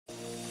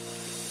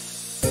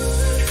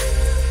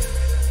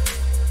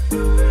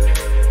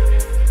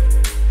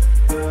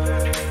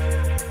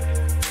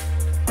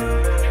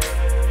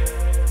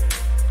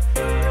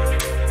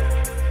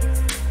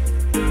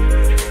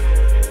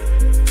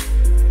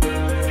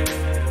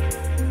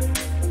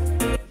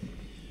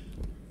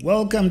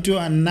Welcome to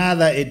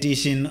another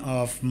edition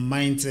of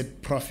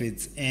Mindset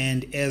Profits,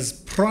 and as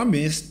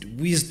promised,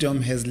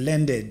 wisdom has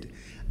landed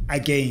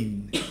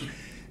again.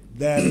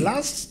 The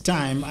last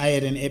time I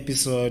had an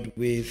episode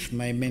with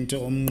my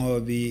mentor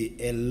Mnqobi,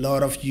 a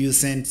lot of you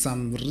sent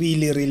some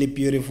really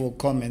beautiful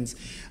comments.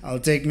 I'll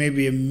take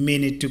maybe a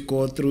minute to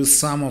go through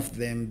some of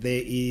them.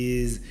 There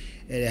is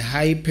a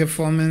high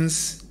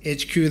performance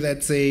HQ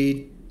that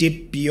said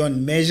deep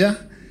beyond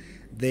measure.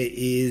 There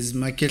is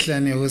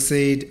Makehlane who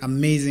said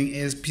amazing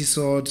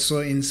episode,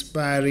 so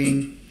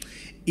inspiring.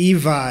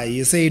 Eva,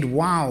 you said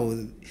wow,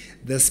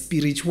 the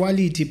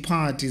spirituality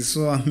part is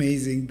so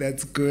amazing.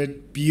 That's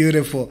good,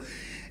 beautiful.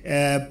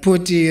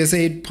 Putti, you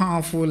said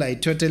powerful. I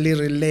totally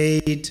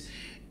relate.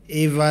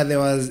 Eva, there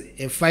was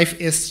a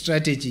 5S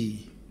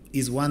strategy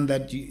is one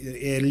that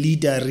a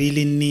leader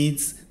really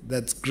needs.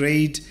 That's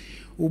great.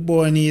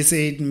 Uboni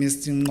said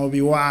Mr.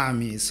 Mnqobi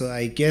wami. So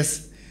I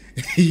guess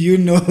you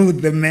know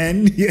the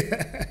man.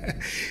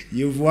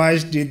 You've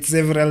watched it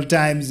several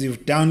times.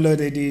 You've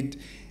downloaded it.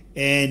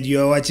 And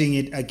you're watching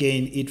it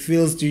again. It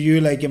feels to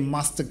you like a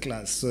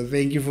masterclass. So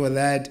thank you for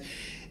that.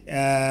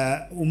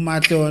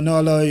 Umatlo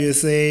Nolo, you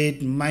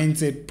said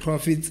Mindset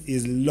Profits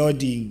is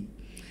loading.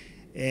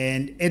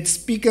 And at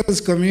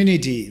Speakers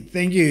Community,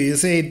 thank you. You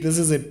said this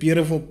is a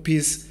beautiful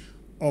piece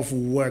of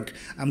work.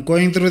 I'm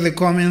going through the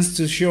comments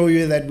to show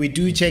you that we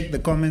do check the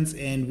comments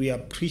and we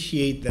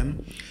appreciate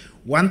them.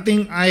 One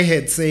thing I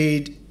had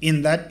said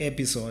in that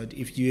episode,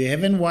 if you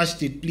haven't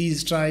watched it,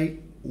 please try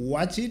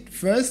watch it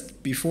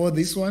first before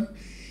this one.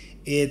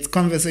 It's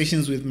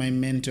Conversations with My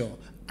Mentor,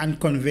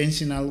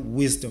 Unconventional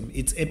Wisdom.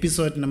 It's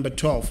episode number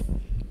 12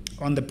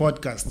 on the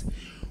podcast.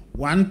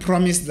 One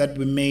promise that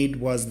we made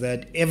was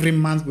that every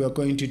month we are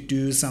going to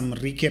do some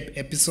recap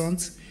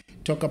episodes,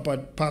 talk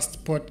about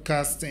past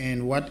podcasts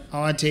and what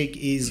our take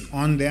is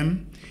on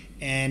them,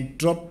 and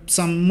drop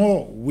some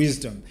more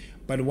wisdom.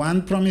 But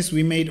one promise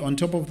we made on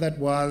top of that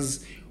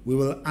was we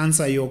will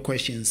answer your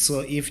questions. So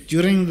if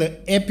during the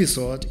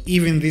episode,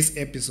 even this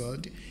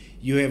episode,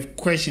 you have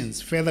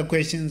questions, further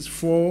questions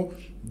for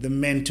the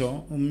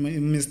mentor,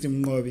 Mr.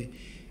 Mnqobi,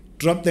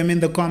 drop them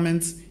in the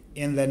comments.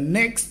 In the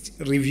next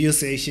review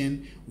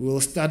session, we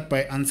will start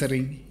by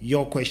answering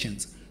your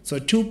questions. So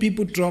 2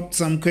 people dropped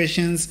some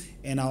questions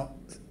and I'll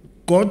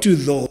go to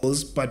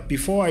those. But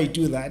before I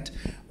do that,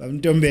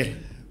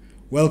 Ntombela,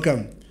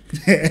 welcome.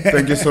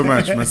 Thank you so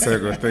much,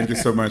 Masego. Thank you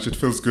so much. It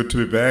feels good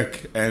to be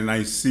back. And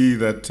I see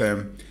that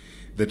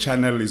the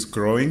channel is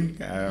growing.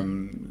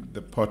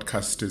 The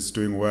podcast is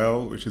doing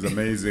well, which is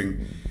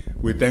amazing.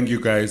 We thank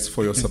you guys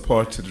for your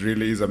support. It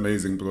really is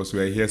amazing because we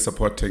are here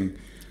supporting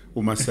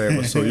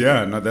Umasego. So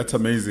yeah, no, that's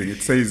amazing.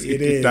 It says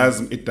it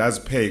does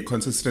pay.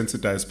 Consistency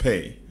does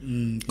pay.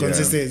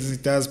 Consistency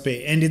does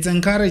pay. And it's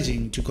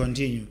encouraging to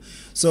continue.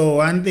 So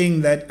one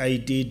thing that I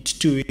did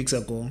 2 weeks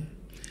ago,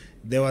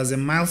 there was a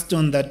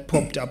milestone that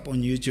popped up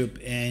on YouTube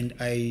and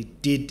I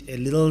did a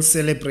little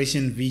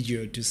celebration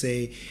video to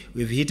say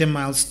we've hit a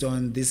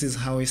milestone, this is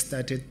how we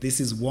started, this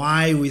is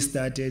why we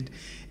started,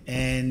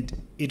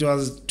 and it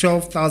was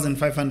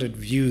 12,500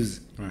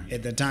 views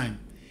at the time.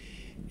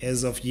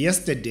 As of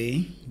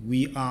yesterday,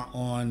 we are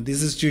on,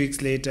 this is 2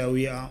 weeks later,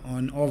 we are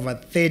on over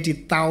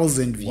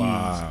 30,000 views.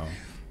 Wow.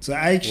 So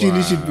I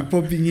actually should be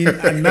popping in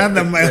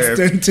another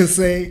milestone to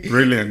say,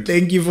 brilliant.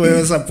 Thank you for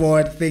your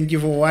support. Thank you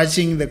for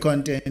watching the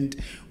content.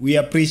 We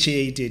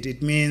appreciate it.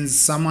 It means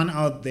someone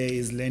out there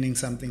is learning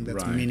something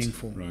that's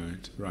meaningful.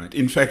 Right.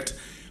 In fact,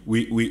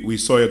 we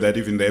saw that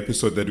even the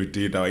episode that we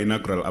did, our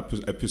inaugural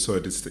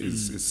episode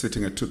is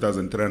sitting at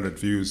 2,300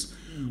 views,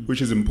 which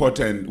is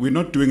important. We're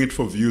not doing it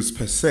for views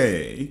per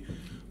se,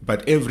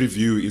 but every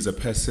view is a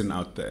person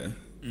out there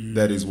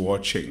that is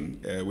watching,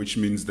 which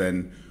means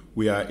then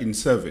we are in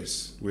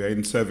service. We are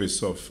in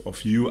service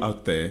of you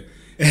out there,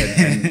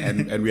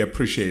 and we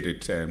appreciate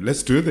it.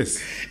 Let's do this.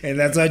 And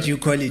that's what you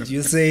call it.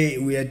 You say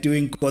we are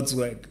doing God's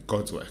work.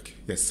 God's work.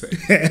 Yes, sir.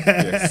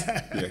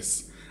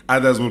 yes.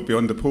 Others will be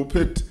on the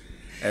pulpit.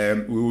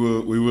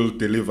 We will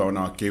deliver on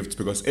our gifts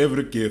because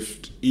every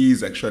gift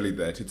is actually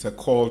that. It's a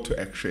call to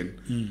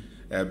action.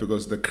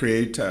 Because the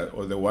Creator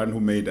or the one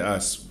who made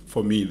us,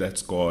 for me,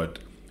 that's God.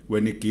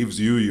 When He gives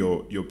you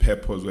your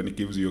purpose, when He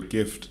gives you your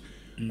gift,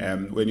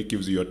 when He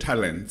gives you your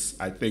talents,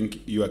 I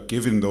think you are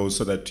giving those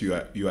so that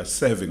you are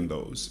serving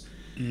those.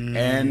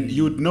 And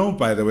you would know,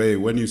 by the way,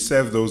 when you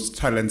serve those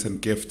talents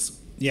and gifts,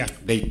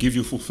 they give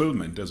you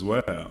fulfillment as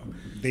well.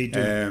 They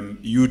do.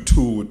 You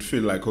too would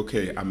feel like,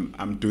 okay,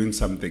 I'm doing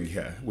something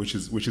here, which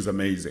is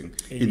amazing,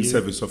 and in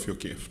service of your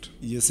gift.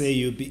 You say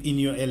you'll be in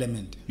your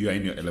element. You are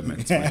in your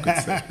element, I could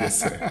say. Yes,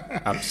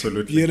 sir.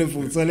 Absolutely.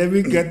 Beautiful. So let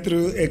me get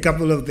through a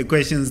couple of the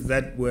questions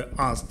that were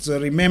asked. So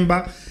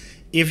remember,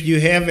 if you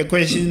have a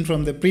question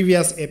from the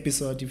previous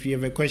episode, if you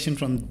have a question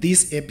from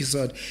this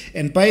episode,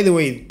 and by the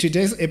way,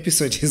 today's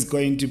episode is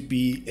going to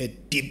be a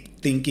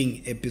deep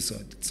thinking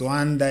episode. It's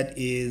one that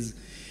is,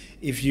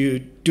 if you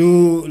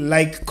do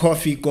like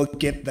coffee, go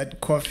get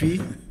that coffee.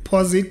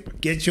 Pause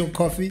it, get your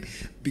coffee,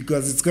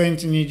 because it's going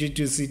to need you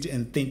to sit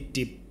and think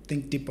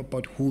deep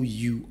about who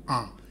you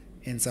are.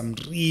 and some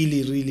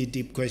really, really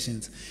deep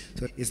questions.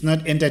 So it's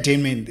not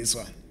entertainment, this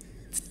one.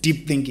 It's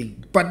deep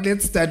thinking. But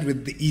let's start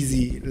with the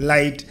easy,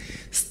 light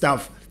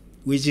stuff,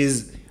 which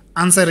is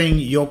answering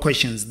your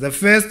questions. The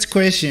first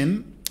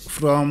question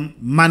from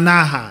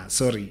Manaha,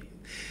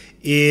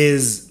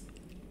 is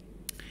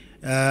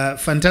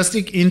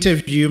fantastic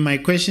interview. My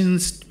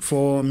questions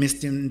for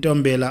Mr.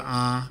 Ntombela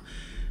are,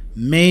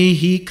 may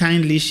he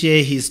kindly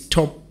share his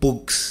top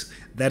books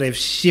that have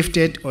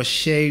shifted or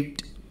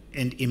shaped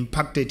and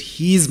impacted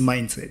his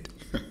mindset?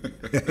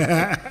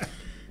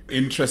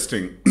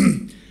 Interesting.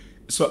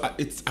 So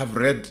I've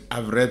read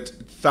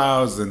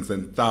thousands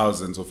and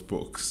thousands of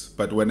books,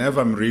 but whenever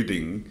I'm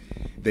reading,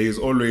 there is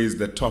always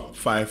the top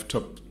 5,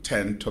 top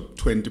 10, top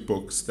 20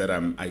 books that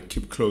I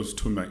keep close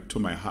to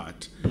my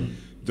heart.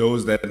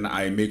 Those that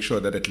I make sure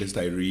that at least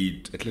I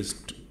read at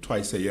least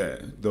twice a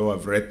year, though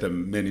I've read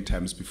them many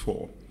times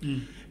before.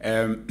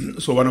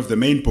 So one of the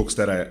main books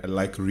that I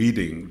like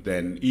reading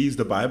then is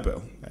the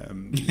Bible.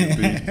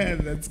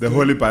 The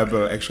Holy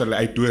Bible. Actually,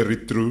 I do a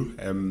read through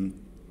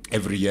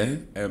every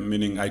year,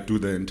 meaning I do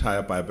the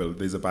entire Bible.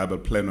 There's a Bible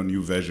plan on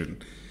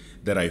YouVersion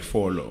that I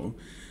follow.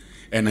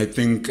 And I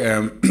think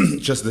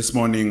just this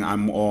morning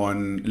I'm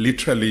on,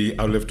 literally,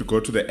 I'll have to go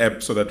to the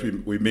app so that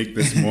we make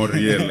this more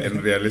real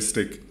and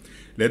realistic.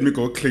 Let me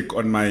go click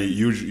on my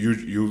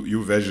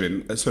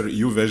YouVersion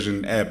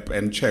app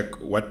and check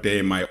what day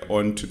am I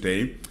on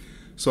today.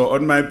 So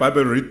on my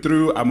Bible read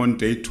through, I'm on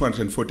day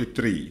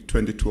 243,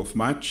 22 of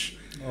March.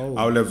 Oh.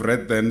 I'll have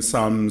read then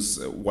Psalms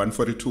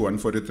 142,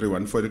 143,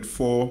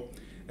 144,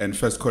 and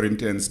 1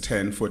 Corinthians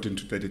 10, 14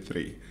 to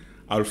 33.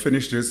 I'll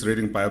finish this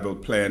reading Bible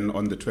plan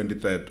on the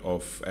 23rd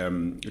of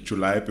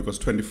July, because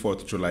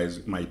 24th July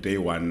is my day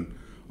one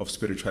of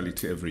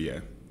spirituality every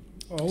year.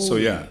 Oh. So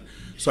yeah,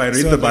 so I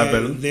read the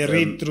Bible. The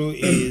read through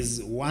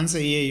is once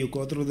a year you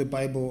go through the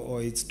Bible,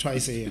 or it's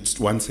twice a year? It's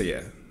once a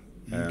year.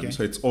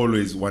 So it's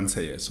always once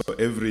a year. So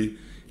every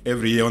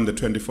year on the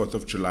 24th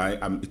of July,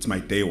 it's my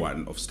day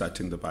one of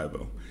starting the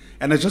Bible.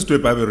 And I just do a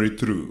Bible read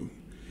through.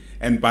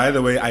 And by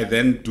the way, I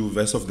then do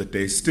verse of the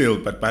day still,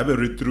 but Bible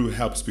read through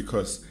helps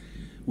because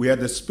we are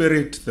the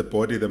spirit, the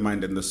body, the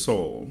mind, and the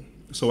soul.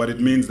 So what it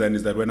means then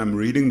is that when I'm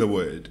reading the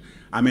word,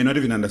 I may not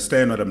even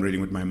understand what I'm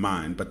reading with my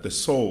mind, but the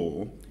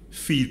soul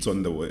feeds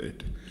on the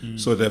word.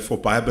 So therefore,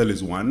 Bible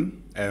is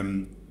one.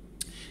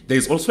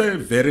 There's also a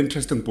very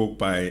interesting book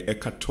by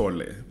Eckhart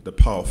Tolle, The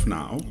Power of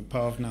Now. The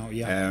Power of Now,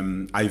 yeah.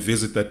 I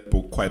visit that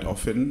book quite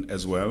often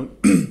as well.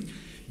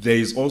 There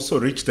is also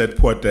Rich Dad,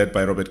 Poor Dad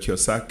by Robert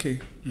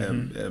Kiyosaki.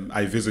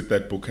 I visit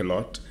that book a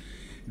lot.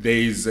 There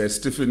is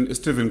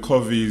Stephen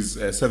Covey's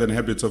 7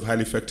 Habits of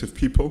Highly Effective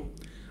People.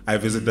 I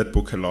visit that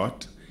book a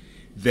lot.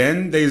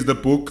 Then there is the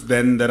book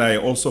then that I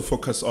also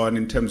focus on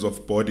in terms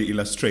of Body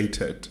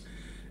Illustrated.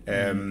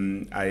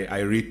 I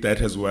read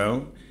that as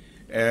well.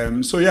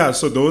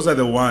 So those are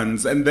the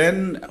ones. And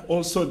then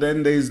also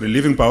there's the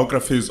living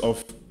biographies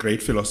of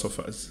great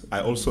philosophers.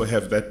 I also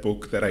have that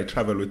book that I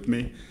travel with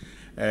me.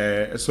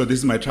 So this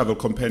is my travel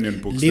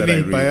companion books that I read.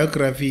 Living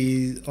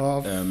biographies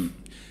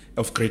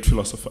of great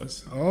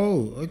philosophers.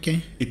 Oh,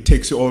 okay. It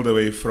takes you all the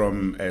way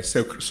from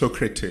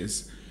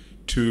Socrates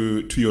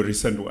to your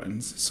recent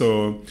ones.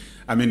 So,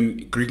 I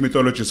mean, Greek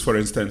mythologists, for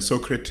instance,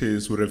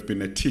 Socrates would have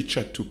been a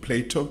teacher to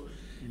Plato,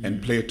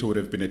 and Plato would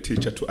have been a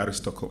teacher to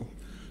Aristotle.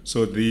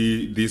 So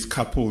this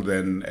couple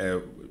then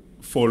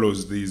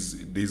follows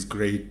these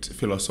great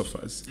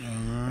philosophers.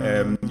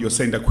 Your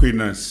Saint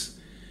Aquinas,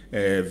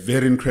 a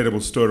very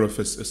incredible story of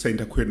a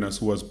Saint Aquinas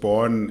who was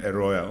born a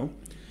royal,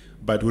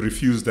 but who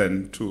refused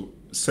then to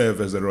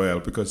serve as a royal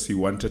because he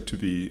wanted to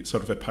be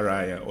sort of a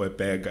pariah or a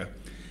beggar,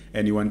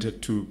 and he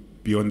wanted to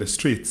be on the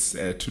streets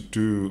to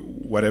do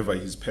whatever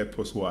his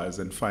purpose was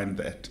and find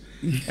that.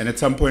 And at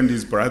some point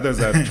his brothers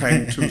are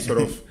trying to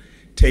sort of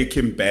take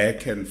him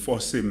back and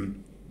force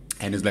him,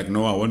 and he's like,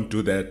 no, I won't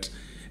do that.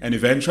 And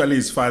eventually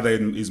his father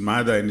and his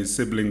mother and his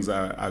siblings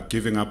are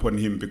giving up on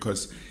him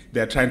because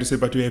they're trying to say,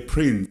 but you're a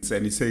prince.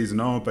 And he says,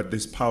 no, but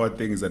this power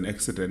thing is an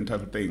accidental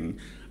thing.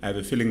 I have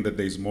a feeling that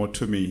there's more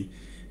to me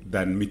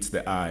than meets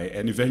the eye.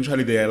 And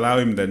eventually they allow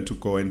him then to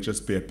go and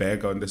just be a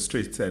beggar on the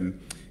streets. And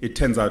it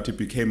turns out he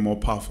became more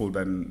powerful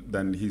than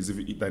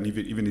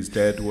even his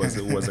dad who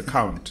was a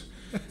count.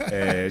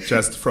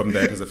 Just from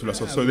that as a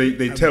philosopher. So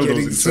they tell those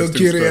interesting so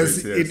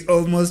curious. Stories.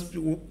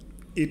 Yes.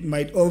 It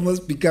might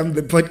almost become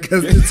the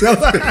podcast itself.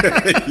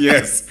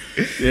 yes.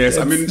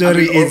 I mean,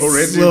 story is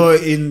already so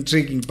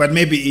intriguing. But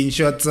maybe in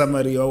short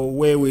summary, or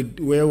where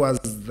was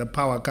the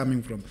power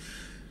coming from?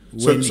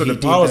 So the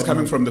power was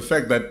coming from the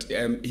fact that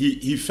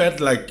he felt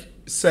like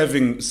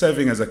serving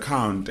as a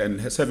count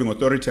and serving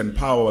authority and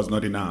power was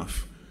not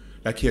enough.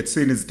 Like he had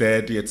seen his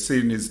dad, he had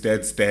seen his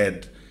dad's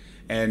dad,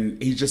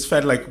 and he just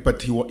felt like,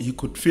 but he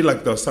could feel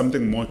like there was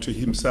something more to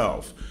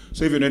himself.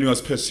 So even when he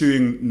was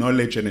pursuing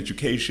knowledge and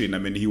education, I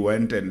mean, he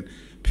went and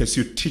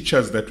pursued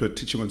teachers that were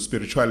teaching on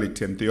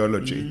spirituality and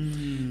theology.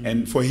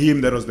 And for him,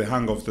 that was the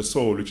hunger of the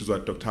soul, which is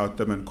what Dr. Howard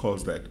Thurman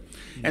calls that.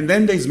 And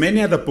then there's many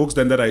other books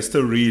then that I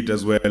still read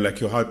as well, like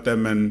your Howard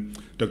Thurman,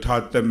 Dr.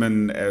 Howard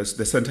Thurman,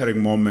 The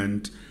Centering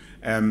Moment.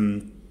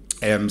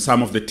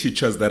 Some of the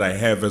teachers that I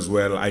have as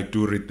well, I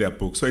do read their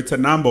books. So it's a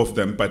number of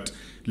them, but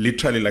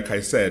literally, like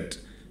I said,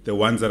 the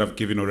ones that I've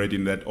given already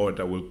in that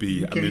order will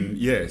be, Okay. I mean,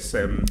 yes.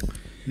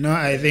 No,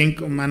 I think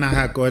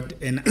Manaha got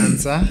an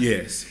answer.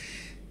 Yes.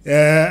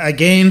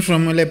 Again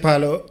from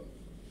Ulepalo,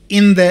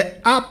 in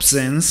the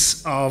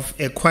absence of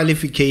a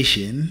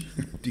qualification,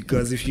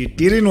 because if you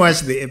didn't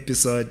watch the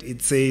episode,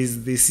 it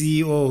says the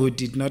CEO who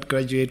did not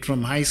graduate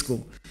from high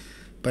school,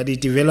 but he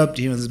developed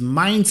his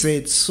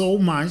mindset so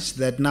much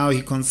that now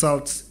he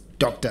consults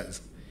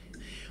doctors.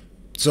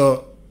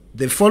 So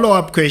the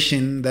follow-up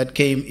question that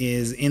came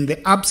is, in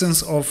the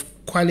absence of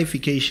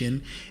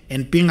qualification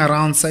and being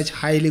around such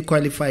highly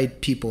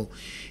qualified people,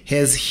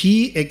 has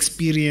he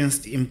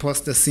experienced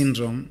imposter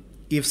syndrome?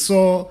 If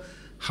so,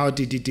 how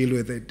did he deal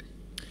with it?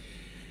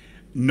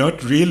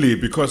 Not really,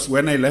 because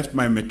when I left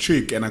my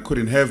matric and I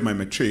couldn't have my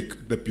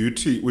matric, the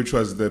beauty, which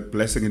was the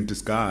blessing in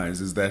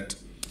disguise, is that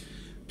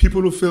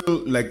people who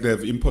feel like they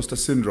have imposter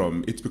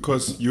syndrome, it's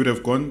because you would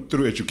have gone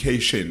through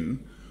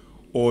education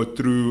or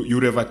you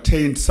would have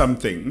attained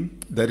something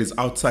that is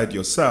outside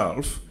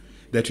yourself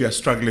that you are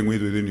struggling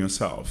with within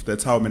yourself.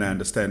 That's how I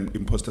understand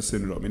imposter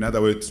syndrome. In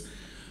other words,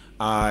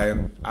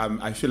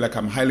 I feel like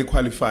I'm highly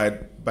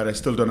qualified, but I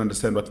still don't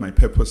understand what my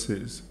purpose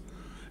is.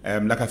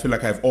 Like I feel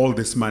like I have all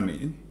this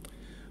money,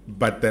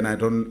 but then I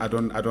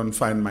don't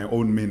find my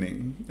own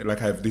meaning.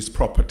 Like I have this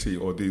property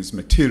or this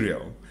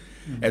material.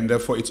 Mm-hmm. And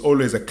therefore it's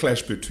always a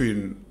clash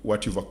between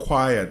what you've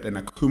acquired and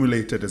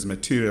accumulated as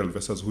material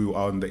versus who you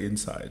are on the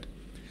inside.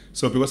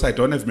 So because I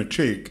don't have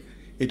matric,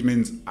 it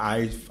means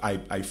I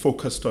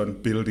focused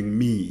on building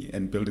me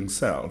and building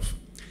self.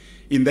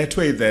 In that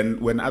way, then,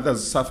 when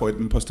others suffer with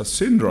imposter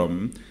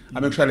syndrome,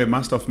 I'm actually a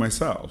master of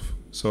myself.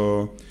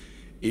 So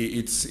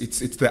it's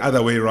the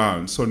other way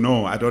around. So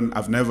no,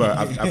 I've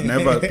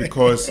never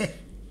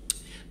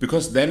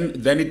because then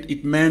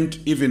it meant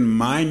even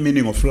my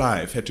meaning of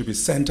life had to be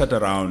centered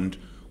around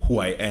who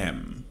I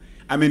am.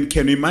 I mean,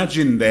 can you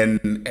imagine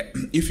then,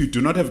 if you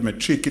do not have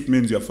matric, it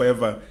means you're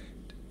forever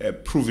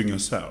proving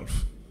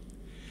yourself.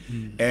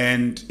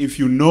 And if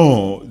you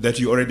know that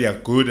you already are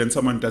good and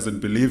someone doesn't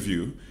believe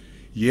you,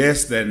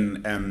 yes,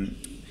 then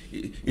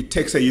it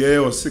takes a year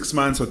or 6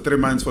 months or 3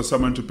 months for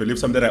someone to believe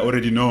something that I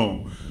already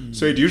know.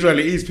 So it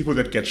usually is people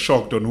that get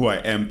shocked on who I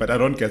am, but I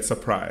don't get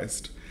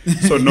surprised.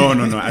 So no,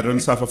 I don't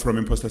suffer from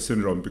imposter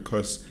syndrome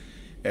because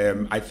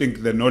I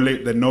think the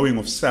knowing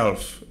of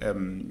self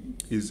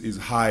is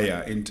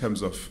higher in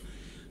terms of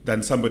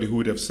than somebody who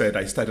would have said,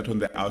 I started on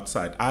the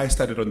outside. I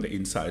started on the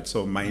inside.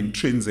 So my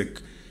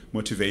intrinsic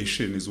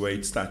motivation is where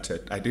it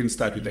started. I didn't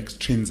start with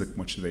extrinsic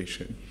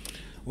motivation.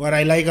 What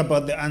I like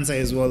about the answer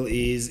as well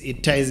is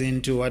it ties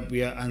into what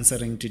we are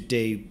answering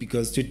today,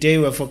 because today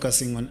we're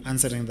focusing on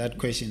answering that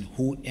question,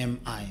 who am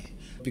I?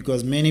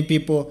 Because many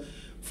people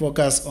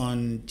focus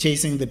on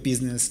chasing the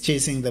business,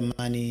 chasing the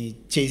money,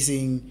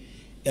 chasing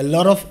a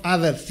lot of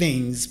other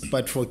things,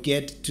 but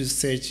forget to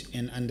search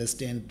and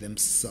understand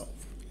themselves.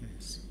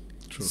 Yes,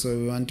 true. So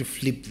we want to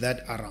flip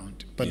that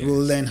around, but yes.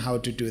 We'll learn how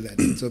to do that.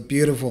 So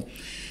beautiful.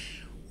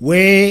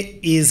 Where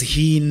is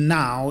he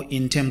now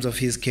in terms of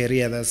his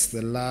career? That's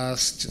the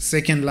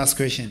second last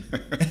question.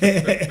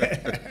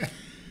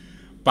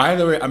 By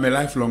the way, I'm a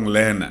lifelong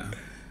learner.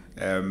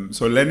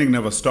 So learning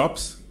never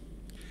stops.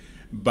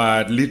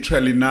 But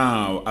literally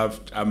now,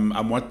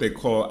 I'm what they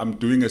call, I'm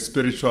on a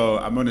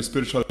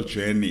spiritual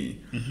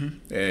journey.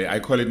 Mm-hmm. I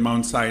call it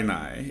Mount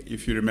Sinai.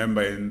 If you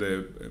remember in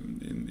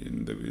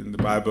the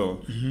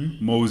Bible,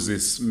 mm-hmm.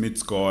 Moses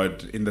meets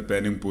God in the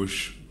burning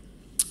bush.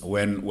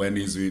 When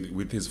he's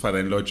with his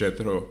father-in-law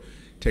Jethro,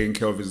 taking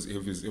care of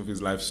his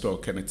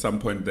livestock, and at some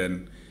point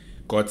then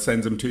God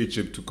sends him to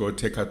Egypt to go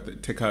take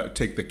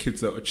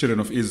the children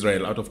of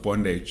Israel out of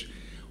bondage.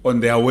 On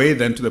their way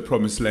then to the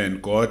promised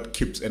land, God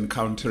keeps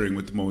encountering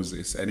with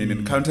Moses, and in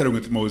encountering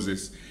with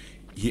Moses,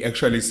 he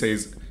actually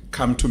says,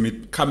 "Come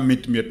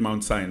meet me at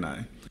Mount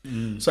Sinai."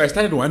 So I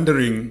started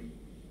wondering,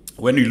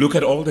 when you look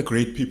at all the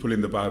great people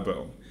in the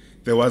Bible,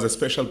 there was a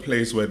special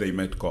place where they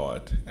met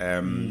God.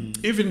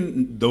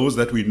 Even those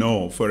that we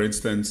know, for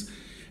instance,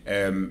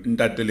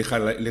 Ntate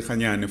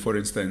Likhanyane, for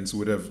instance,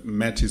 would have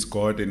met his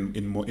God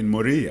in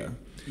Moriah.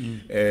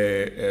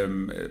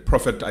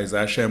 Prophet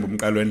Isaiah Shembu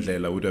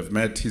Mqalwendlela would have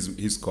met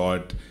his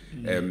God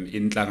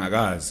in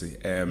Tlangakazi.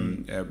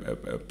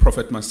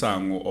 Prophet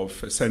Masango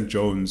of St.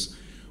 John's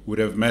would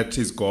have met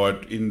his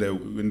God in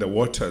the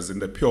waters, in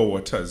the pure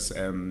waters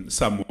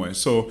somewhere.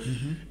 So,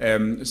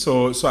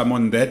 so I'm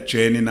on that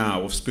journey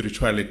now of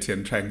spirituality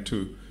and trying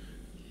to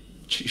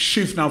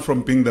shift now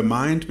from being the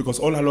mind, because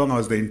all along I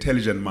was the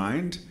intelligent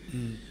mind,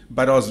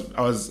 but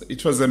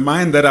it was a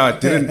mind that I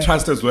didn't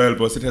trust as well,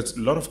 because it has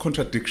a lot of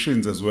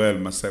contradictions as well,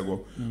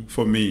 Masego,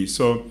 for me.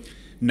 So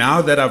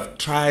now that I've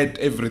tried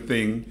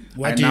everything,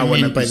 what do you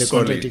mean by the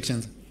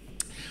contradictions?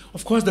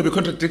 Of course, there'll be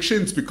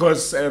contradictions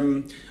because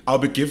I'll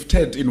be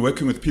gifted in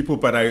working with people,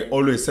 but I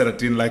always said I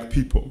didn't like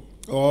people.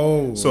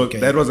 Oh, so okay.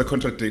 That was a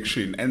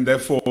contradiction, and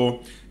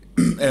therefore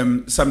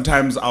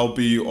sometimes I'll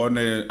be on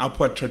an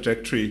upward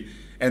trajectory,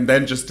 and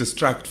then just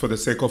distract for the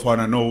sake of, I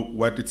want to know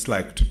what it's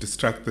like to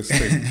distract this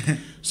thing.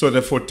 So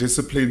therefore,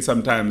 discipline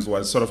sometimes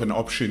was sort of an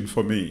option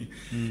for me.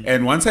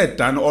 And once I had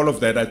done all of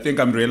that, I think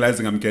I'm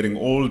realizing I'm getting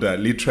older,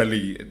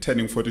 literally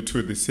turning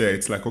 42 this year.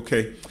 It's like,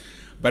 okay,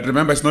 but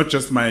remember, it's not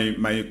just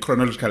my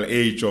chronological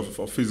age or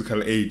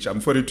physical age.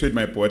 I'm 42 in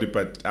my body,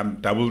 but I'm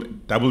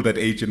double that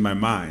age in my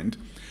mind.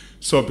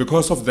 So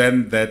because of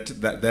then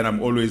then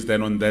I'm always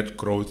then on that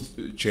growth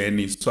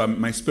journey. So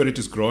my spirit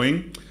is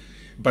growing,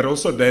 but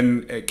also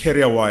then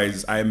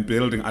career-wise, I am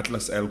building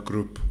Atlas L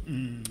Group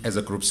as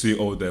a group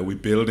CEO there. We're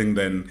building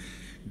then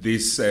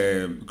this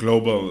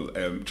global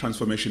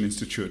transformation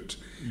institute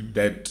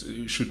that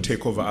should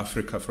take over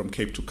Africa from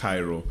Cape to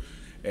Cairo.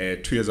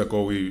 2 years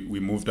ago, we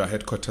moved our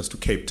headquarters to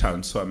Cape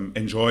Town. So I'm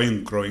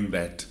enjoying growing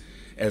that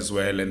as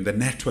well, and the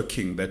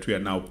networking that we are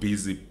now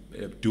busy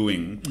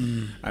doing.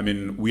 I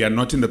mean, we are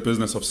not in the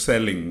business of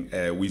selling,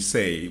 we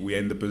say. We are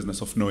in the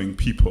business of knowing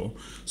people.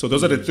 So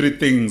those are the three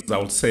things I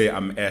would say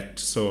I'm at.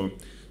 So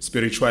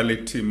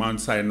spirituality, Mount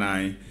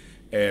Sinai,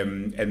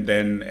 and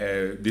then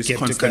this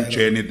constant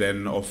journey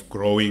then of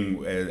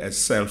growing as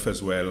self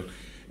as well.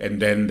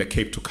 And then the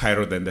Cape to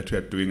Cairo then that we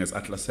are doing as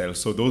Atlas L.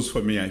 So those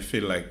for me, I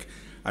feel like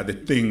are the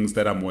things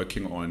that I'm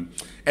working on.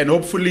 And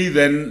hopefully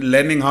then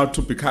learning how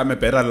to become a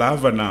better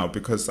lover now,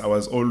 because I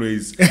was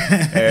always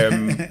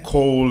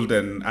cold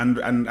and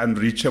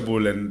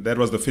unreachable. And that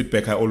was the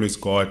feedback I always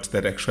got,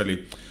 that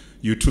actually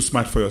you're too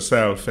smart for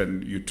yourself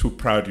and you're too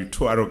proud, you're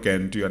too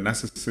arrogant, you're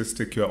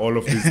narcissistic, you're all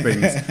of these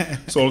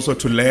things. So also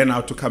to learn how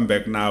to come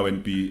back now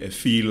and be a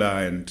feeler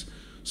and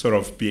sort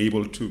of be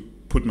able to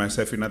put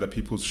myself in other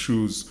people's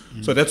shoes.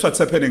 So that's what's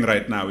happening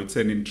right now. It's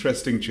an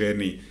interesting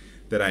journey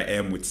that I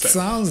am with self.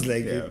 Sounds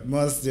like it,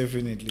 most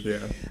definitely. Yeah.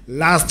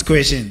 Last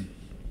question.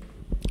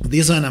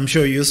 This one I'm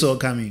sure you saw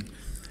coming.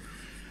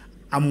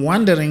 I'm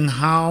wondering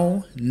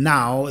how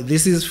now,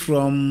 this is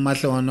from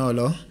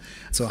Matlawanolo,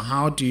 so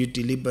how do you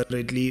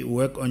deliberately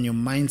work on your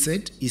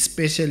mindset,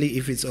 especially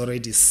if it's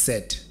already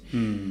set?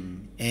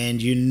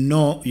 And you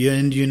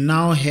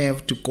now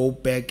have to go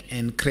back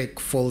and crack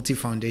faulty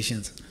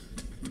foundations?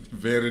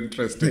 Very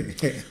interesting.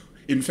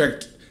 In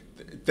fact,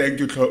 thank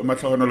you,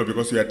 Matlawanolo,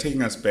 because you are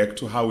taking us back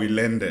to how we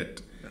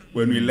landed.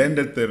 When we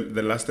landed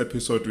the last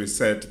episode, we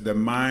said the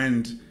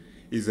mind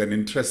is an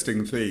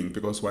interesting thing,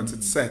 because once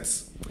it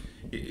sets,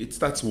 it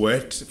starts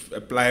wet,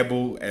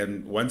 pliable,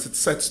 and once it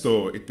sets,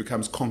 though, it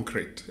becomes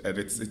concrete. And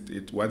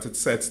once it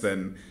sets,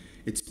 then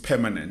it's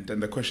permanent.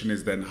 And the question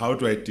is then, how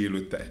do I deal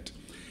with that?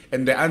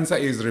 And the answer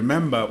is,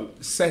 remember,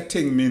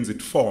 setting means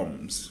it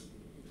forms.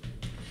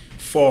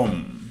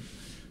 Form.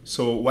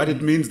 So what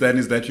it means then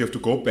is that you have to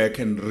go back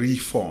and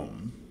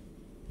reform.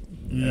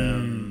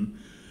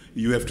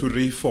 You have to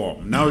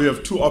reform. Now you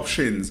have two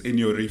options in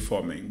your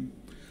reforming.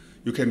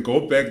 You can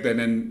go back then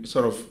and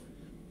sort of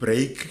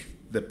break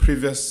the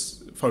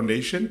previous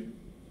foundation,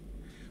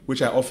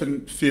 which I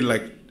often feel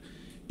like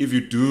if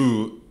you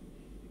do,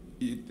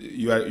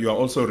 you are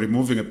also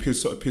removing a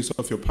piece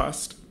of your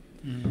past.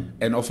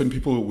 And often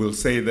people will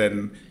say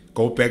then,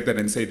 go back then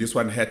and say, this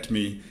one hurt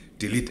me,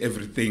 delete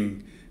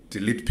everything,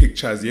 delete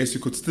pictures. Yes, you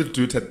could still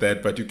do it at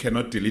that, but you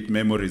cannot delete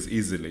memories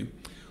easily.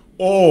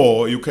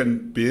 Or you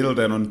can build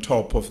and on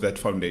top of that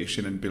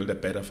foundation and build a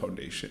better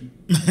foundation.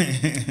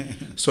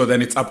 So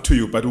then it's up to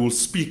you. But we'll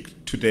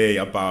speak today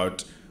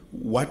about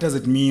what does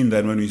it mean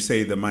then when we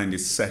say the mind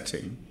is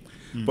setting.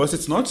 Because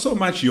it's not so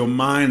much your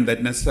mind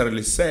that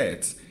necessarily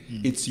sets.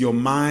 It's your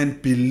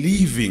mind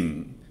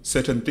believing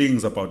certain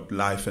things about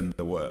life and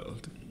the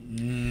world.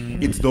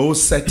 It's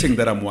those settings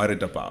that I'm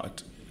worried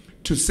about.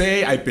 To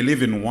say I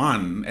believe in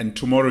one and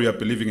tomorrow you're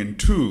believing in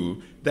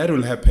two, that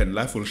will happen.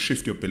 Life will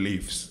shift your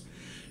beliefs.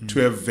 To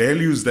have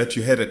values that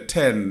you had at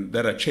 10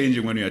 that are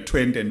changing when you're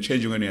 20 and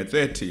changing when you're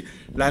 30,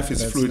 life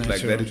is fluid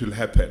like that, it will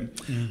happen.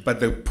 But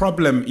the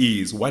problem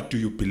is, what do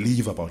you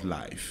believe about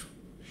life?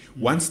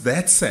 Once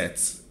that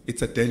sets,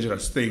 it's a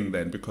dangerous thing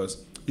then,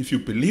 because if you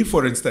believe,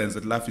 for instance,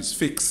 that life is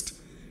fixed,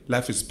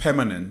 life is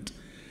permanent,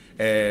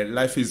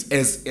 life is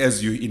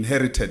as you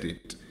inherited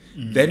it,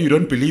 then you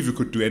don't believe you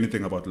could do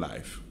anything about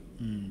life.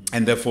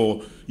 And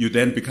therefore, you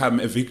then become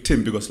a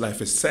victim because life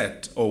is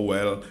set. Oh,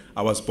 well,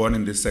 I was born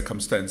in these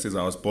circumstances.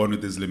 I was born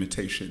with these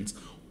limitations.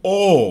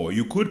 Or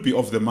you could be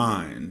of the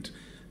mind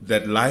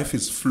that life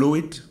is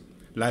fluid,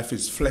 life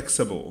is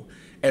flexible,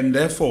 and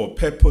therefore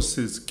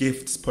purposes,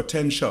 gifts,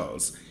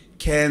 potentials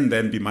can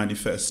then be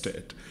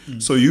manifested.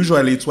 So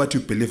usually it's what you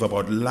believe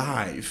about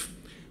life,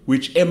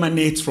 which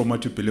emanates from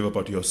what you believe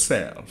about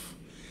yourself.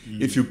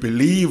 If you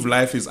believe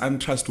life is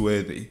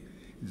untrustworthy,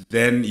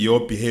 then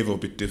your behavior will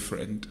be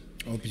different.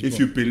 If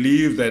you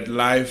believe that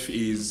life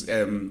is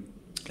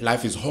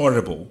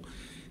horrible,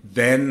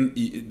 then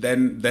you'll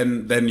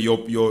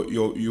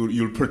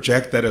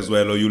project that as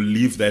well, or you'll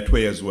live that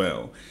way as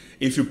well.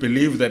 If you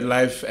believe that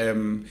life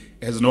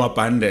has no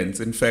abundance,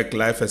 in fact,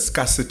 life has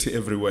scarcity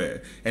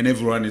everywhere, and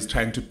everyone is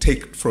trying to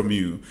take from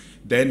you,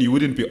 then you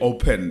wouldn't be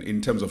open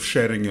in terms of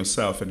sharing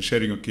yourself and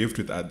sharing your gift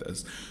with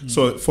others.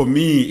 So for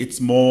me,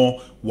 it's more,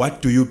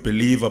 what do you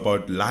believe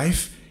about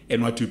life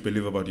and what do you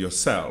believe about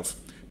yourself?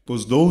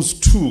 Because those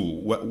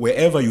two,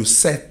 wherever you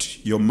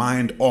set your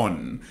mind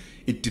on,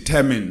 it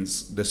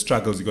determines the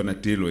struggles you're going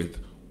to deal with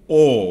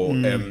or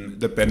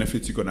the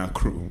benefits you're going to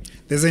accrue.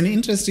 There's an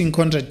interesting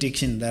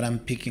contradiction that I'm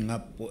picking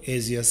up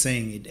as you're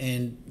saying it.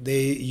 And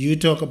you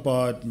talk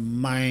about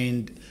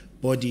mind,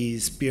 body,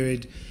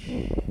 spirit.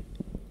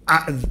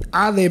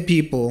 Are there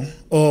people,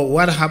 or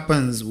what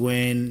happens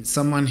when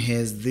someone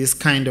has this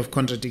kind of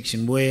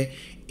contradiction where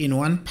in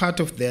one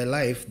part of their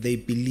life they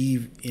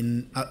believe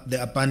in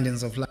the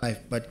abundance of life,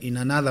 but in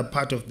another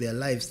part of their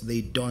lives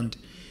they don't?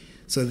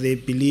 So they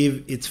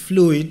believe it's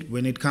fluid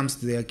when it comes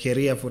to their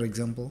career, for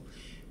example,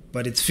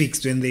 but it's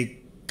fixed when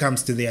it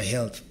comes to their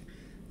health.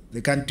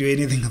 They can't do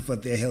anything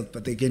about their health,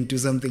 but they can do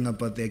something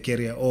about their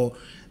career. Or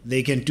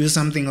they can do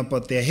something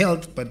about their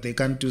health, but they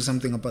can't do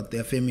something about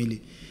their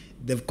family.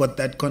 They've got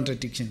that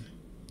contradiction.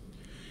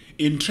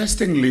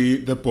 Interestingly,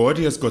 the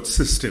body has got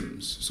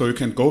systems. So you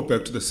can go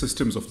back to the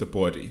systems of the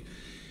body.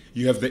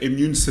 You have the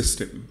immune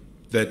system.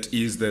 That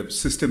is the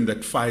system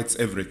that fights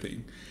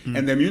everything.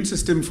 And the immune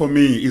system for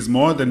me is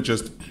more than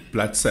just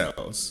blood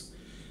cells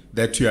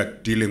that you are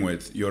dealing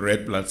with, your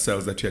red blood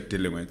cells that you are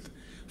dealing with.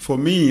 For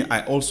me,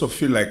 I also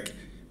feel like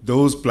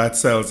those blood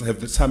cells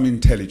have some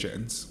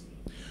intelligence.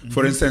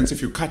 For instance,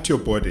 if you cut your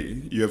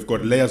body, you have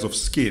got layers of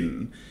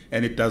skin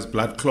and it does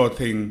blood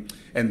clotting,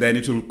 and then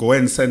it will go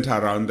and center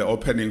around the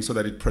opening so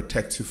that it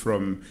protects you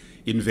from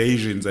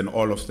invasions and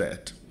all of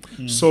that.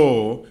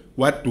 So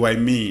what do I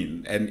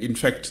mean? And in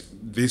fact,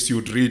 this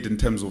you'd read in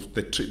terms of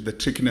the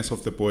trickiness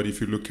of the body.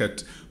 If you look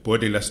at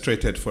Body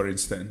Illustrated, for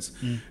instance,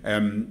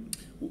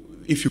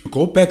 if you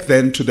go back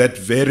then to that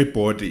very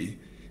body,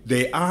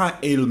 there are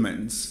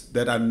ailments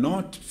that are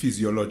not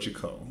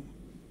physiological.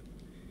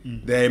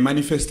 They're a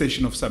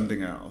manifestation of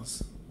something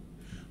else.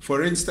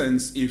 For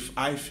instance, if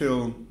I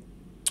feel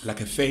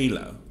like a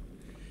failure,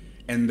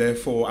 and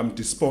therefore I'm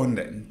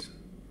despondent,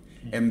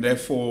 and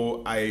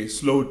therefore I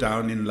slow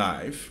down in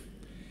life,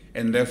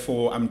 and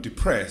therefore I'm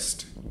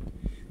depressed,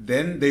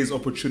 then there's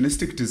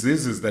opportunistic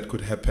diseases that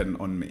could happen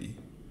on me,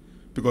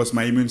 because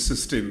my immune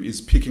system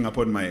is picking up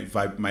on my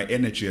vibe, my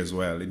energy as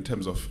well, in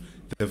terms of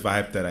the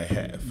vibe that I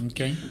have.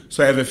 Okay.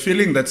 So I have a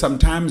feeling that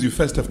sometimes you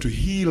first have to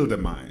heal the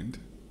mind.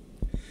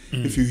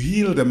 If you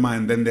heal the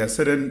mind, then there are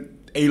certain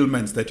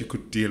ailments that you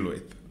could deal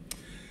with.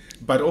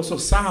 But also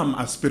some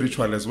are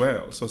spiritual as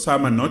well. So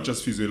some are not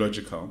just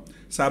physiological.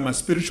 Some are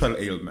spiritual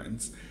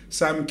ailments.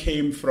 Some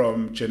came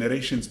from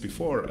generations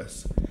before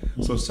us.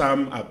 So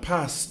some are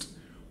passed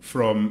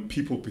from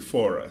people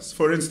before us.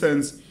 For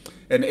instance,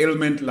 an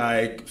ailment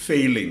like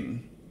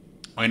failing,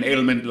 or an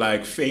ailment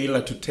like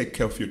failure to take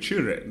care of your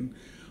children,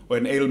 or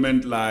an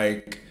ailment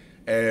like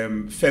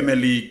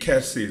family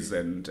curses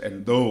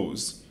and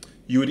those,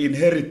 you would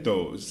inherit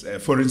those.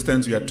 For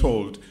instance, you are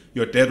told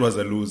your dad was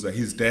a loser,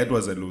 his dad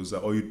was a loser,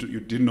 or you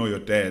didn't know your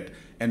dad,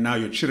 and now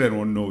your children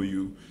won't know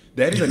you.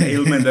 That is an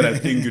ailment that I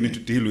think you need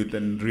to deal with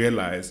and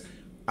realize,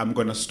 I'm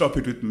going to stop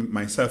it with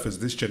myself as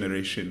this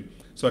generation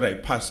so that I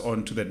pass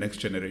on to the next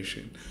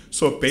generation.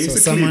 So basically,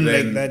 so someone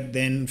like that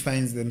then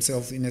finds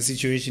themselves in a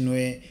situation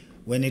where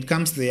when it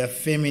comes to their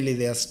family,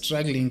 they are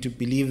struggling to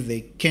believe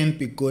they can't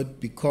be good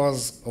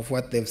because of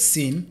what they've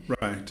seen.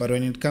 Right. But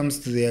when it comes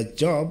to their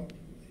job,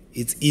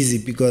 it's easy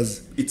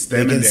because it's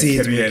them and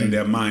their career and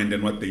their mind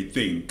and what they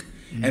think.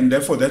 And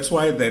therefore, that's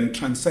why then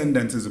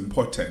transcendence is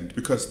important,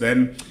 because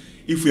then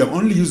if we are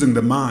only using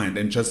the mind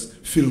and just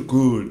feel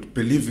good,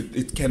 believe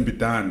it can be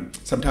done,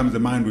 sometimes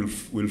the mind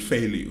will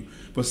fail you.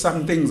 But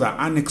some things are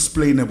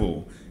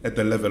unexplainable at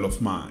the level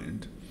of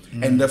mind.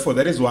 And therefore,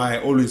 that is why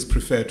I always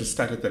prefer to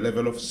start at the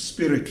level of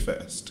spirit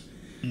first.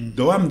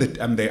 Though I've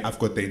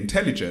got the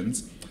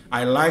intelligence,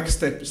 I like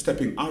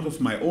stepping out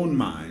of my own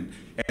mind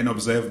and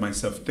observe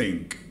myself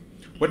think.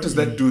 What does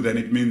that do then?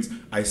 It means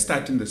I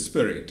start in the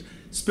spirit.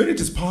 Spirit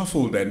is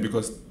powerful then,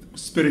 because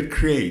spirit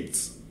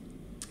creates.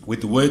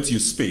 With words you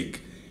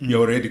speak,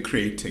 you're already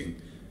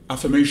creating.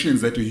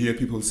 Affirmations that you hear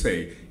people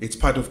say, it's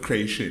part of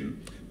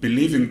creation.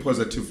 Believing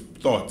positive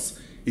thoughts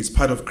is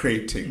part of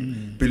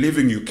creating.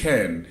 Believing you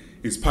can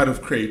is part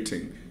of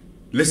creating.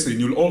 Listen,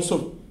 you'll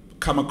also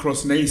come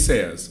across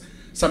naysayers.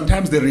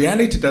 Sometimes the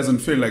reality doesn't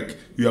feel like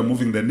you are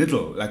moving the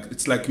needle, like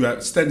it's like you are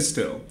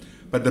standstill.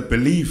 But the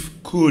belief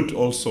could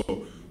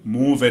also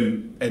move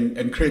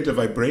and create a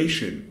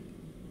vibration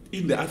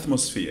in the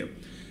atmosphere,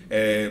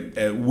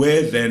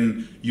 where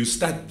then you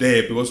start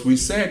there, because we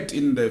said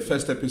in the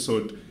first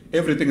episode,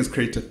 everything is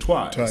created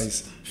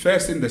twice.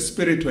 First in the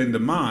spirit or in the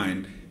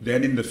mind,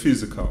 then in the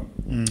physical.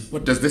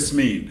 What does this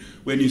mean?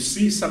 When you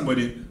see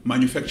somebody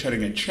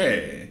manufacturing a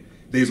chair,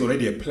 there's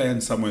already a plan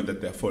somewhere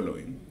that they're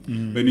following.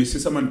 When you see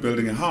someone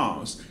building a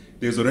house,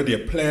 there's already a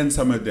plan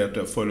somewhere that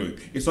they're following.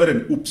 It's not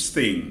an oops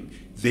thing.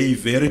 They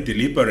very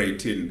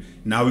deliberate in,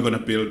 now we're going to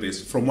build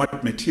this. From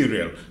what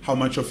material? How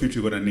much of it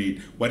you're going to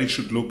need? What it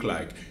should look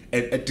like?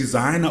 A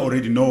designer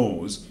already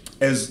knows.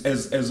 As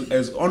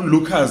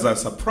onlookers are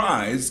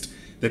surprised,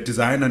 the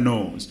designer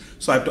knows.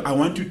 So I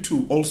want you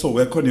to also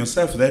work on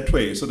yourself that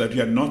way, so that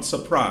you are not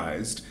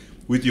surprised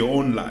with your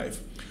own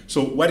life.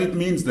 So what it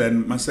means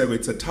then, Masego,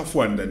 it's a tough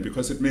one then,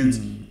 because it means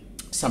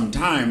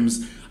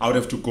sometimes I would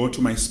have to go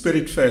to my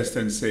spirit first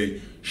and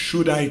say,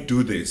 should I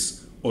do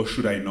this or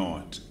should I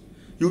not?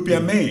 You'll be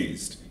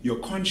amazed. Your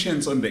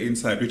conscience on the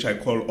inside, which I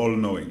call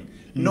all-knowing,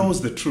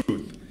 knows the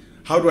truth.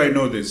 How do I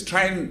know this?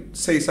 Try and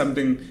say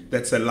something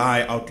that's a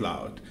lie out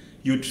loud.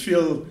 You'd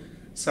feel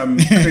some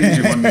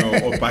cringing on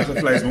your, or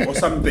butterflies or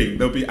something.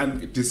 There'll be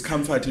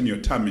discomfort in your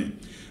tummy.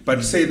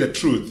 But say the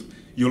truth.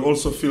 You'll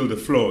also feel the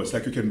flow. It's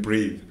like you can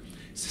breathe.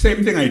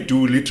 Same thing I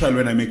do literally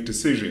when I make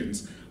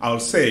decisions. I'll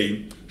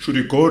say, should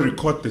we go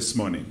record this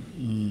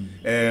morning?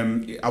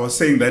 I was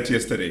saying that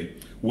yesterday.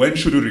 When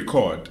should we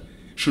record?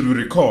 Should we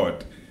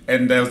record?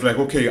 And I was like,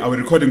 okay, are we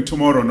recording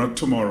tomorrow, not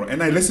tomorrow?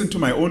 And I listened to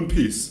my own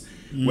peace.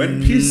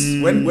 When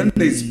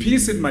there's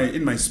peace in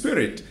my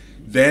spirit,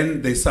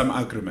 then there's some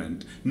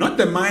agreement. Not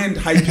the mind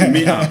hyping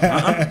me up.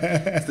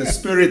 It's the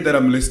spirit that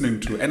I'm listening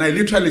to. And I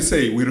literally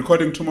say, we're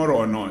recording tomorrow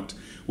or not?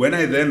 When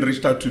I then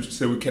reached out to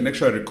say we can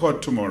actually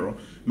record tomorrow,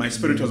 my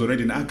spirit was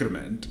already in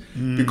agreement.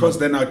 Because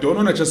then I don't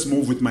want to just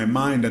move with my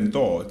mind and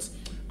thoughts.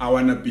 I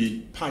want to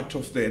be part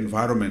of the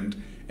environment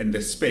and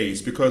the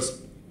space,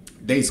 because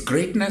there's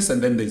greatness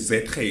and then there's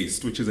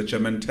Zeitgeist, which is a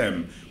German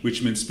term,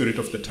 which means spirit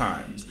of the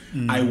times.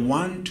 I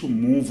want to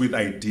move with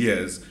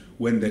ideas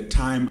when the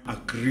time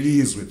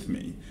agrees with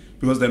me.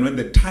 Because then when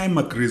the time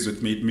agrees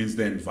with me, it means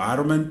the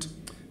environment,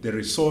 the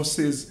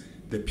resources,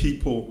 the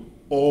people,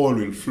 all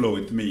will flow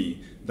with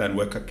me than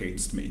work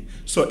against me.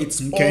 So it's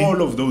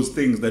all of those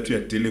things that we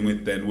are dealing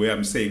with then, where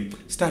I'm saying,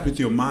 start with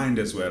your mind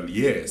as well,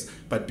 yes,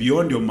 but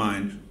beyond your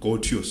mind, go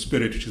to your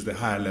spirit, which is the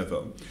higher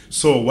level.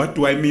 So what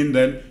do I mean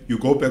then? You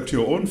go back to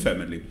your own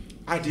family.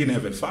 I didn't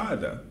have a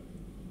father,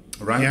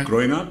 right,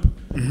 growing up,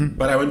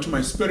 but I went to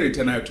my spirit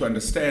and I had to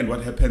understand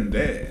what happened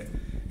there.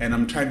 And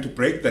I'm trying to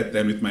break that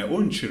then with my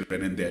own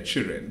children and their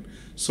children.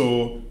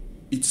 So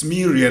it's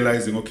me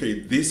realizing, okay,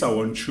 this I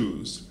won't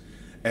choose.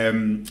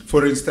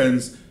 For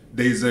instance,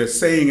 there's a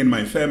saying in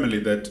my family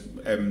that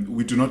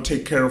we do not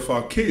take care of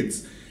our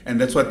kids. And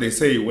that's what they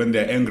say when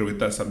they're angry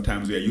with us.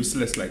 Sometimes we are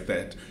useless like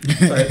that.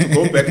 So I have to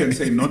go back and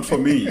say, not for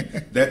me.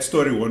 That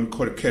story won't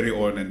carry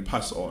on and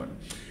pass on.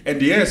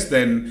 And yes,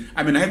 then,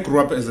 I mean, I grew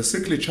up as a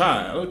sickly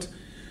child.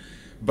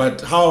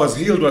 But how I was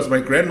healed was my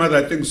grandmother,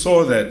 I think,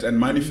 saw that and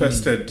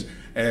manifested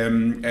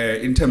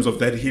in terms of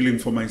that healing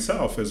for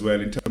myself as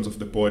well, in terms of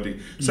the body.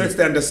 So it's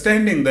the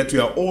understanding that we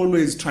are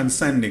always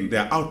transcending.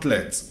 There are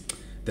outlets.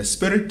 The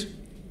spirit,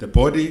 the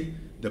body,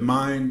 the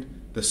mind,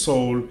 the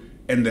soul,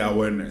 and the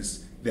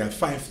awareness. There are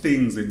 5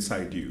 things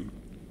inside you.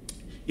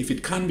 If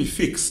it can't be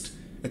fixed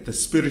at the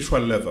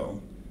spiritual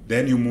level,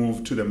 then you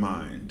move to the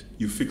mind.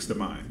 You fix the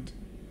mind.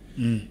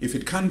 If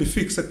it can't be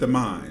fixed at the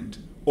mind,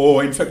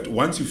 or in fact,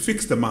 once you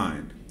fix the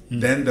mind,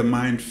 then the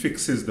mind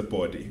fixes the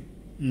body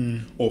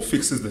or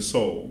fixes the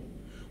soul.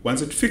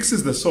 Once it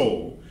fixes the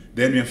soul,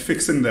 then you're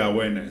fixing the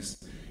awareness.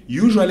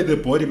 Usually the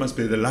body must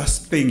be the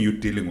last thing you're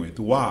dealing with.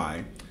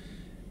 Why?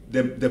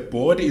 The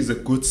body is a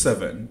good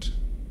servant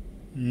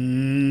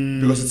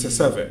because it's a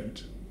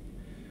servant.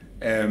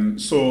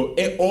 So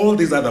all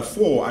these other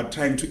 4 are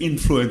trying to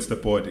influence the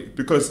body,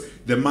 because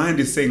the mind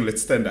is saying,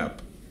 let's stand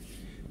up.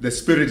 The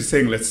spirit is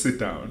saying, let's sit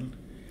down.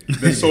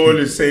 The soul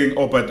is saying,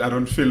 oh, but I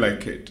don't feel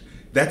like it.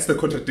 That's the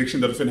contradiction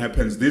that often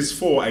happens. These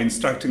 4 are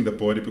instructing the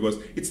body, because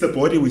it's the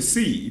body we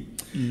see.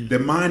 The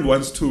mind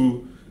wants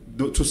to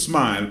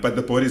smile, but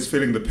the body is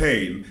feeling the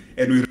pain,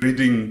 and we're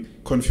reading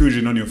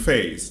confusion on your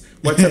face.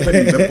 What's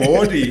happening? The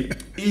body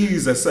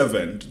is a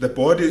servant. The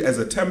body as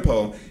a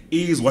temple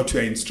is what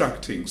you're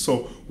instructing.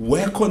 So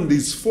work on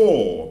these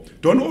 4.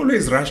 Don't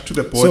always rush to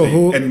the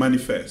body and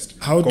manifest.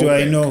 How do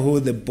I know who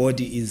the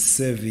body is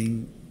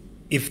serving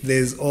if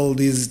there's all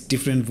these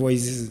different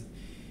voices?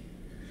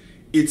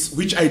 It's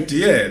which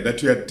idea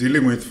that you are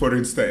dealing with, for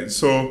instance.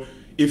 So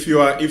if you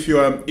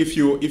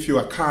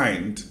are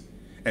kind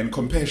and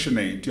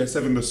compassionate, you are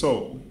serving the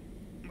soul.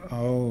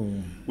 Oh.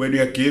 When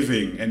you are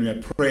giving and you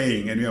are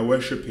praying and you are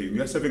worshiping,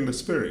 you are serving the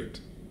spirit.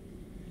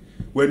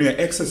 When you are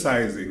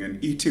exercising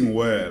and eating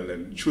well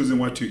and choosing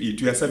what you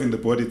eat, you are serving the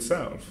body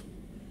itself.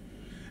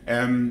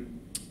 When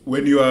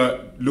you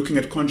are looking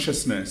at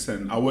consciousness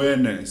and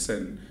awareness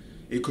and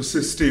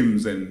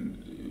ecosystems and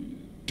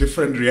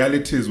different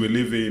realities we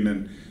live in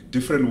and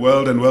different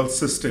world and world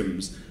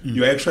systems,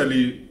 you're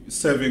actually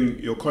serving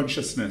your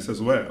consciousness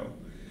as well,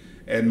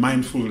 and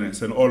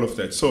mindfulness and all of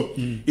that. So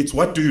it's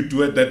what do you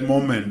do at that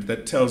moment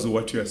that tells you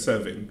what you are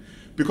serving.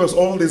 Because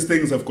all these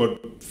things have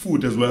got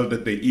food as well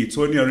that they eat.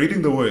 So when you're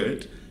reading the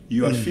word,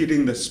 you are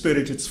feeding the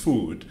spirit its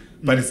food.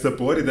 But it's the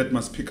body that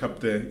must pick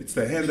up it's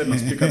the hand that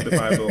must pick up the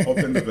Bible,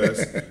 open the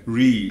verse,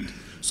 read.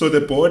 So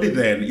the body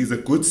then is a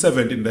good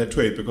servant in that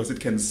way, because it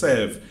can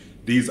serve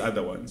these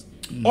other ones.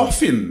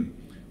 Often,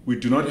 we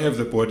do not have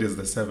the body as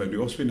the servant. We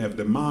often have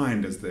the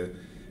mind as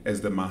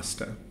the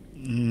master.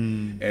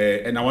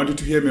 And I want you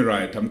to hear me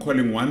right. I'm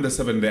calling one the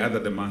servant, the other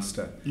the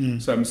master.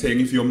 So I'm saying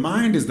if your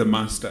mind is the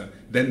master,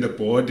 then the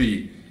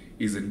body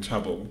is in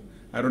trouble.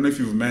 I don't know if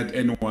you've met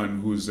anyone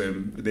who's,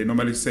 they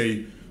normally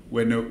say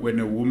when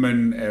a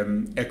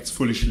woman acts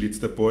foolishly, it's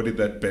the body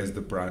that bears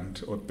the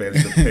brunt or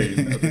bears the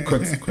pain or the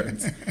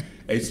consequence.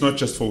 It's not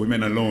just for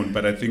women alone,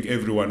 but I think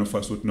every one of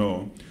us would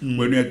know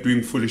when we are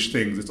doing foolish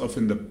things, it's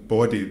often the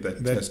body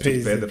that has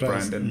to bear the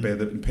brand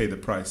and pay the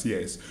price.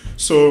 Yes.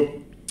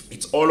 So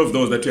it's all of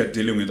those that we are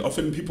dealing with.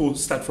 Often people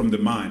start from the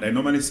mind. I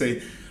normally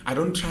say, I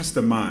don't trust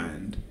the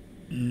mind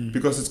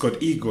because it's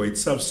got ego,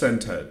 it's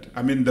self-centered.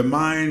 I mean, the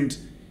mind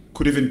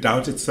could even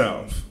doubt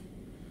itself.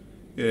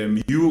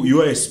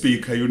 You are a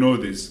speaker, you know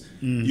this.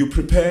 You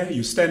prepare,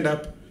 you stand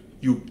up,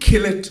 you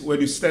kill it when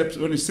you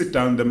sit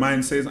down. The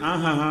mind says,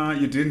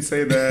 you didn't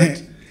say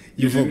that.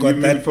 you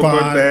forgot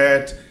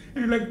that.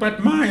 And you're like,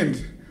 but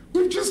mind,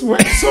 we've just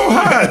worked so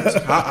hard.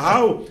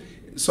 How?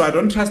 So I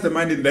don't trust the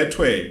mind in that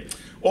way.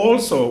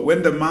 Also,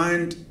 when the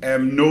mind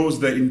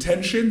knows the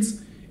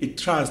intentions, it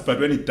trusts,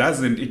 but when it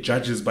doesn't, it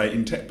judges by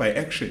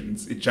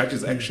actions. It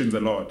judges actions a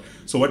lot.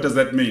 So what does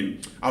that mean?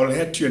 I will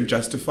hurt you and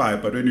justify,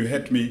 but when you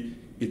hurt me,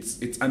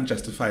 it's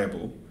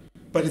unjustifiable.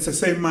 But it's the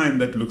same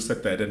mind that looks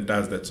at that and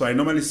does that. So I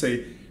normally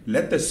say,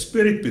 let the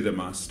spirit be the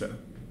master.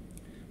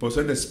 Because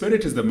when the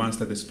spirit is the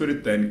master, the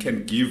spirit then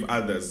can give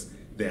others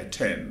their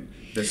 10.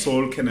 The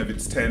soul can have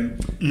its 10,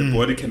 the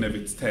body can have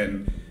its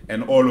 10,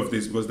 and all of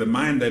this, because the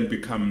mind then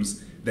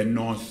becomes the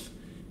north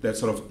that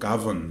sort of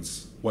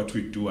governs what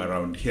we do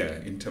around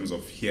here in terms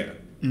of here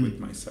with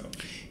myself.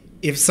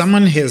 If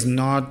someone has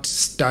not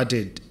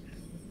started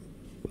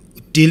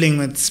dealing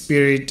with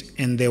spirit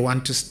and they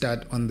want to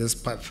start on this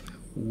path,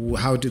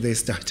 how do they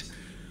start?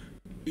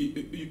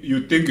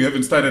 You think you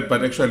haven't started,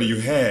 but actually you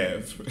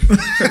have.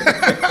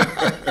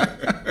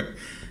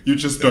 You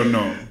just don't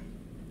know.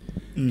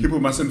 People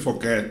mustn't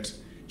forget,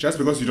 just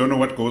because you don't know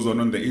what goes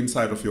on the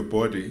inside of your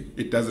body,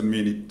 it doesn't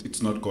mean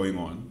it's not going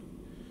on.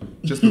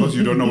 Just because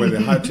you don't know where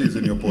the heart is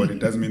in your body, it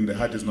doesn't mean the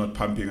heart is not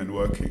pumping and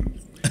working.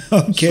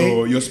 Okay.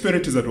 So your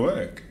spirit is at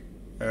work.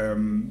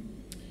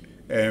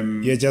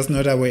 You're just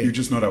not aware. You're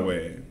just not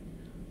aware.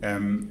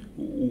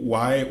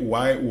 Why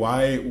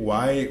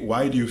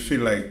do you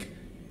feel like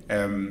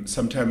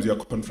sometimes you're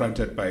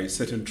confronted by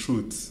certain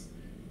truths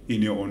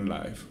in your own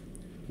life?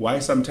 Why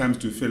sometimes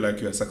do you feel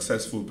like you're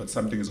successful but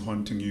something is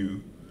haunting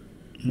you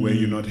where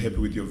you're not happy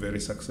with your very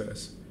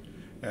success?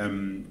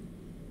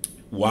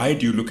 Why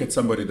do you look at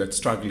somebody that's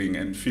struggling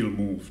and feel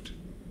moved?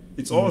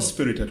 It's all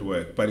spirit at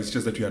work, but it's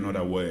just that you are not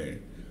aware.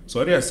 So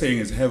what they are saying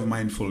is have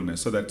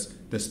mindfulness so that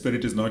the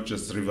spirit is not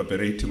just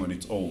reverberating on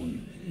its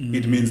own.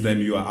 It means then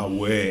you are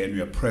aware and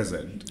you are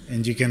present.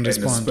 And you can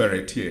respond. The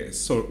spirit, yes.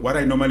 So what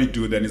I normally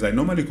do then is I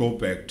normally go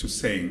back to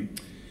saying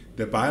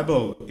the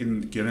Bible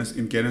in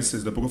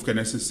Genesis, the book of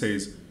Genesis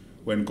says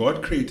when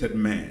God created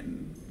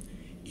man,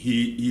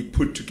 he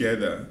put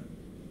together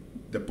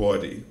the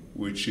body,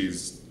 which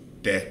is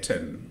death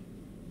and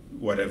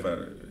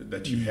whatever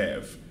that you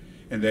have.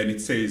 And then it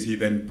says he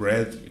then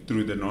breathed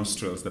through the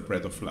nostrils the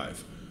breath of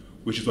life,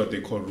 which is what they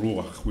call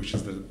ruach, which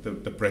is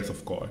the breath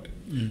of God.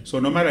 So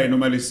I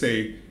normally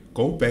say,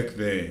 go back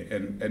there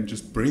and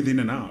just breathe in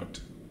and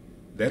out.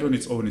 That on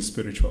its own is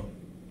spiritual.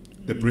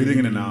 The breathing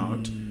in and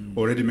out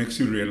already makes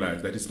you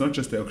realize that it's not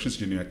just the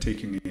oxygen you are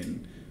taking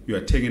in. You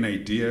are taking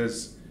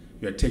ideas,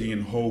 you are taking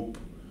in hope,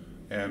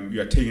 you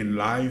are taking in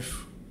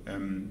life.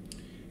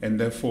 And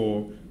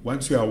therefore,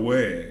 once you are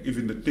aware,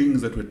 even the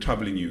things that were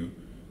troubling you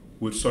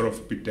would sort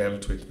of be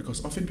dealt with.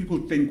 Because often people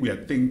think we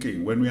are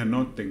thinking when we are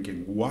not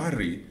thinking.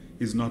 Worry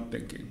is not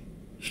thinking.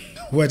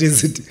 What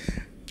is it?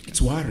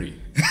 It's worry.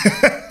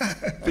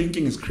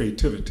 Thinking is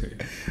creativity.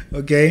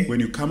 Okay. When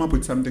you come up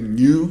with something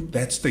new,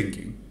 that's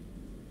thinking.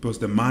 Because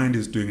the mind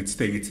is doing its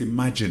thing. It's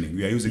imagining.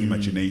 We are using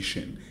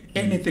imagination.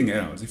 Anything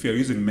else, if you're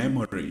using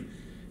memory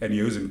and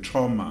you're using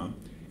trauma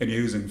and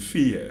you're using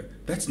fear,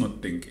 that's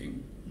not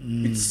thinking.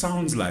 It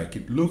sounds like,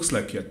 it looks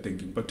like you're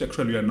thinking, but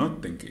actually you're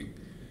not thinking.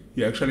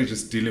 You're actually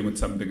just dealing with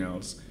something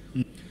else.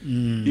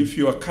 If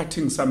you are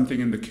cutting something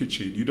in the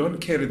kitchen, you don't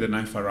carry the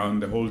knife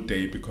around the whole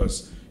day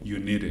because you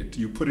need it.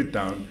 You put it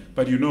down,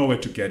 but you know where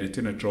to get it,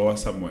 in a drawer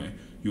somewhere.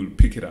 You'll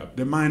pick it up.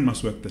 The mind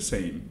must work the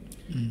same.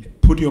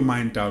 Put your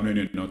mind down when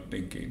you're not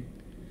thinking.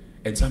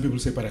 And some people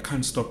say, but I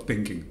can't stop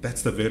thinking.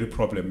 That's the very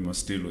problem you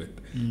must deal with.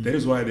 That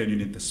is why then you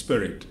need the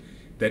spirit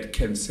that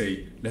can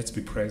say, let's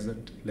be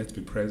present, let's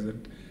be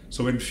present.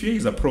 So when fear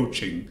is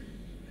approaching,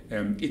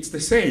 it's the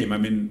same. I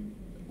mean,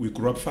 we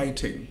grew up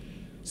fighting.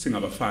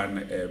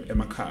 Singabafan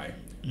emakai.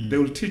 They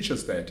will teach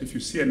us that if you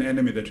see an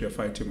enemy that you're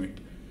fighting with,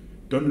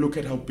 don't look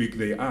at how big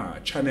they are.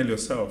 Channel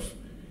yourself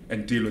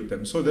and deal with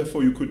them. So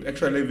therefore, you could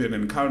actually even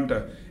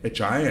encounter a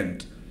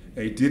giant.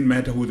 It didn't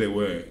matter who they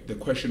were. The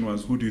question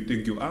was, who do you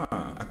think you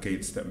are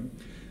against them?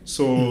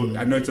 So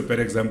I know it's a bad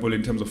example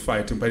in terms of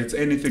fighting, but it's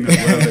anything as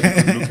well that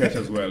you can look at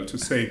as well. To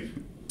say,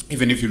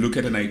 even if you look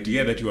at an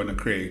idea that you want to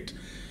create,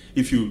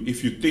 if you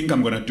think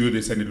I'm going to do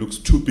this and it looks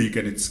too big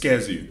and it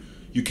scares you,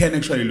 you can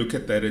actually look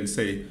at that and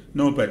say,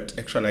 no, but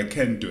actually I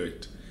can do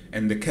it.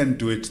 And the can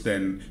do it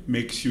then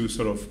makes you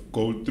sort of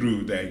go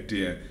through the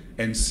idea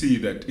and see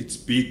that it's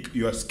big.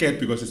 You are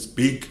scared because it's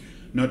big,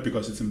 not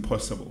because it's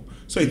impossible.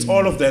 So it's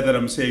all of that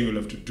I'm saying you'll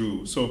have to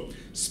do. So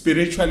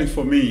spiritually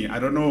for me, I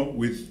don't know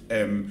with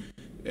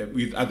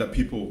other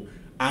people,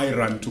 I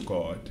run to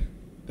God.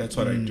 That's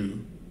what I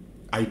do.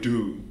 I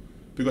do.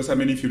 Because I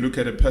mean, if you look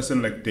at a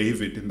person like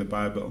David in the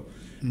Bible,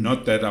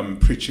 not that I'm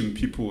preaching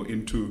people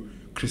into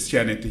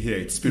Christianity here,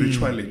 it's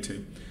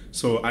spirituality.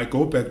 So I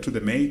go back to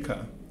the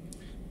maker.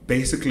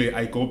 Basically,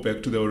 I go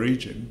back to the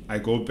origin. I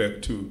go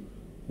back to,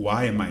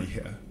 why am I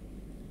here?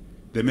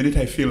 The minute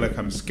I feel like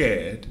I'm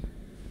scared,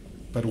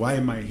 but why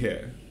am I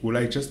here? Will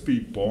I just be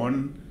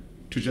born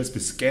to just be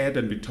scared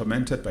and be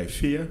tormented by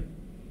fear?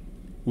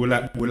 Will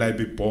I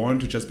be born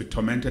to just be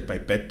tormented by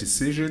bad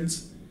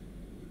decisions?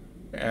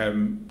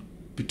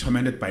 Be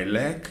tormented by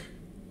lack?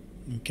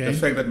 Okay. The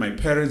fact that my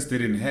parents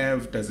didn't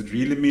have, does it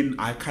really mean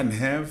I can't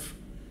have?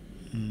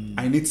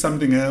 I need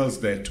something else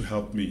there to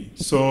help me.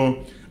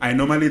 So I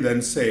normally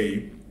then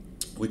say,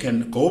 we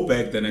can go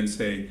back then and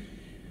say,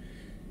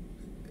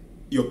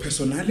 your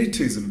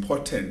personality is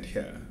important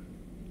here.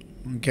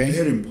 Okay.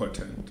 Very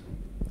important.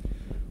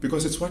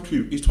 Because it's what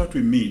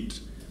we meet.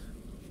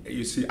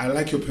 You see, I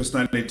like your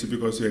personality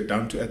because you're a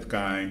down-to-earth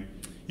guy.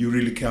 You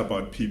really care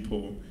about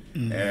people.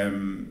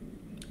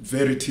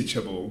 Very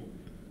teachable.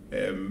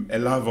 A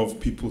love of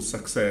people's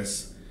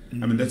success.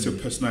 I mean, that's your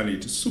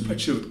personality. Super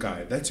chilled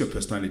guy. That's your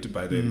personality,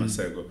 by the way,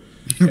 Masego.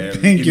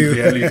 Thank you. In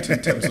reality,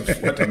 in terms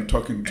of what I'm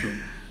talking to.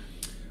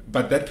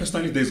 But that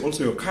personality, there's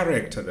also your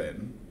character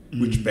then,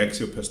 which backs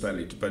your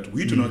personality. But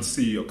we do not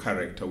see your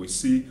character.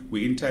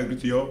 We interact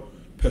with your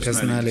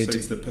personality. So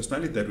it's the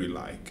personality that we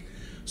like.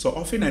 So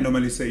often I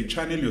normally say,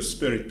 channel your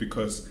spirit,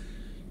 because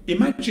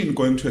imagine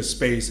going to a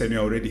space and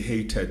you're already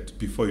hated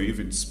before you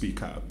even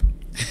speak up.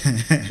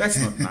 That's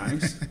not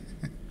nice.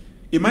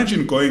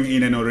 Imagine going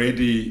in and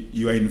already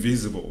you are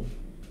invisible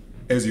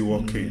as you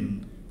walk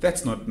in.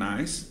 That's not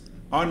nice.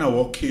 I want to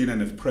walk in and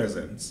have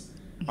presence.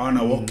 I want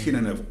to walk in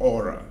and have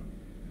aura.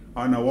 I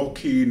want to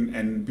walk in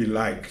and be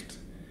liked.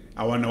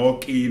 I want to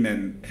walk in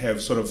and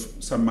have sort of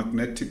some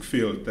magnetic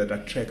field that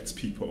attracts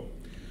people.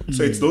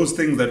 So it's those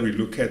things that we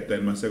look at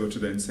then, Masego, to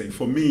then say,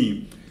 for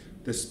me,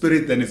 the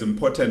spirit then is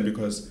important,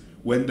 because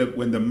when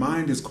the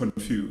mind is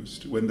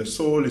confused, when the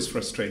soul is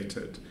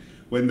frustrated,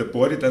 when the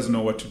body doesn't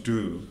know what to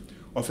do,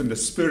 often the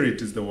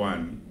spirit is the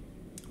one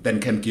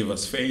that can give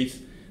us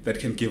faith, that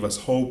can give us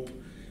hope,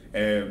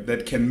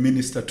 that can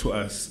minister to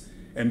us.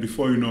 And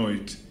before you know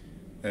it,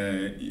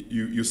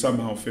 you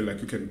somehow feel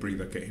like you can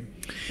breathe again.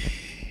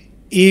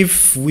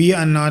 If we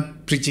are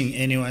not preaching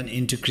anyone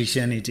into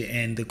Christianity,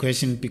 and the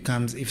question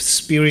becomes, if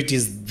spirit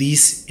is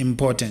this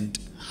important,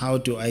 how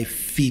do I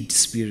feed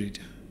spirit?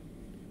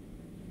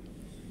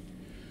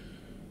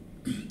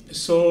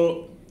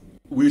 So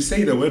we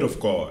say the word of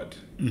God.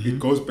 It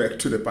goes back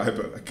to the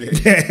Bible again.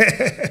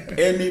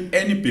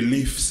 Any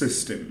belief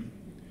system,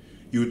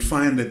 you would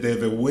find that they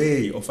have a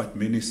way of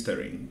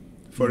administering.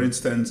 For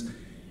instance,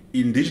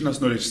 indigenous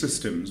knowledge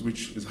systems,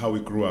 which is how we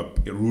grew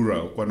up in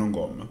rural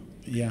KwaNongoma.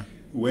 Yeah.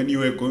 When you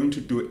were going to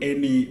do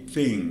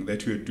anything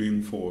that you were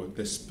doing for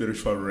the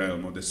spiritual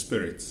realm or the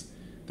spirits,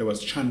 there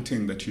was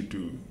chanting that you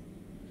do.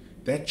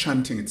 That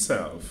chanting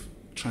itself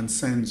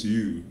transcends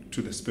you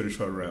to the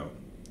spiritual realm.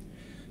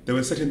 There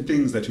were certain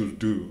things that you'll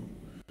do.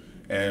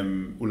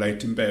 You'll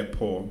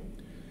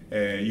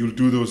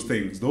do those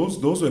things.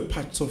 Those were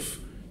parts of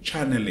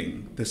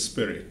channeling the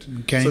spirit.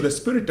 Okay. So the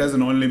spirit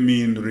doesn't only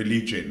mean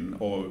religion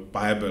or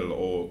Bible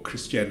or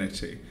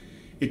Christianity.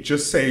 It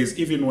just says,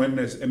 even when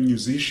a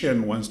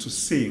musician wants to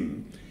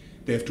sing,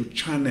 they have to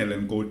channel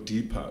and go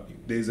deeper.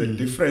 There's a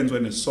difference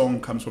when a song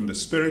comes from the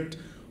spirit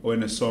or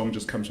when a song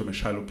just comes from a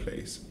shallow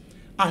place.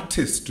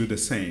 Artists do the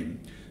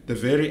same. The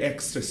very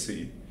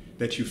ecstasy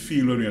that you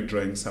feel when you're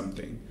drawing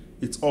something,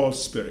 it's all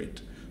spirit.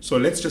 So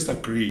let's just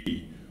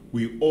agree,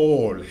 we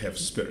all have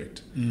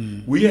spirit.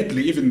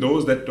 Weirdly, even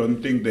those that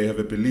don't think they have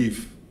a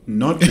belief,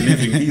 not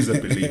believing is a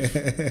belief.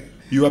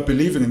 You are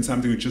believing in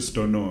something you just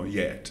don't know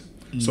yet.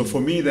 So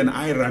for me, then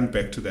I run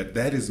back to that.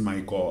 That is my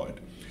God.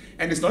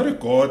 And it's not a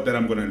God that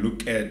I'm going to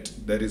look at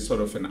that is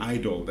sort of an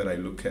idol that I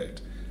look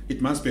at.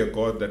 It must be a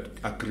God that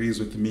agrees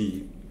with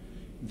me,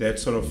 that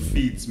sort of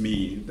feeds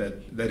me,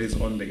 that is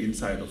on the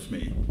inside of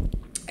me.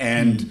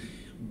 And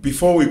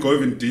before we go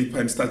even deeper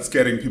and start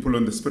scaring people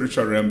on the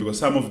spiritual realm, because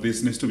some of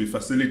this needs to be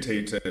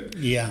facilitated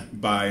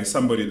by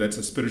somebody that's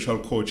a spiritual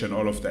coach and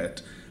all of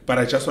that. But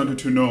I just wanted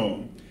to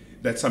know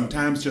that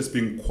sometimes just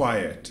being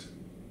quiet,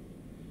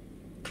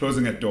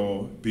 closing a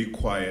door, be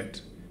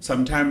quiet,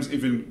 sometimes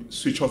even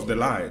switch off the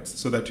lights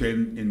so that you're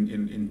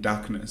in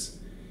darkness,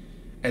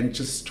 and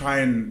just try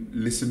and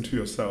listen to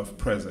yourself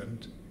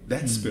present.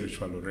 That's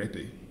spiritual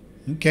already.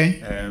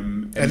 Okay.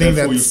 And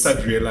therefore you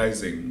start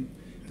realizing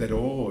that,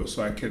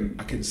 so I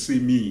can see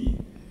me,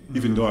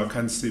 even though I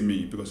can't see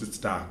me because it's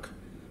dark,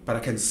 but I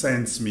can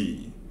sense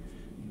me,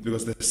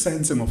 because the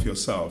sensing of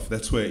yourself,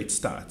 that's where it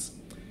starts.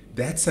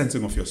 That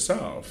sensing of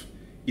yourself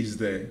is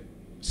the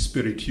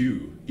spirit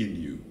you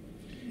in you.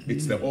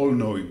 It's the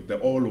all-knowing, the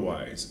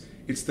all-wise.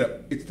 It's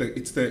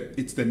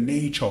the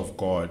nature of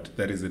God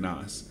that is in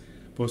us.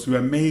 Because we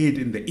are made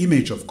in the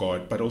image of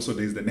God, but also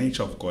there is the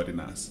nature of God in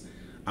us.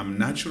 I'm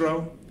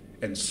natural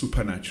and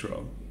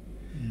supernatural.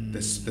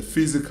 The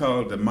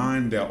physical, the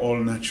mind, they're all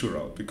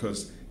natural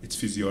because it's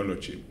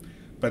physiology.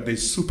 But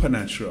there's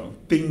supernatural,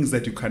 things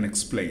that you can't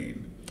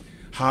explain.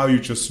 how you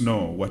just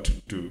know what to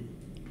do.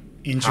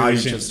 Intuition. How you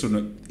just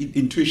know.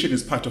 Intuition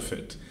is part of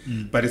it,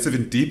 but it's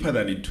even deeper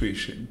than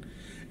intuition.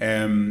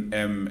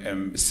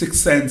 Sixth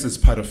sense is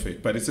part of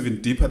it, but it's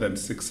even deeper than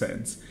sixth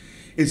sense.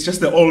 It's just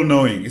the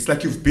all-knowing. It's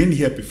like you've been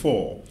here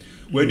before.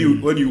 When you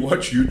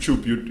watch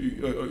YouTube,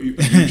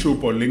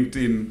 YouTube or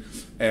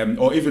LinkedIn,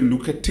 or even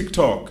look at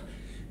TikTok,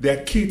 there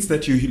are kids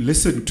that you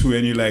listen to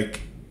and you're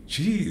like,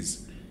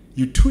 geez,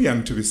 you're too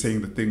young to be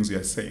saying the things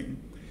you're saying.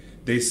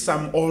 There's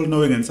some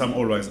all-knowing and some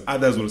all-wise.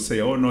 Others will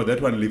say, oh no,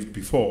 that one lived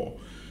before.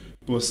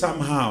 But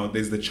somehow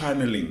there's the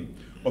channeling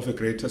of a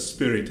greater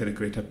spirit and a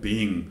greater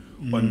being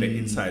on the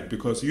inside,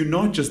 because you're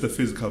not just the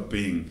physical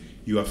being.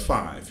 You are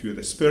five. You're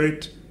the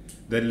spirit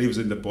that lives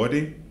in the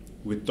body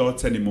with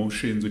thoughts and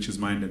emotions, which is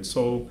mind and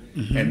soul,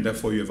 and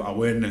therefore you have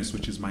awareness,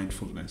 which is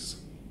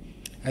mindfulness.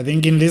 I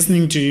think in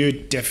listening to you,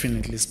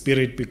 definitely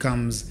spirit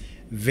becomes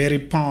very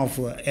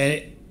powerful.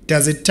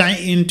 Does it tie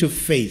into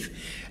faith?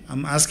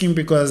 I'm asking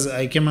because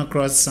I came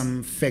across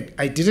some fact.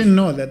 I didn't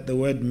know that the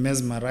word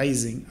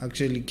mesmerizing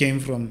actually came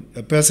from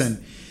a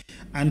person,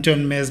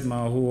 Anton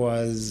Mesmer, who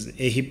was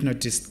a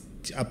hypnotist.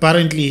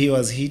 Apparently he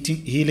was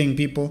healing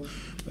people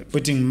by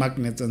putting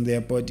magnets on their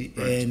body,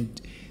 right,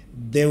 and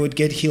they would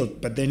get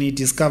healed. But then he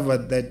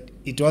discovered that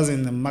it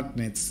wasn't the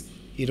magnets,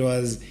 it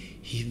was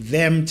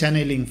them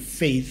channeling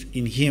faith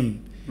in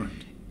him. Right.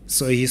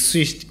 So he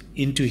switched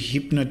into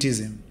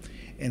hypnotism,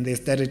 and they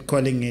started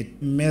calling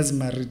it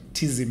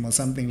mesmerism or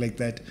something like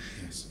that.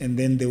 Yes. And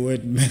then the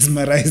word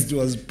mesmerized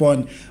was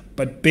born.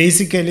 But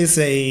basically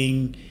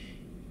saying,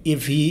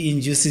 if he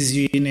induces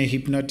you in a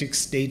hypnotic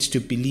state to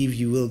believe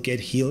you will get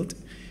healed,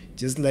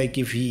 just like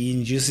if he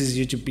induces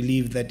you to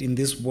believe that in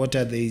this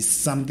water there is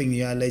something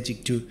you're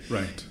allergic to,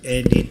 right,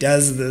 and he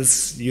does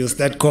this, you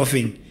start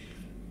coughing.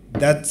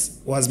 That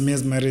was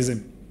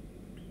mesmerism.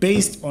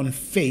 Based on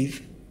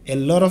faith, a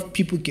lot of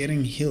people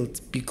getting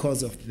healed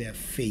because of their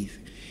faith.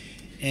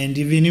 And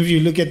even if you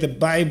look at the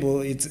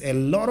Bible, it's a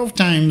lot of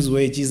times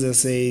where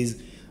Jesus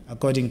says,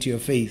 according to your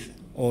faith,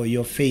 or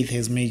your faith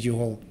has made you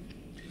whole.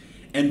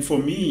 And for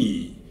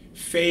me,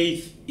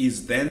 faith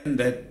is then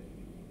that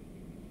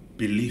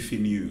belief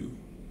in you,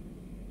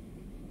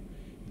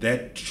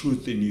 that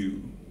truth in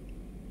you,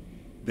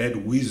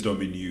 that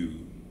wisdom in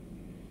you,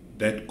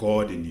 that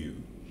God in you.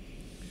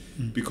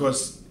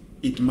 Because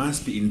it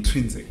must be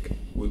intrinsic.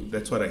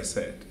 That's what I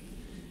said.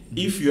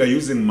 If you are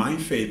using my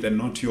faith and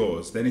not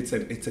yours, then it's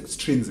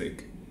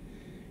extrinsic.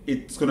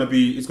 It's gonna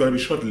be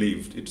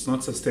short-lived. It's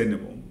not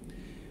sustainable,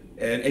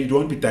 and it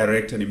won't be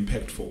direct and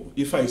impactful.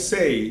 If I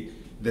say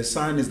the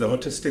sun is the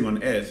hottest thing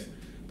on earth,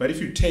 but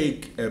if you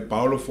take a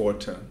bowl of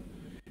water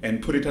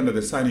and put it under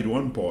the sun, it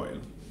won't boil.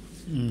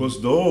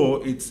 Because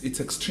though it's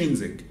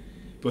extrinsic,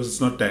 because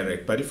it's not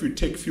direct. But if you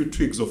take a few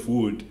twigs of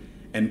wood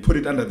and put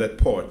it under that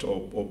pot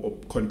or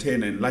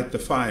container and light the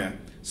fire,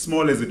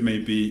 small as it may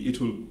be, it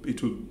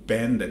will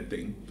burn that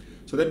thing.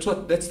 So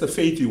that's the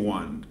faith you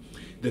want.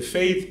 The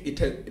faith,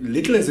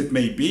 little as it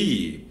may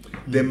be,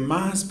 there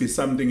must be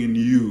something in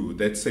you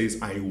that says,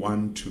 I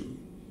want to.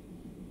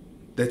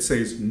 That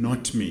says,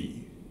 not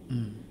me.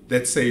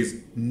 That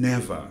says,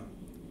 never.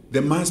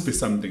 There must be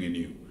something in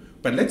you.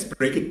 But let's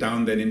break it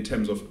down then in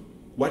terms of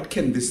what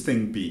can this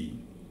thing be?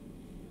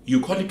 You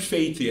call it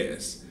faith,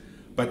 yes.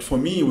 But for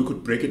me, we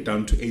could break it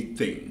down to 8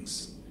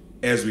 things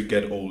as we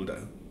get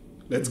older.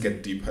 Let's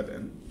get deeper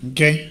then.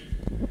 Okay.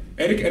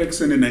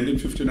 Erickson in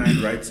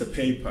 1959 writes a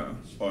paper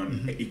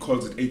on, he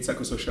calls it 8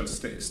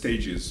 psychosocial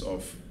stages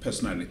of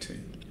personality.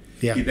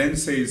 Yeah. He then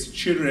says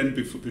children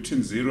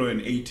between 0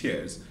 and 8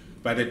 years,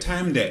 by the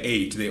time they're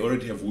 8, they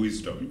already have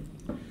wisdom,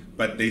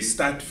 but they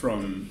start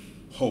from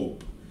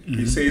hope.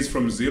 He says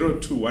from 0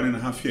 to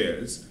 1.5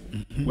 years,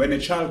 when a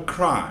child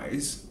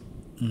cries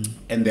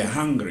and they're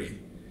hungry,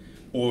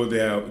 or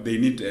they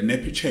need a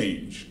nappy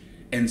change,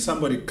 and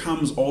somebody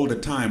comes all the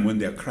time when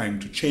they're crying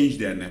to change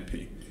their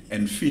nappy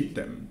and feed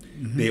them,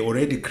 they're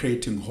already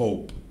creating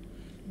hope.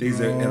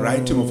 There's a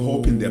writing of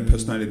hope in their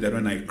personality that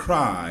when I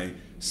cry,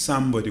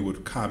 somebody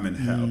would come and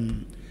help.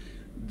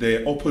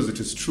 The opposite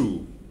is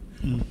true.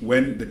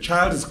 When the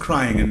child is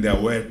crying and they're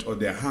wet or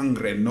they're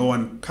hungry and no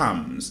one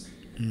comes,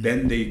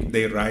 then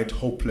they write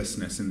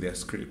hopelessness in their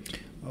script.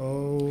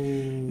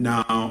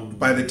 Now,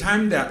 by the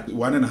time they're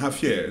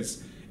 1.5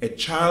 years, a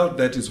child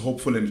that is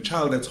hopeful and a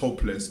child that's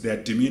hopeless, their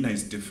demeanor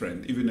is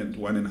different, even at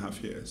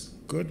 1.5 years.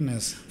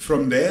 Goodness.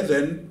 From there,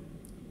 then,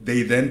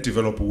 they then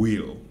develop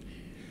will.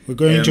 We're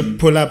going to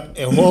pull up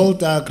a whole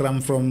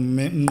diagram from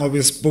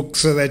Mnqobi's book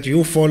so that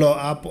you follow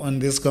up on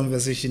this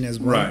conversation as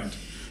well. Right.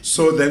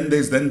 So then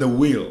there's then the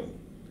will.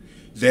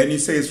 Then he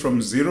says from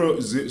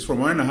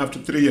 1.5 to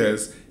 3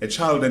 years, a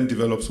child then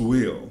develops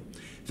will.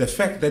 The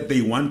fact that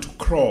they want to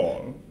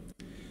crawl,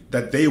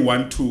 that they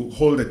want to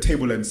hold a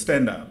table and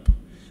stand up,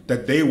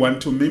 that they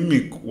want to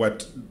mimic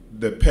what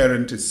the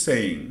parent is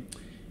saying,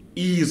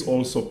 is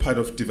also part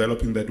of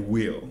developing that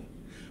will.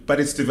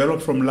 But it's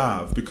developed from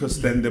love,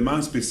 because then there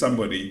must be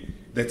somebody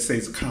that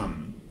says,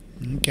 come.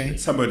 Okay.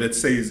 Somebody that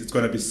says it's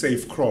going to be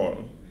safe,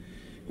 crawl.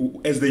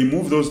 as they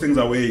move those things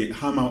away,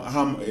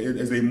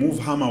 as they move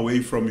harm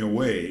away from your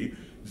way,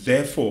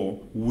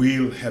 therefore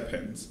will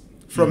happens.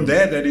 From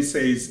there, then it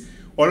says,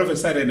 all of a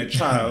sudden, a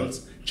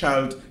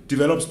child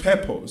develops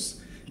purpose.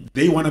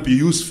 They want to be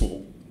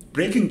useful.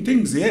 Breaking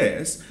things,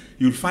 yes.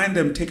 You'll find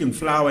them taking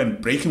flour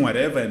and breaking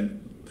whatever and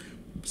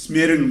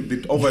smearing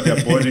it over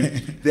their body.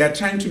 They are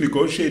trying to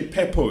negotiate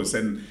purpose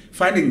and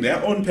finding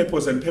their own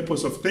purpose and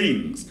purpose of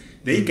things.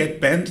 They get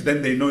bent,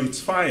 then they know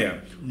it's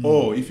fire.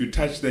 Or if you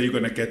touch there, you're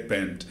going to get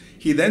bent.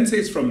 He then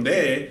says from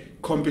there,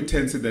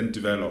 competency then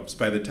develops.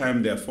 By the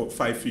time there are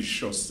 5 fish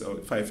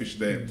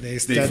there,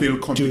 they feel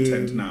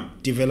competent now.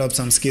 Develop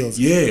some skills.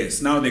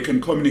 Yes, now they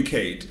can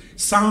communicate.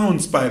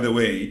 Sounds, by the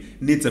way,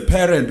 needs a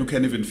parent who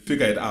can even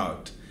figure it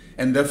out.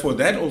 And therefore,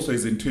 that also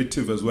is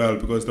intuitive as well,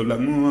 because they're like,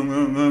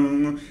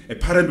 a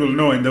parent will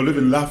know and they'll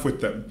even laugh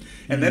with them.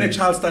 And then a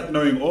child starts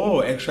knowing,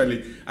 oh,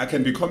 actually, I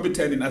can be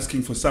competent in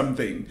asking for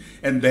something.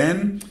 And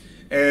then,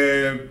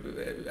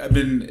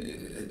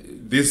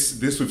 this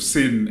we've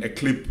seen a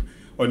clip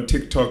on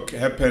TikTok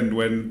happened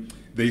when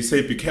they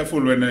say, be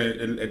careful when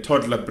a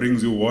toddler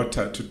brings you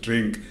water to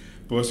drink,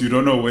 because you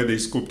don't know where they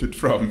scooped it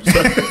from.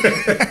 So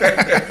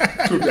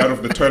could be out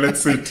of the toilet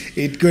seat.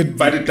 It could,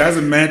 but it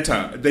doesn't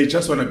matter. They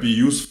just want to be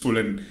useful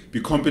and be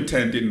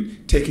competent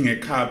in taking a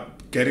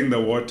cup, getting the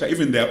water,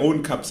 even their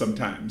own cup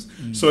sometimes.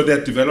 So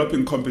they're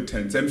developing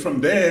competence. And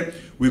from there,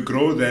 we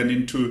grow then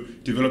into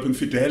developing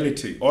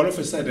fidelity. All of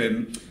a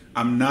sudden,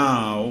 I'm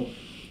now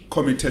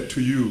committed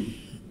to you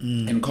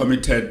and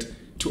committed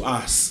to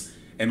us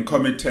and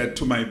committed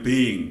to my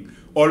being.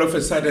 All of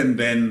a sudden,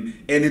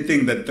 then,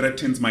 anything that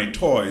threatens my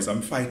toys,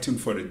 I'm fighting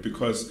for it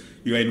because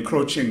you are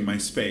encroaching my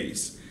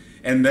space.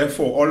 And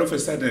therefore, all of a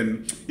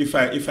sudden, if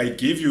I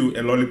give you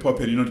a lollipop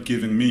and you're not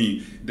giving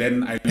me,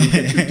 then I look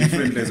at you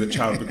differently as a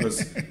child,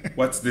 because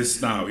what's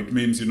this now? It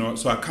means,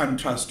 so I can't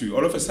trust you.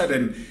 All of a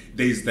sudden,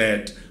 there's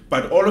that.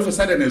 But all of a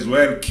sudden as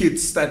well,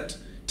 kids start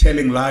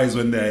telling lies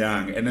when they're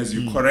young. And as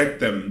you correct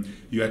them,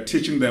 you are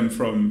teaching them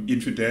from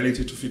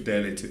infidelity to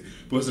fidelity.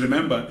 Because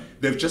remember,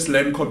 they've just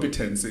learned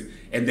competency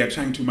and they're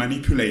trying to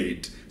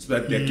manipulate so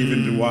that they're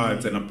given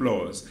rewards and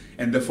applause.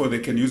 And therefore, they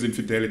can use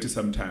infidelity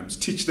sometimes.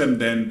 Teach them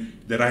then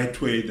the right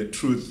way, the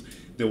truth,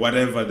 the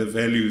whatever, the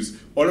values.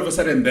 All of a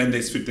sudden, then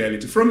there's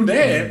fidelity. From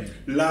there,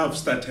 love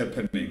starts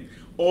happening.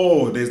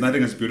 Oh, there's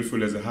nothing as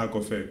beautiful as a hug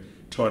of a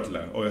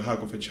toddler or a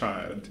hug of a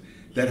child.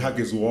 That hug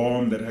is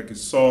warm, that hug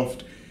is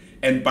soft.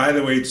 And by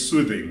the way, it's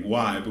soothing.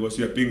 Why? Because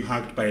you are being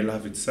hugged by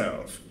love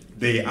itself.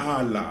 They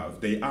are love.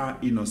 They are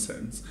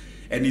innocence.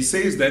 And he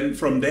says then,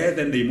 from there,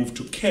 then they move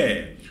to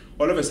care.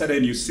 All of a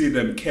sudden, you see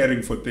them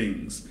caring for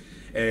things.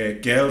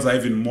 Girls are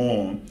even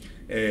more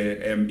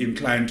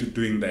inclined to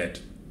doing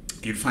that.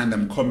 You find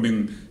them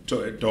combing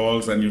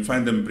dolls, and you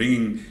find them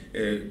bringing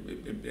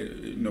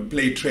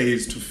play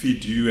trays to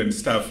feed you and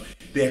stuff.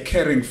 They are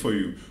caring for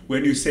you.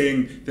 When you're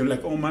saying, they're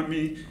like, oh,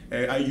 mommy,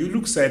 you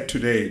look sad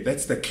today.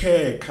 That's the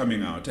care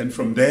coming out. And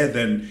from there,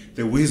 then,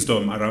 the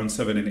wisdom around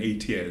 7 and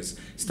 8 years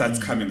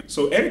starts coming.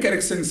 So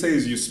Erickson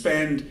says you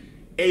spend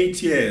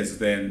 8 years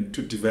then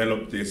to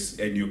develop this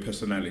in your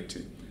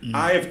personality.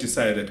 I have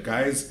decided,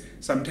 guys,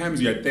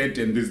 sometimes you're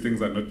 30 and these things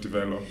are not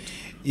developed.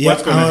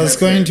 Yeah, I was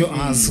going to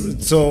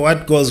ask, so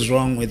what goes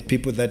wrong with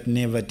people that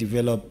never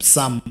develop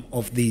some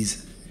of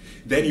these?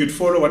 Then you'd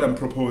follow what I'm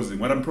proposing.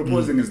 What I'm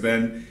proposing is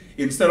then,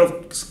 instead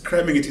of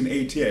cramming it in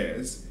 8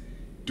 years,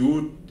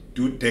 do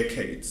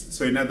decades.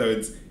 So in other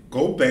words,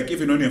 go back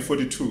even when you're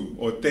 42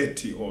 or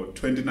 30 or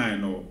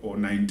 29 or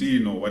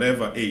 19 or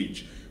whatever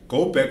age.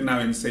 Go back now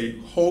and say,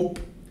 hope.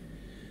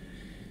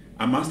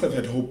 I must have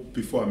had hope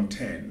before I'm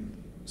 10.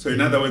 So in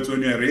other words,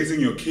 when you're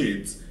raising your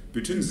kids,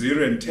 between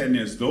 0 and 10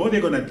 years, though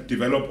they're going to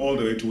develop all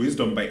the way to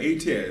wisdom by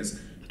 8 years,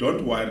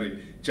 don't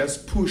worry.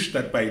 Just push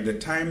that by the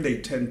time they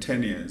turn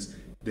 10 years,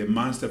 they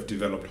must have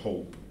developed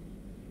hope.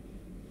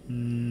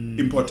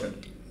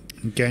 Important.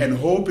 Okay. And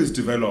hope is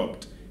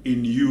developed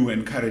in you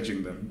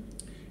encouraging them,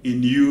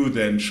 in you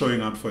then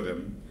showing up for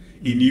them,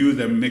 in you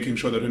then making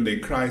sure that when they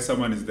cry,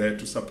 someone is there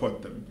to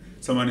support them,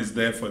 someone is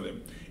there for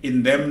them,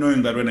 in them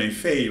knowing that when I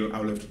fail,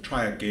 I'll have to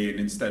try again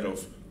instead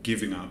of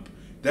giving up.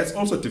 That's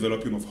also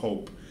developing of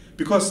hope,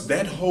 because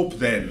that hope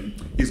then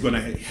is going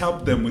to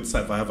help them with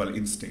survival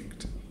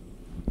instinct.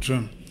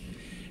 True.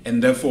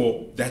 And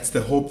therefore, that's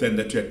the hope then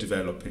that you're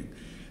developing.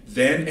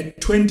 Then at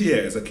 20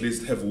 years at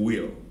least, have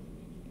will.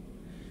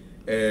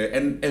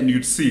 And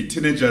you'd see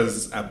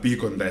teenagers are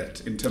big on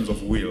that in terms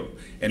of will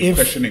and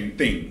questioning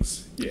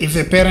things. Yes.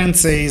 If a parent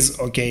says,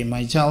 okay,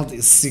 my child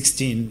is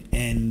 16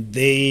 and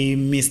they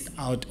missed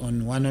out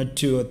on 1 or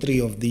 2 or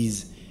 3 of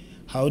these,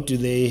 how do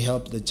they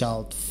help the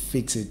child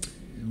fix it?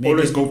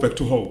 Always go back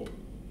to hope.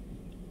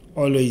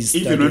 Always.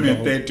 Even when you're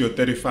 30 or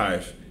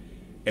 35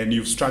 and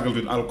you've struggled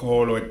with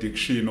alcohol or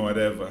addiction or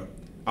whatever,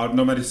 I would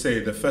normally say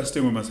the first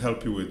thing we must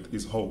help you with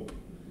is hope.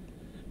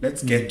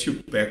 Let's get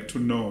you back to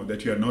know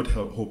that you are not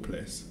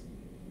hopeless,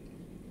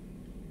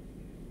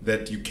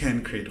 that you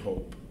can create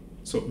hope.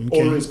 So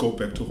always go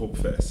back to hope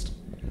first.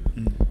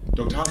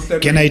 Dr. Haslem,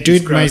 can I do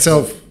it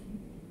myself?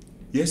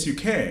 Yes, you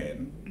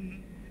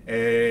can.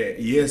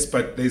 Yes,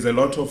 but there's a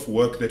lot of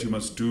work that you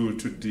must do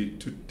to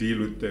deal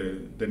with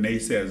the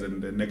naysayers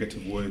and the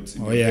negative words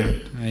in your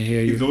head. I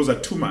hear you. If those are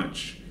too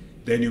much,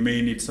 then you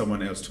may need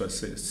someone else to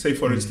assist. Say,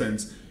 for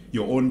instance,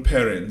 your own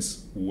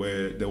parents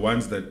were the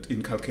ones that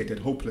inculcated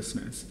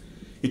hopelessness.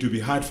 It would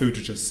be hard for you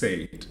to just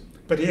say it.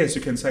 But yes,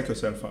 you can psych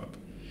yourself up.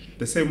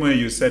 The same way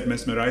you said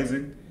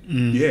mesmerizing,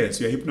 yes,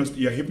 you're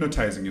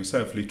hypnotizing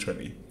yourself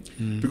literally.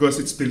 Because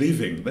it's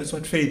believing. That's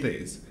what faith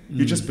is.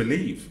 You just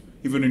believe.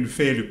 Even when you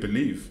fail, you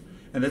believe.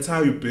 And that's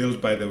how you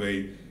build, by the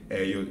way,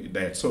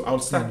 that. So I'll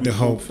start with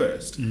hope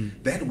first.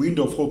 That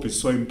window of hope is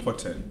so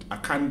important. I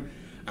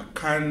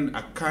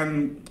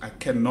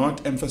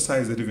cannot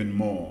emphasize it even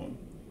more.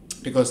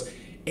 Because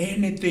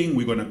anything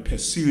we're going to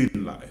pursue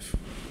in life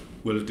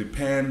will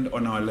depend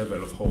on our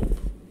level of hope.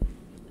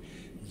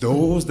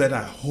 Those that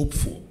are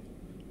hopeful,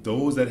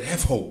 those that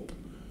have hope,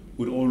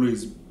 would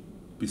always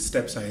be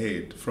steps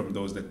ahead from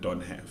those that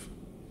don't have.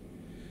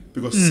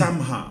 Because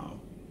somehow,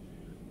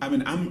 I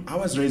mean, I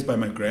was raised by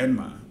my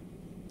grandma,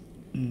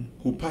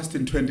 who passed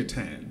in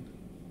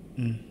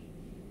 2010.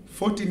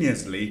 14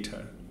 years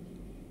later,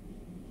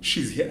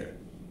 she's here.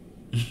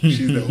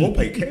 She's the hope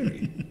I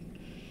carry.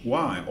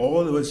 Why?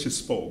 All the words she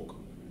spoke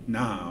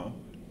now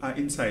are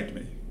inside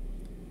me.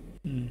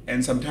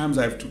 And sometimes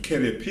I have to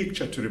carry a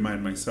picture to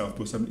remind myself,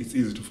 because it's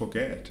easy to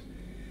forget.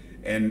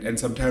 And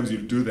sometimes you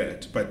do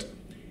that. But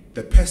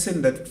the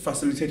person that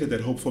facilitated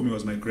that hope for me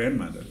was my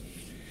grandmother.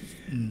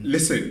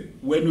 Listen,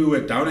 when we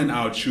were down and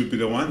out, she would be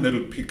the one that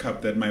would pick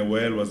up that my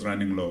well was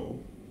running low.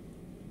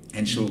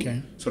 And she'll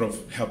sort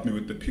of help me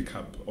with the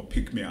pickup or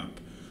pick me up.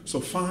 So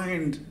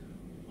find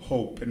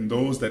hope in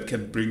those that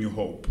can bring you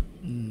hope.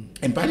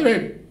 And by the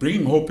way,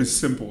 bringing hope is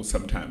simple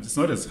sometimes. It's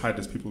not as hard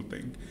as people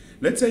think.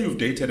 Let's say you've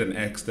dated an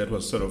ex that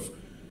was sort of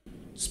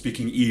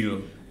speaking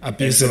ill,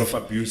 abusive, and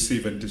sort of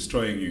abusive and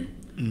destroying you.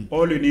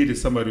 All you need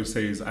is somebody who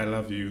says, I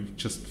love you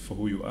just for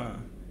who you are.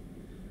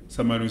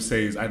 Someone who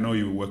says, I know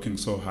you were working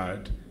so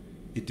hard.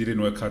 It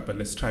didn't work out, but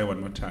let's try one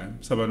more time.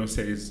 Someone who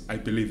says, I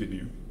believe in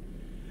you.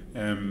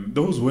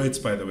 Those words,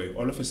 by the way,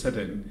 all of a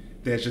sudden,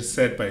 they're just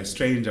said by a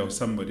stranger or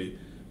somebody,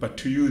 but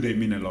to you they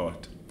mean a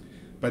lot.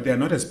 But they're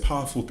not as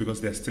powerful because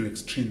they're still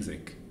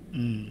extrinsic.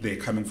 They're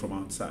coming from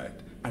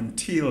outside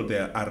until they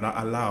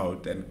are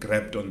allowed and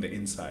grabbed on the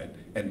inside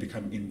and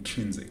become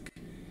intrinsic.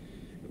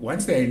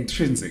 Once they're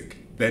intrinsic,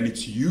 then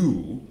it's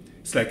you.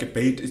 It's like a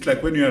bait. It's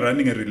like when you're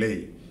running a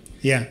relay.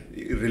 Yeah.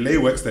 A relay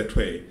works that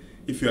way.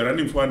 If you're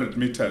running 400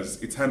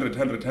 meters, it's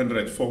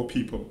 100, 4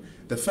 people.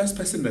 The first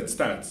person that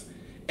starts,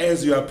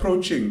 as you're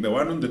approaching, the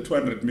one on the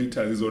 200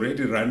 meters is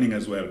already running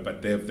as well,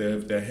 but they have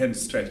their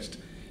hands stretched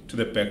to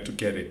the back to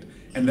get it.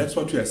 And that's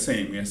what we are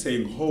saying. We are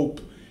saying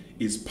hope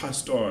is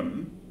passed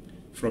on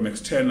from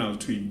external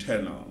to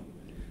internal.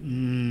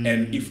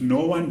 And if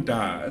no one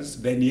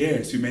does, then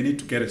yes, you may need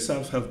to get a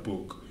self-help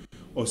book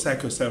or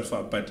psych yourself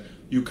up. But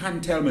you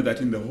can't tell me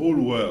that in the whole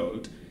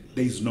world,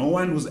 there's no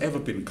one who's ever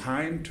been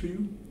kind to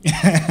you,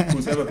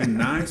 who's ever been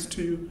nice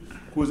to you,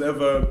 who's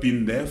ever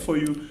been there for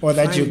you. Or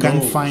that you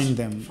can find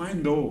them.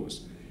 Find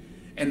those.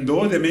 And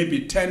though there may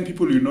be 10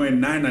 people you know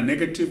and 9 are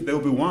negative, there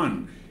will be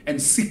 1.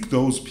 And seek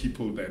those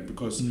people then,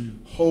 because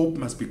hope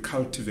must be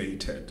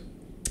cultivated.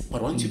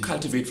 But once you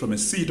cultivate from a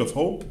seed of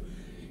hope,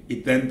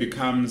 it then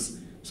becomes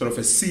sort of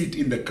a seed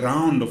in the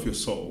ground of your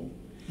soul.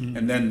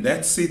 And then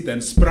that seed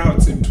then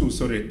sprouts into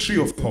a tree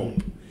of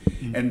hope.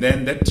 And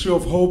then that tree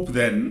of hope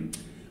then,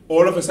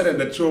 all of a sudden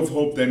that tree of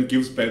hope then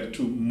gives birth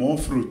to more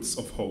fruits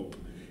of hope.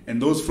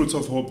 And those fruits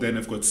of hope then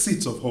have got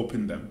seeds of hope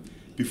in them.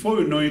 Before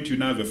you know it, you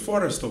now have a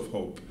forest of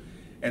hope.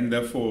 And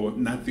therefore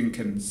nothing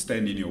can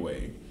stand in your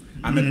way.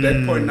 I'm at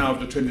that point now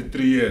after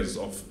 23 years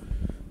of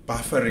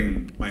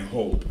buffering my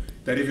hope,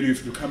 that even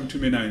if you come to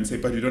me now and say,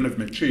 but you don't have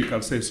matric,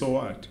 I'll say, so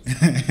what?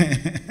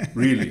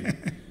 Really?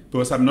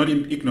 Because I'm not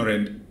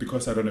ignorant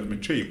because I don't have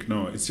matric.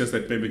 No, it's just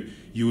that maybe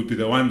you would be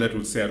the one that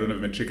would say I don't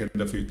have matric and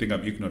therefore you think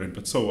I'm ignorant,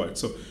 but so what?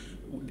 So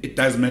it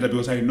does matter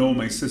because I know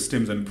my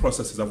systems and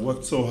processes. I've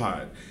worked so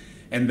hard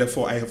and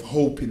therefore I have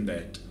hope in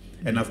that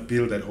and I've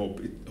built that hope.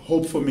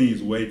 Hope for me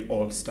is where it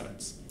all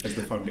starts. As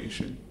the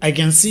foundation. I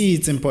can see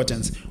its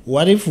importance.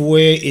 What if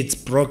where it's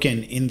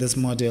broken in this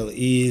model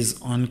is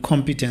on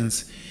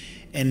competence,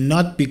 and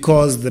not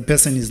because the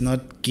person is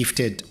not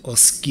gifted or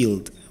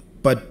skilled,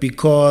 but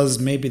because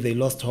maybe they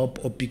lost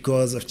hope or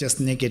because of just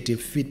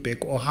negative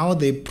feedback or how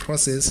they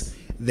process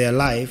their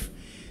life,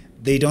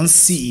 they don't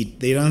see it.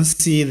 They don't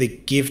see the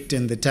gift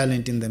and the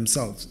talent in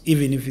themselves,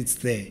 even if it's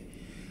there.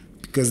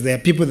 Because there are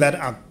people that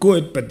are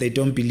good, but they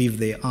don't believe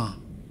they are.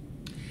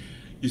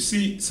 You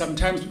see,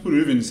 sometimes people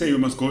even say you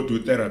must go do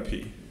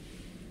therapy.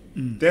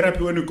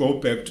 Therapy, when you go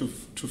back to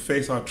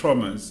face our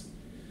traumas,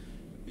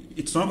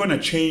 it's not going to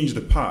change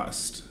the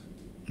past,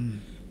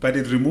 but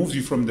it removes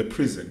you from the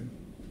prison.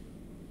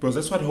 Because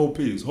that's what hope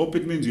is. Hope,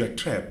 it means you are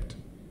trapped.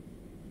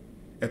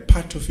 A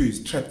part of you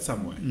is trapped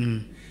somewhere.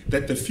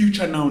 That the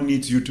future now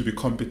needs you to be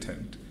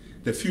competent.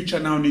 The future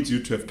now needs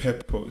you to have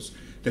purpose.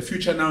 The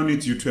future now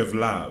needs you to have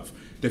love.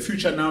 The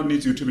future now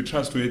needs you to be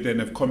trustworthy and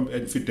have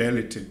and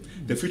fidelity.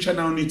 The future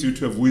now needs you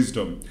to have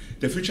wisdom.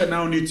 The future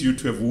now needs you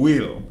to have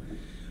will.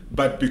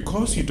 But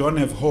because you don't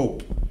have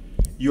hope,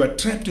 you are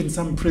trapped in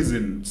some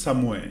prison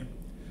somewhere.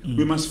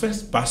 We must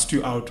first bust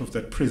you out of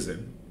that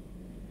prison.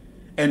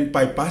 And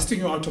by busting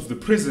you out of the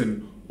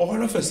prison,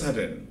 all of a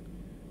sudden,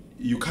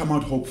 you come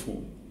out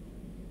hopeful.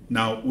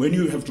 Now, when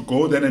you have to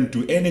go then and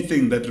do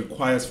anything that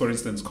requires, for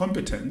instance,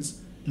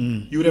 competence,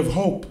 you would have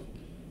hope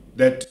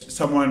that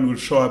someone will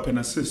show up and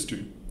assist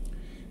you.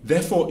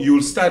 Therefore, you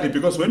will study,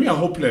 because when you are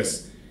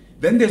hopeless,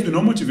 then there's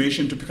no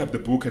motivation to pick up the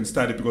book and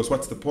study, because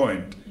what's the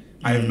point?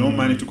 I have no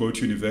money to go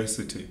to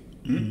university.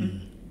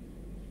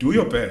 Do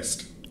your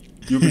best.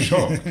 You'll be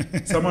shocked.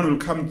 Someone will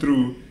come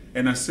through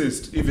and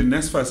assist. Even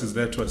NSFAS is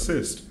there to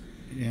assist.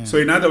 Yeah. So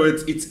in other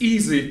words, it's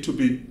easy to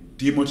be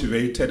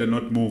demotivated and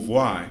not move.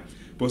 Why?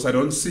 Because I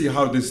don't see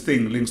how this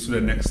thing links to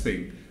the next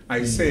thing.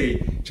 I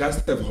say,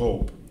 just have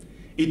hope.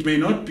 It may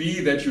not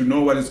be that you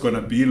know what it's going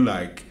to be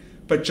like,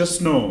 but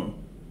just know,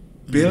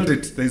 build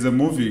it. There's a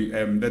movie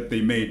that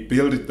they made,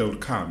 Build It, They'll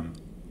Come.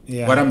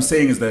 Yeah. What I'm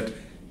saying is that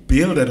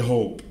build that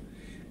hope.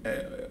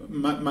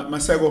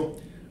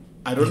 Masego,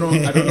 I don't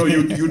know,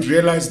 you'd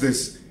realize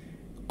this.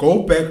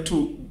 Go back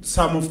to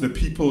some of the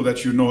people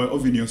that you know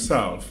of in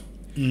yourself.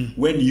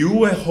 When you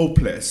were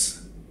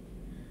hopeless,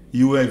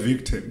 you were a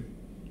victim.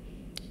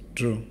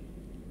 True.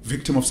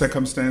 Victim of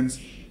circumstance,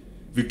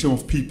 victim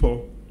of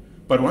people.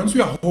 But once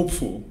you are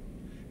hopeful,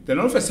 then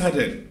all of a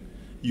sudden,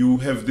 you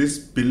have this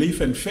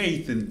belief and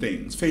faith in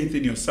things, faith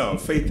in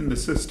yourself, faith in the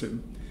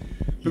system.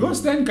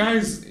 Because then,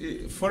 guys,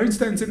 for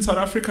instance, in South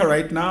Africa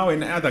right now,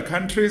 in other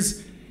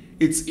countries,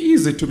 it's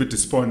easy to be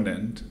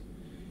despondent.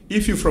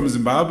 If you're from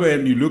Zimbabwe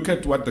and you look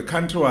at what the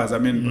country was, I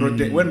mean,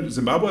 when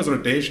Zimbabwe was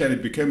Rhodesia and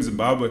it became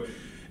Zimbabwe,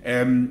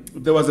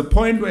 there was a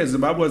point where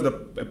Zimbabwe was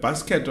a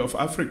basket of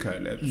Africa,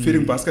 like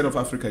feeding basket of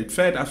Africa. It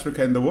fed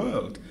Africa in the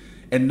world.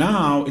 And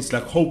now it's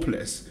like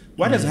hopeless.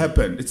 What has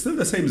happened? It's still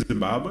the same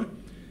Zimbabwe,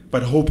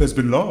 but hope has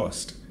been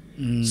lost.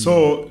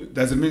 So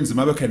does it mean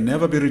Zimbabwe can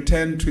never be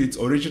returned to its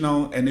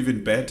original and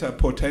even better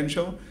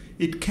potential?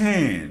 It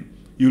can.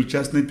 You'll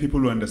just need people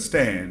who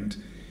understand.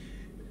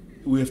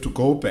 We have to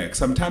go back.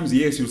 Sometimes,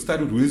 yes, you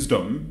start with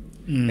wisdom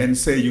and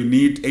say you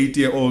need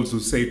 80-year-olds who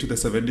say to the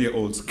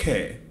 70-year-olds,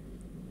 care.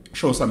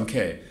 Show some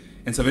care.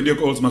 And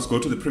 70-year-olds must go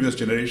to the previous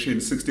generation,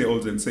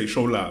 60-year-olds, and say,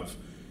 show love.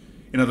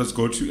 In other words,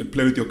 go to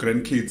play with your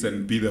grandkids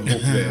and be the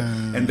hope there.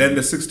 And then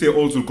the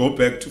 60-year-olds will go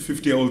back to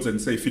 50-year-olds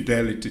and say,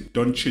 fidelity,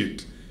 don't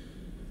cheat.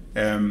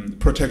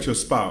 Protect your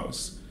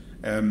spouse.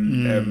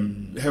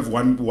 Have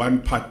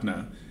one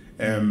partner.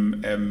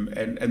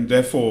 And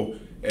therefore...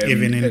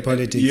 even in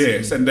politics.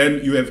 Yes, and then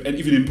you have, and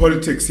even in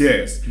politics,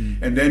 yes.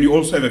 And then you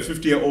also have a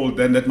 50-year-old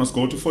then that must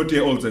go to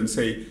 40-year-olds and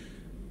say,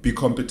 be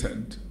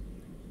competent.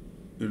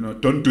 You know,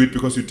 don't do it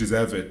because you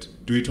deserve it.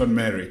 Do it on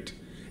merit.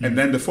 And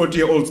then the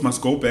 40-year-olds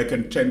must go back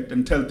and tell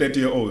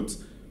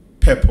 30-year-olds,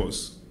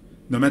 purpose.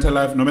 No matter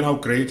how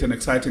great and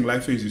exciting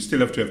life is, you still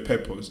have to have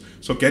purpose.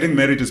 So getting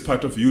married is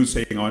part of you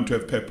saying, I want to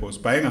have purpose.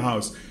 Buying a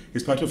house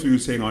is part of you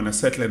saying, I want to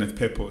settle and have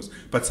purpose.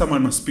 But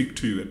someone must speak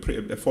to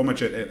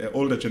you.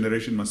 Older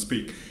generation must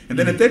speak. And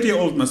then a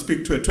 30-year-old must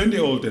speak to a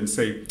 20-year-old and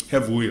say,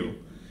 have will.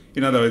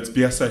 In other words,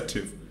 be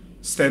assertive.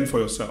 Stand for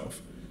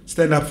yourself.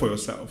 Stand up for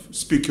yourself.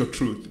 Speak your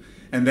truth.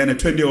 And then a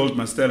 20-year-old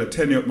must tell a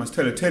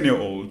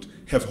 10-year-old,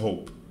 have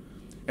hope.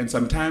 And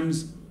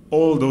sometimes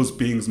all those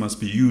beings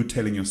must be you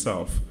telling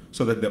yourself,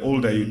 so that the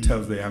older you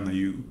tells the younger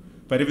you.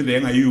 But even the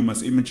younger you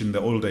must imagine the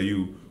older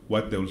you,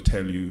 what they will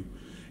tell you.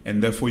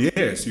 And therefore,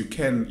 yes, you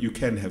can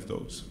have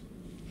those.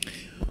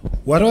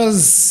 What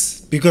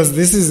was, because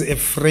this is a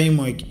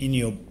framework in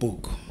your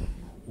book,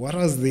 what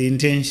was the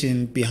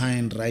intention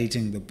behind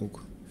writing the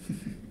book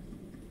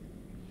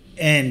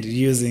and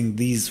using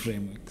these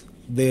frameworks?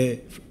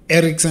 The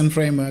Erickson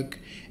framework,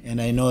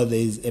 and I know there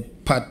is a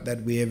part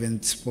that we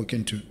haven't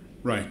spoken to.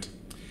 Right.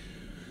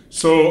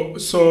 So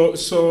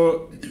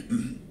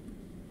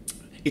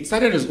it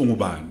started as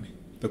Ungubani.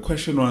 The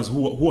question was,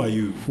 who are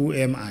you? Who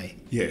am I?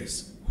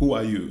 Yes. Who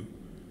are you?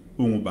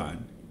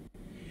 Ungubani.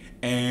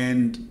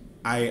 And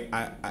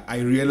I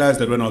realized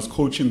that when I was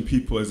coaching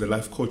people as a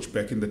life coach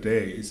back in the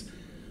days,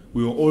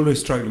 we were always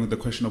struggling with the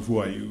question of who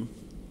are you?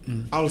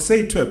 I'll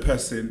say to a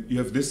person, you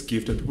have this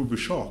gift, and people will be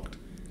shocked.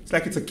 It's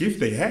like it's a gift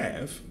they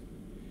have.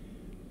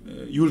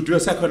 You'll do a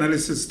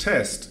psychoanalysis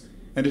test,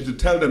 and if you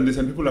tell them this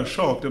and people are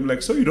shocked, I'm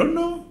like, so you don't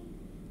know?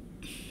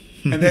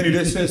 And then you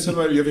just say to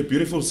somebody, you have a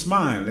beautiful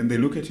smile, and they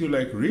look at you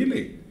like,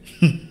 really?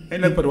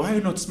 And like, but why are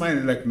you not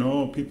smiling? Like,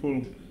 no,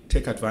 people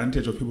take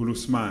advantage of people who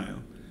smile.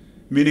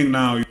 Meaning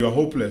now you are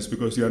hopeless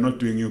because you are not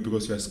doing you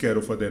because you are scared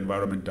of what the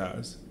environment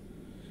does.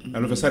 And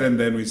all of a sudden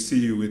then we see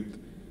you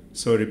with,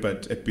 sorry,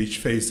 but a beach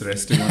face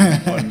resting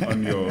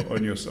on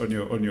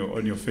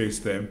your face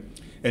there.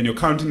 And your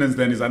countenance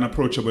then is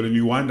unapproachable, and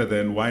you wonder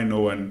then why no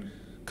one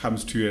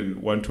comes to you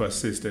and want to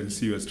assist and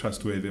see you as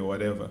trustworthy or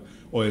whatever,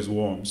 or as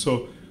warm.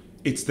 So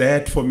it's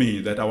that for me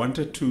that I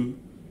wanted to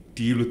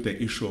deal with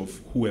the issue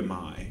of who am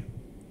I?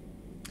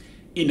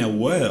 In a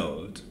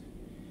world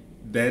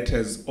that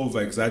has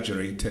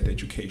over-exaggerated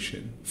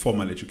education,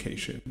 formal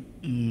education.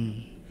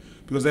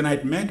 Because then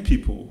I'd met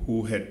people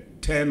who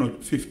had 10 or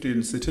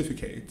 15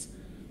 certificates,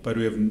 but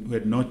who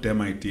had no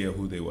damn idea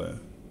who they were.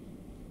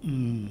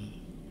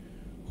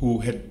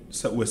 Who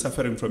were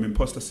suffering from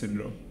imposter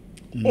syndrome.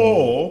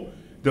 Or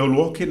they'll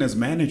walk in as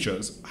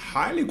managers,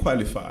 highly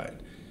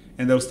qualified,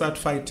 and they'll start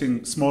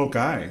fighting small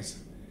guys.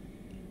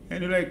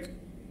 And you're like,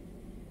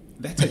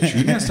 that's a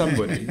junior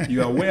somebody.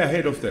 You are way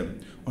ahead of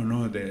them. Oh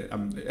no,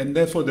 and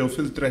therefore they'll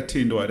feel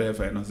threatened or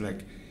whatever. And I was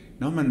like,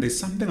 no man, there's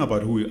something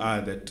about who we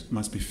are that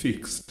must be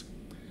fixed.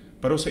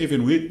 But also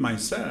even with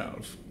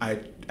myself, I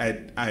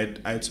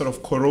sort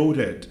of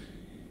corroded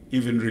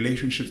even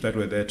relationships that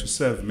were there to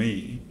serve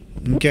me.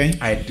 Okay.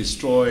 I had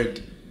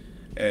destroyed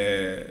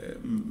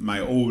my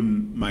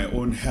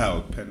own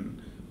help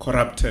and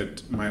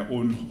corrupted my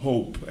own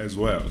hope as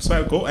well. So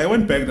I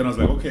went back, then I was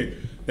like, okay,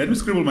 let me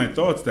scribble my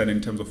thoughts then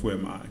in terms of who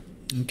am I.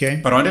 Okay.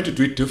 But I wanted to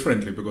do it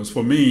differently because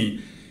for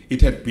me,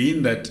 it had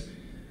been that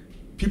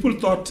people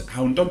thought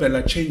how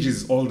Ntombela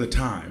changes all the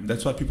time.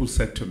 That's what people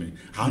said to me.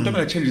 How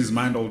Ntombela changes his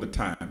mind all the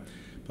time.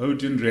 But we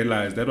didn't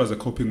realize that was a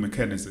coping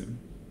mechanism.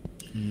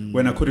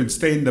 When I couldn't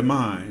stay in the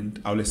mind,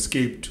 I'll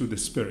escape to the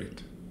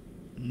spirit.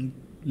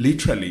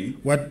 Literally.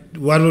 What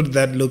would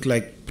that look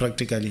like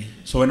practically?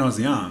 So when I was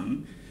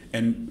young,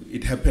 and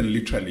it happened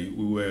literally,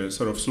 we were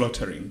sort of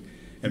slaughtering.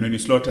 And when you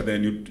slaughter,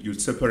 then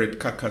you'd separate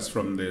carcass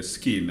from the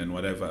skin and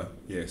whatever.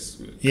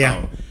 Yes.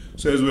 Yeah. Cow.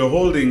 So as we were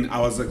holding, I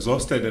was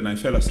exhausted and I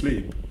fell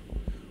asleep.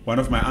 One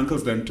of my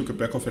uncles then took a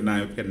back of a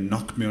knife and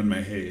knocked me on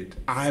my head.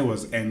 I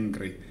was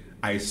angry.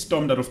 I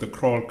stormed out of the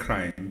crawl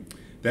crying.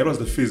 That was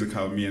the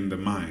physical me and the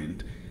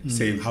mind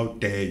saying, how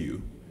dare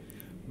you?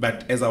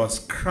 But as I was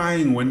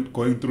crying,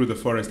 going through the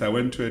forest, I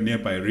went to a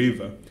nearby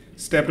river,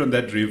 stepped on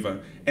that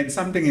river, and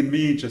something in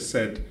me just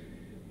said,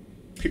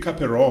 pick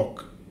up a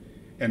rock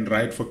and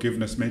write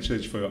forgiveness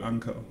message for your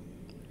uncle.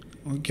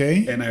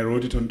 Okay. And I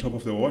wrote it on top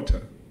of the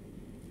water.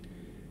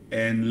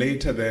 And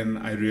later then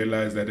I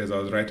realized that as I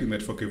was writing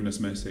that forgiveness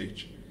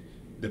message,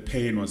 the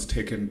pain was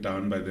taken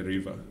down by the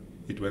river.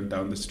 It went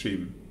down the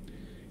stream.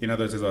 In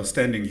other words, as I was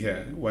standing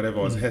here, whatever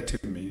was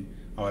hurting me,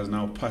 I was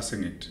now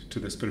passing it to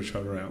the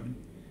spiritual realm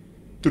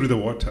through the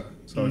water.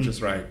 So I would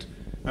just write.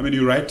 I mean,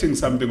 you're writing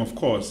something, of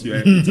course.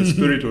 It's a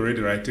spirit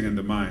already writing in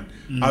the mind.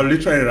 I'll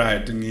literally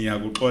write, and the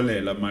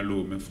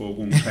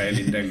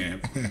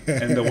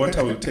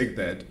water will take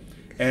that.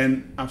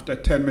 And after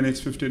 10 minutes,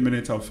 15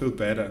 minutes, I'll feel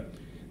better.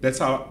 That's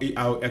how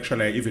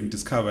I even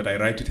discovered, I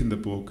write it in the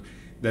book,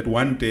 that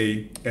one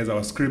day, as I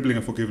was scribbling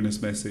a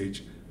forgiveness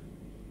message,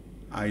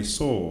 I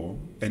saw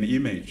an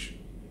image.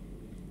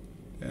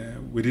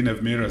 We didn't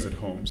have mirrors at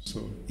home,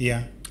 so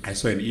yeah, I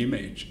saw an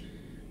image.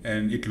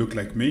 And it looked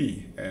like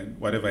me. And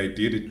whatever I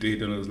did, it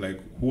did. And I was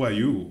like, who are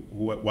you?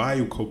 Why are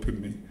you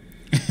coping me?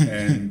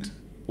 And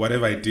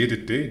whatever I did,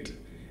 it did.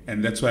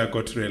 And that's why I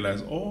got to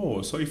realize,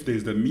 oh, so if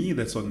there's the me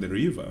that's on the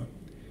river,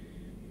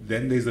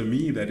 then there's a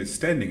me that is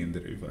standing in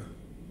the river.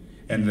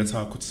 And that's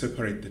how I could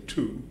separate the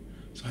two.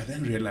 So I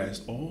then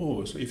realized,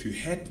 oh, so if you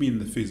had me in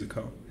the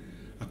physical,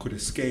 I could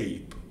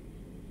escape.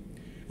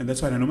 And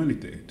that's what I normally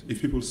did.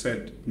 If people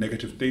said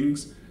negative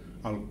things,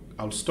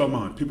 I'll storm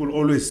out. People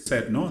always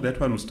said, no, that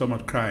one will storm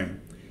out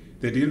crying.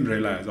 They didn't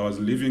realize I was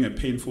living a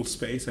painful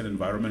space and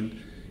environment,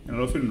 and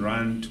I'd often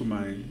run to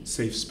my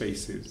safe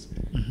spaces.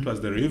 It was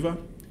the river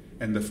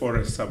and the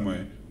forest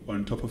somewhere, or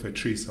on top of a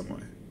tree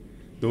somewhere.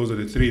 Those are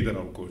the three that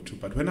I'll go to.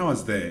 But when I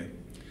was there,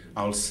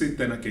 I'll sit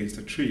then against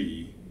a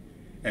tree,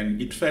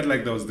 and it felt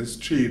like there was this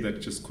tree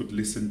that just could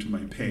listen to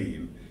my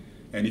pain.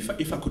 And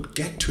if I could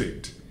get to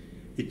it,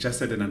 it just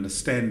had an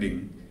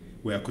understanding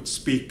where I could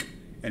speak,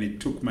 and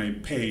it took my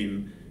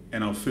pain,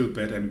 and I'll feel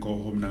better and go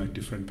home now a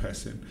different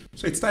person.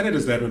 So it started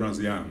as that when I was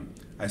young.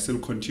 I still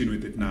continue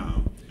with it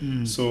now.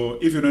 So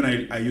even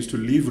when I used to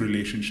leave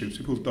relationships,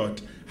 people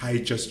thought,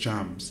 it just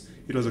jumps.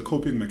 It was a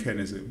coping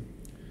mechanism.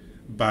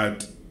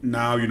 But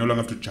now you no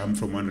longer have to jump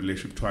from one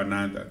relationship to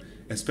another,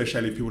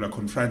 especially if people are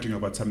confronting you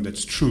about something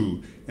that's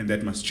true and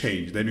that must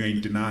change. Then you're in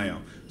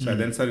denial. So I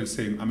then started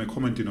saying, I'm a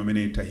common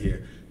denominator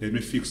here. Let me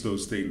fix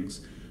those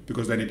things.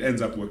 Because then it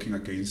ends up working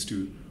against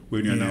you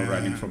when you're now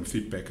running from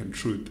feedback and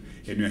truth,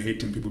 and you're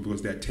hating people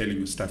because they're telling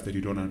you stuff that you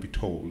don't want to be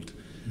told,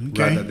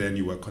 rather than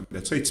you work on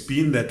that. So it's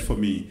been that for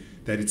me,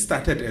 that it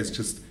started as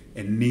just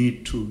a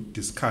need to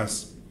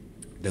discuss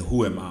the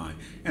who am I.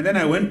 And then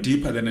I went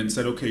deeper then and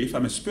said, okay, if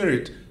I'm a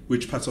spirit,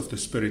 which parts of the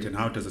spirit and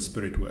how does the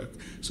spirit work?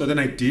 So then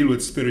I deal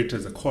with spirit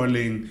as a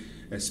calling,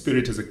 a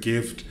spirit as a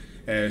gift,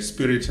 a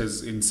spirit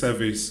as in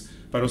service,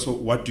 but also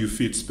what do you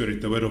feed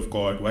spirit? The word of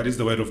God. What is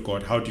the word of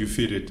God? How do you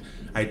feed it?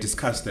 I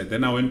discussed that.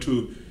 Then I went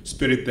to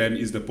spirit then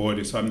is the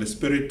body. So I'm the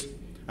spirit,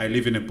 I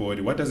live in a body.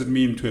 What does it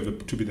mean to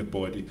be the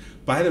body?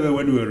 By the way,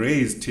 when we were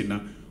raised,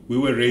 Tina, we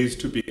were raised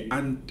to be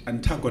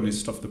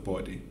antagonists of the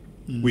body.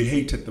 We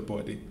hated the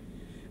body.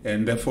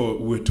 And therefore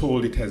we were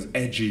told it has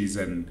edges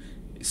and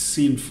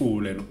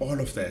sinful and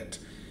all of that.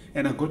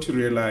 And I got to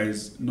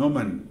realize, no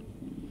man,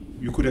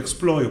 you could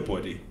explore your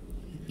body.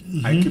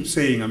 I keep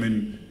saying,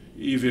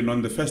 even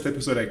on the first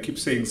episode, I keep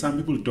saying some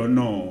people don't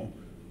know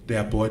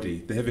their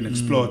body. They haven't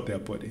explored their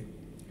body.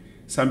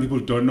 Some people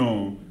don't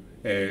know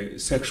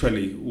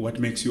sexually what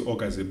makes you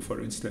orgasm,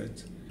 for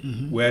instance.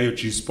 Where are your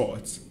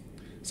G-spots?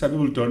 Some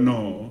people don't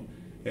know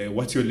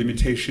what's your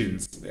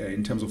limitations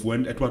in terms of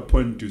at what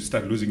point do you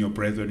start losing your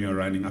breath when you're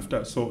running,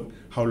 after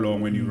how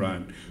long when you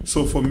run.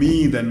 So for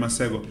me then,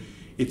 Masego,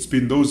 it's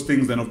been those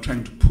things that I'm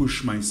trying to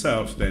push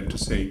myself then to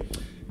say,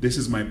 this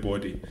is my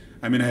body.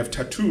 I mean, I have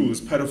tattoos.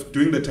 Part of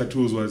doing the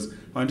tattoos was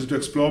I wanted to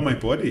explore my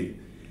body.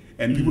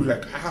 And people were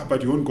like,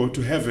 but you won't go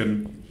to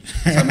heaven.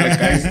 So I'm like,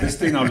 guys, this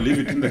thing, I'll leave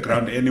it in the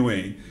ground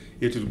anyway.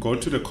 It will go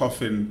to the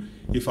coffin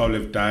if I'll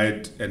have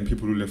died and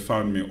people will have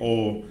found me.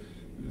 Or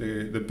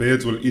the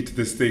birds will eat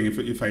this thing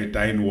if I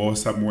die in war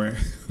somewhere.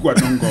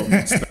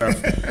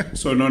 Stuff.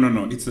 So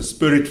no. It's the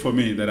spirit for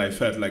me that I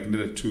felt like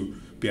needed to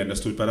be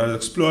understood. But I was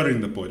exploring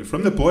the body.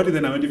 From the body,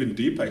 then I went even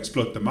deeper. I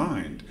explored the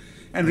mind.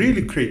 And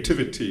really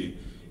creativity,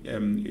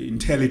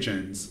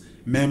 intelligence,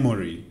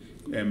 memory,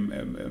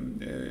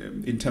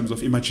 in terms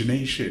of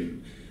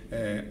imagination,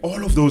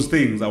 all of those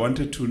things. I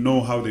wanted to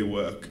know how they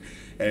work.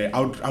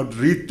 I'd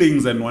read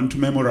things and want to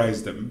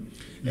memorize them,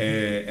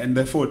 and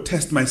therefore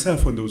test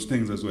myself on those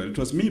things as well. It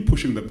was me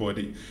pushing the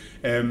body.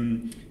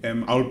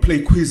 I'll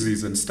play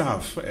quizzes and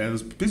stuff. I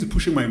was busy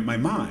pushing my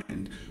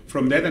mind.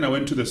 From there, then I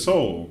went to the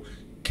soul.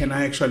 Can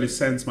I actually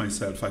sense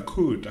myself? I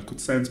could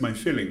sense my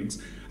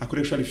feelings. I could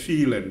actually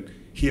feel and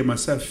hear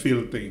myself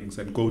feel things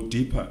and go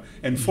deeper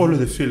and follow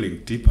the feeling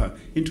deeper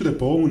into the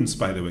bones,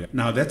 by the way.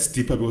 Now that's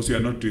deeper because you are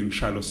not doing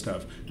shallow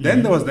stuff.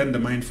 Then there was then the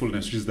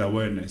mindfulness, which is the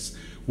awareness,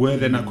 where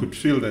then I could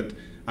feel that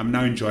I'm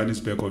now in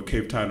Johannesburg or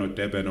Cape Town or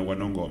Durban or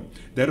Wanongo.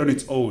 That on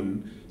its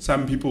own,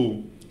 some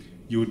people,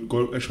 you would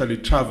go actually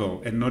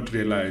travel and not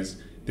realize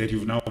that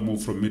you've now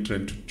moved from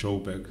Midrand to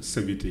Joburg,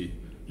 CBD,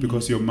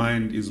 because your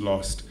mind is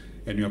lost.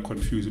 And you're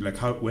confused, you're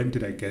like, when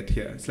did I get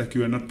here? It's like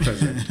you are not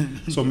present.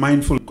 So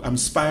mindful, I'm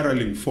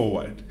spiraling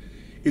forward.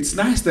 It's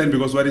nice then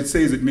because what it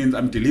says, it means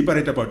I'm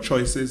deliberate about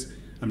choices,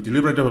 I'm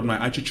deliberate about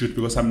my attitude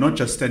because I'm not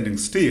just standing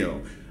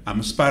still,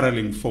 I'm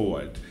spiraling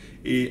forward.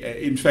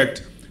 In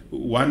fact,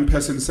 one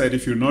person said,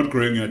 if you're not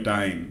growing, you're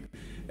dying.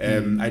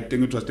 I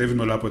think it was David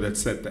Molapo that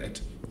said that.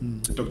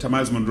 Dr.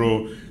 Miles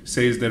Monroe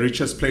says the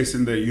richest place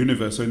in the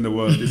universe or in the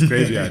world is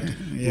graveyard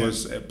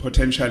because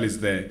potential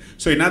is there.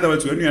 So in other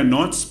words, when you are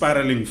not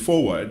spiraling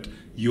forward,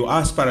 you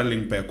are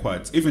spiraling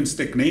backwards. Even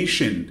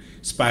stagnation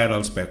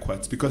spirals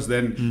backwards because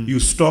then you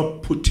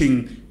stop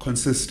putting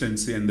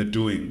consistency in the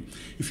doing.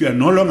 If you are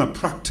no longer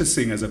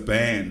practicing as a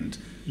band,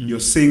 your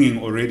singing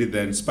already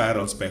then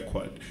spirals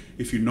backward.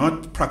 If you're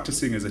not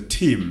practicing as a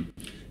team,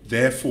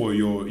 therefore,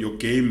 your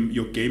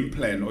game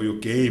plan or your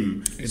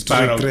game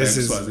spirals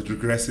backwards. It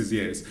regresses.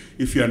 Yes.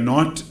 If you are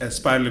not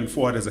spiraling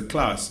forward as a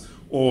class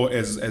or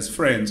as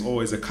friends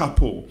or as a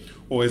couple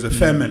or as a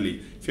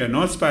family, if you are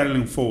not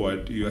spiraling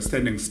forward, you are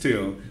standing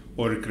still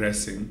or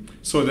regressing.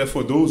 So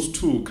therefore, those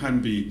two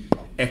can be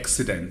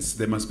accidents.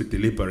 They must be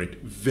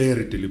deliberate,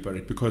 very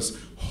deliberate, because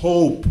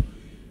hope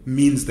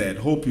means that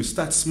hope. You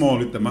start small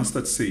with the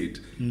mustard seed,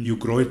 you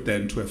grow it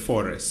then to a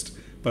forest,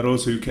 but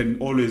also you can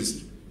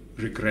always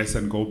regress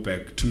and go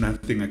back to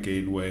nothing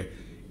again, where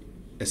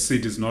a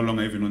seed is no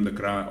longer even on the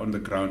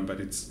ground, but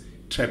it's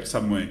trapped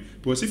somewhere.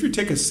 Because if you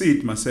take a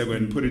seed, Masego,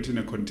 and put it in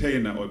a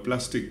container or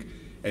plastic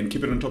and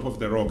keep it on top of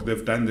the rock,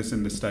 they've done this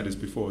in the studies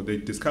before. They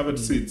discovered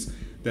seeds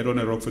that on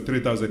a rock for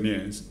 3,000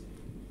 years.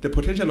 The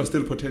potential was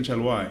still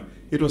potential. Why?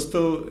 It was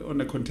still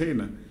on a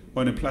container,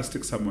 on a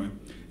plastic somewhere.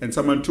 And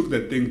someone took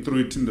that thing,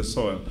 threw it in the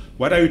soil.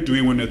 What are you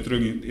doing when you're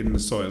throwing it in the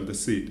soil, the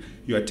seed?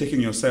 You are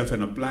taking yourself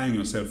and applying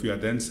yourself. You are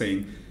then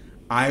saying,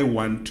 I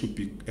want to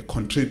be a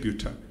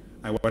contributor.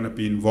 I want to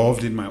be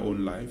involved in my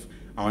own life.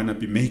 I want to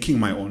be making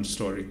my own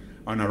story.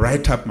 I want to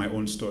write up my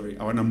own story.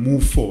 I want to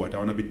move forward. I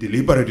want to be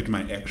deliberate with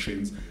my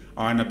actions.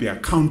 I want to be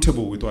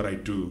accountable with what I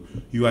do.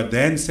 You are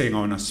then saying,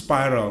 I want to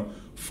spiral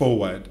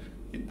forward.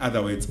 In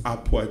other words,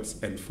 upwards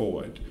and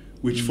forward.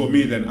 Which for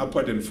me, then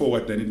upward and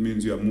forward, then it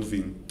means you are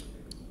moving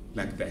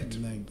like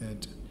that. Like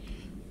that.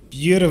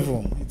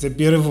 Beautiful. It's a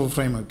beautiful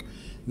framework.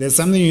 There's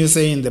something you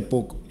say in the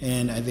book,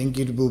 and I think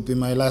it will be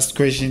my last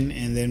question,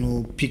 and then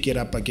we'll pick it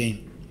up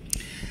again.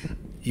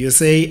 You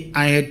say,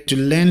 I had to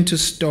learn to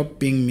stop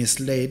being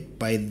misled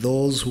by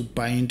those who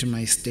buy into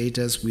my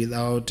status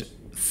without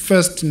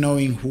first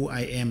knowing who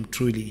I am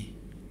truly.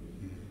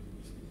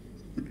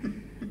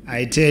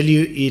 I tell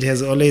you, it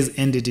has always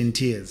ended in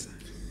tears.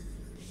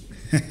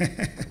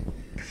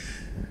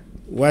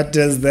 What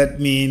does that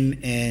mean,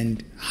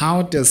 and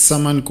how does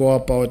someone go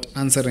about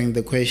answering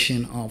the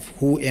question of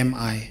who am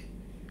I?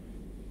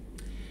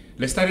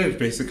 Let's start at a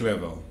basic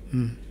level.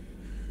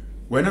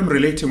 When I'm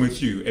relating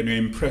with you and you're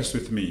impressed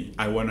with me,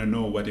 I want to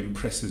know what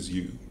impresses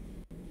you.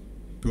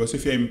 Because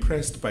if you're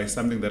impressed by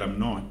something that I'm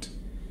not,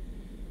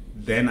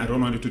 then I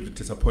don't want you to be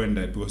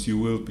disappointed, because you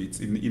will be.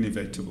 It's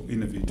inevitable.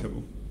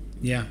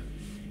 Yeah.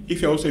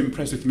 If you're also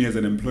impressed with me as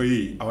an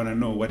employee, I want to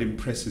know what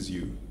impresses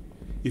you.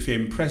 If you're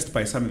impressed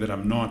by something that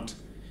I'm not,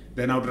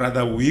 then I would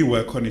rather we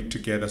work on it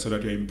together so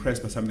that you're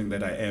impressed by something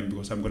that I am,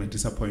 because I'm going to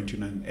disappoint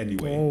you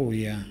anyway. Oh,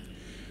 yeah.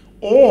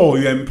 Or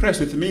you're impressed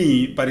with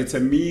me, but it's a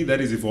me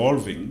that is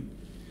evolving,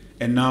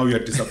 and now you're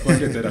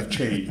disappointed that I've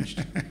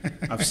changed.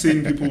 I've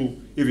seen people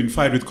even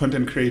fight with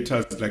content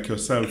creators like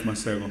yourself,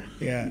 Masego.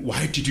 Yeah.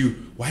 Why did you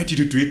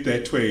do it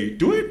that way?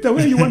 Do it the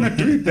way you want to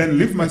do it, then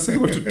leave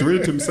Masego to do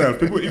it himself.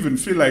 People even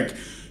feel like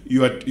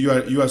you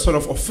are sort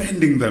of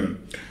offending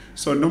them.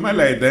 So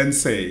normally I then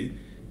say,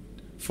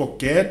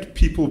 forget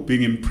people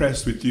being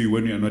impressed with you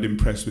when you're not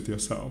impressed with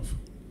yourself.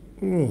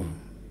 Ooh.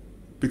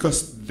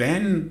 Because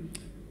then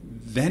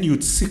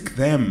you'd seek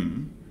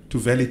them to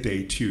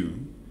validate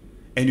you,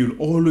 and you'll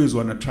always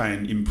want to try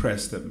and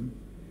impress them.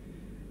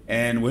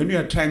 And when you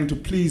are trying to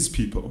please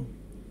people,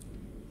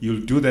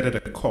 you'll do that at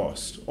a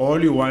cost.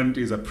 All you want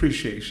is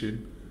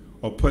appreciation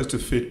or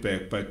positive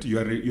feedback, but you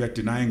are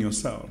denying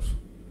yourself.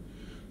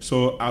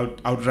 So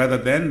I would rather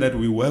then that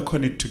we work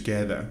on it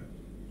together,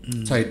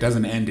 so it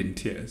doesn't end in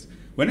tears.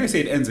 When I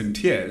say it ends in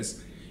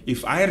tears,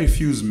 if I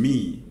refuse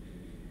me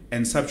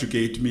and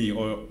subjugate me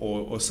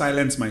or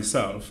silence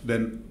myself,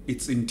 then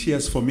it's in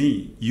tears for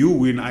me. You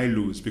win, I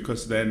lose,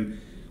 because then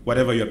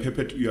whatever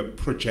you're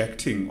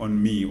projecting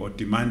on me or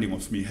demanding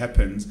of me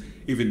happens,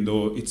 even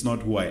though it's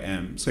not who I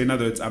am. So in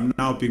other words, I'm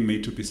now being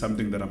made to be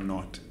something that I'm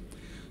not.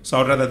 So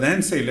I'd rather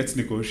then say, let's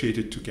negotiate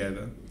it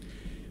together.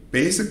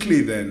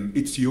 Basically then,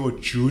 it's your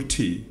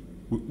duty.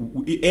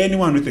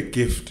 Anyone with a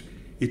gift,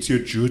 it's your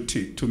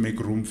duty to make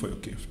room for your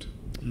gift.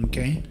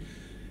 Okay.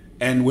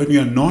 And when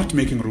you are not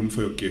making room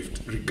for your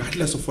gift,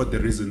 regardless of what the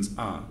reasons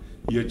are,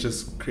 you're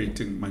just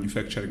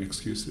manufacturing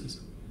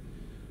excuses.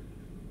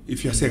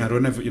 If you're saying, I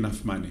don't have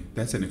enough money,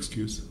 that's an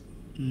excuse.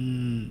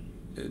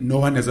 No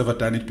one has ever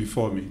done it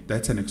before me,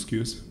 that's an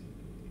excuse.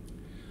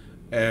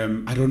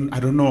 I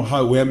don't know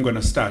where I'm going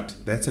to start,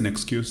 that's an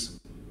excuse.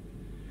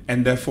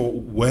 And therefore,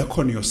 work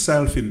on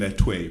yourself in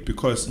that way,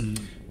 because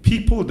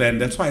people then,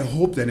 that's why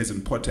hope then is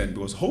important,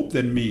 because hope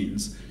then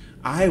means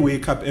I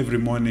wake up every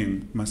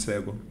morning,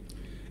 Masego,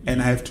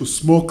 and I have to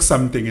smoke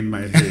something in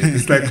my head.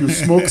 It's like you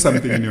smoke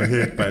something in your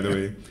head, by the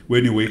way,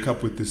 when you wake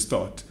up with this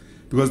thought.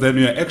 Because then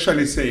you're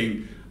actually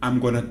saying, I'm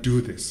going to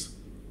do this.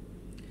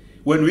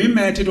 When we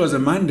met, it was a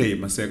Monday,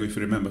 Masego, if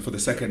you remember, for the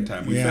second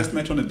time. We first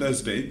met on a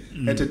Thursday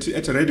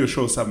at a radio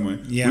show somewhere.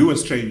 Yeah. We were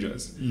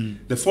strangers.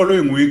 The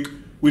following week,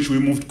 which we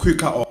moved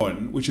quicker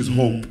on, which is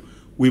hope,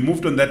 we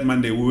moved on that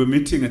Monday. We were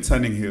meeting at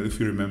Sunning Hill, if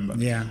you remember.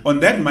 Yeah. On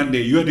that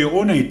Monday, you had your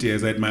own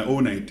ideas, I had my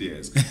own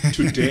ideas.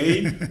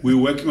 Today, we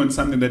were working on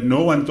something that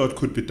no one thought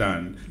could be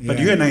done. But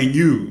you and I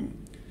knew.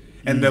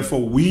 And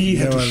therefore, we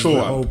had to show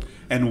up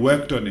and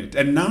worked on it.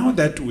 And now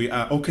that we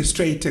are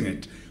orchestrating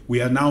it,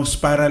 we are now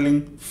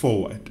spiraling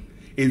forward.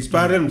 In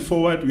spiraling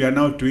forward, we are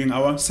now doing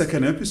our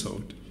second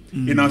episode.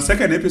 In our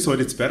second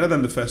episode, it's better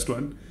than the first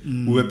one.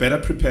 We were better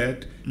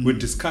prepared. We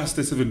discussed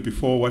this even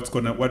before what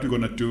we're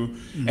gonna do.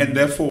 And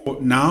therefore,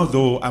 now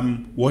though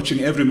I'm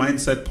watching every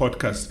mindset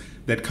podcast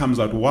that comes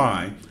out,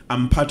 why?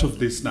 I'm part of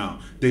this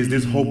now. There's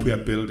this hope we are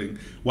building.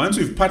 Once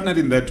we've partnered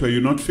in that way,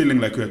 you're not feeling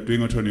like you're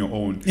doing it on your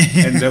own.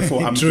 And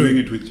therefore, I'm doing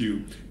it with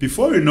you.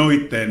 Before you know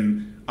it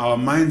then, our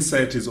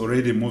mindset is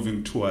already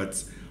moving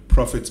towards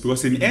profits.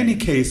 Because in any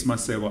case,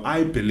 Masego,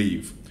 I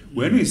believe,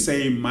 when we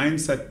say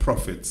mindset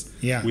profits,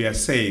 we are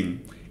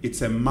saying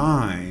it's a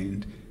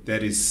mind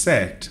that is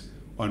set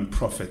on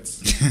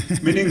profits.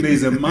 Meaning there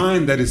is a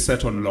mind that is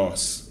set on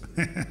loss.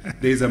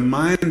 There is a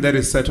mind that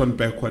is set on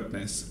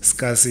backwardness.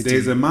 Scarcity. There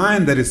is a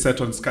mind that is set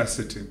on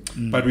scarcity.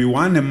 But we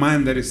want a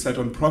mind that is set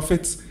on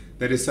profits,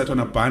 that is set on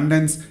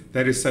abundance,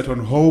 that is set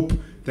on hope,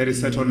 that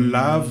is set on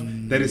love,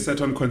 that is set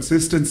on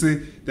consistency,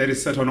 that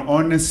is set on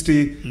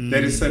honesty,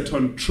 that is set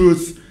on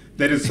truth,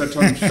 that is set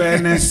on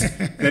fairness,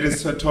 that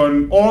is set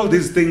on all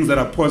these things that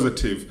are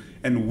positive.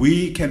 And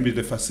we can be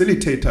the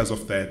facilitators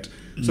of that,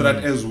 so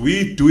that as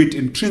we do it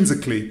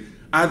intrinsically,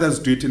 others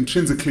do it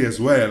intrinsically as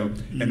well.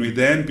 And we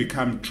then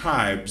become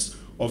tribes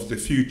of the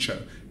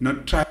future.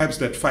 Not tribes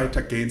that fight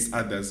against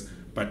others,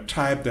 but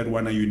tribes that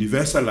want to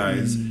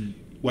universalize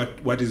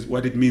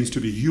what it means to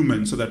be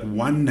human, so that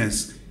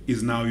oneness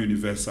is now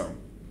universal.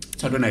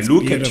 So when I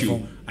look at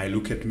you, I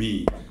look at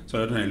me. So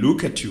that when I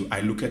look at you,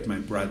 I look at my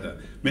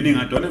brother. Meaning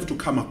I don't have to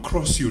come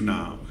across you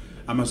now.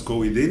 I must go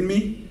within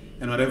me,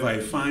 and whatever I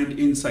find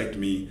inside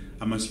me,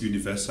 I must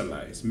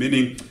universalize.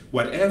 Meaning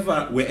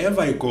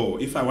wherever I go,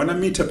 if I want to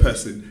meet a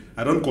person,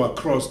 I don't go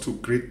across to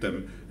greet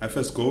them. I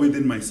first go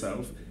within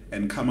myself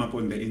and come up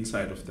on the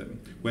inside of them.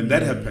 When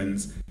that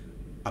happens,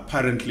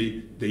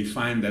 apparently they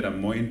find that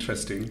I'm more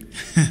interesting.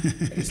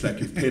 It's like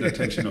you've paid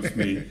attention of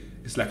me.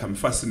 It's like I'm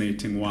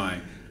fascinating. Why?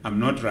 I'm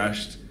not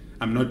rushed.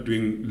 I'm not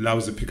doing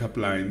lousy pickup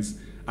lines.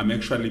 I'm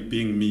actually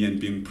being me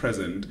and being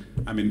present.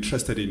 I'm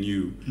interested in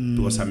you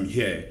because I'm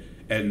here,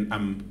 and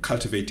I'm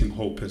cultivating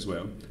hope as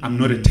well. I'm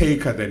not a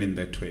taker then in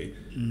that way,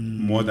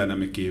 more than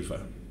I'm a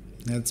giver.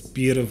 That's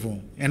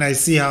beautiful. And I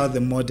see how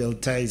the model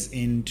ties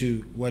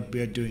into what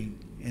we are doing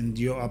and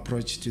your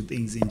approach to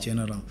things in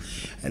general.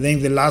 I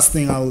think the last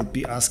thing I'll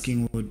be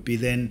asking would be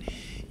then,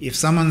 if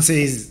someone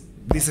says,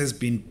 this has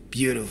been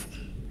beautiful,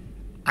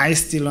 I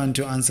still want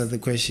to answer the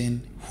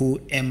question,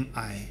 who am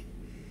I?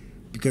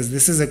 Because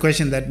this is a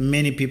question that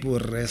many people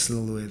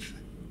wrestle with.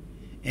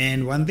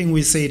 And one thing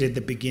we said at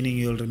the beginning,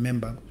 you'll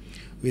remember,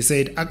 we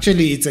said,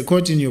 actually, it's a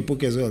quote in your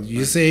book as well.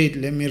 You said,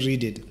 let me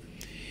read it.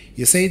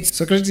 You said,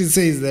 Socrates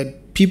says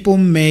that people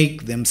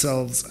make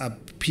themselves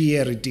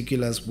appear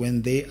ridiculous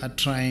when they are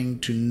trying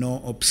to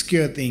know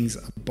obscure things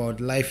about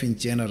life in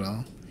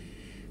general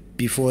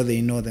before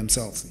they know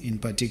themselves in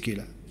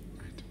particular.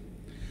 Right.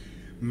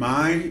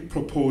 My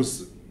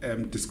proposed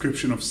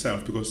description of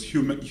self, because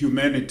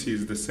humanity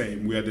is the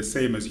same. We are the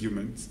same as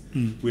humans.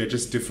 We are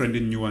just different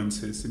in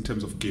nuances in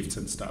terms of gifts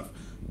and stuff.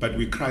 But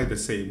we cry the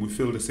same. We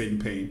feel the same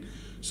pain.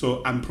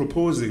 So I'm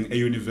proposing a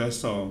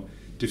universal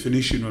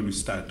definition when we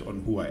start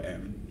on who I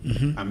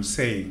am. I'm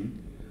saying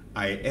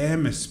I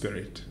am a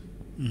spirit.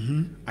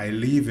 I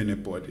live in a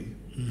body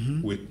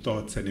with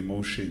thoughts and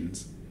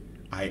emotions.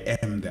 I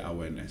am the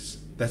awareness.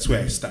 That's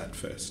where I start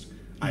first.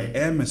 I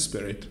am a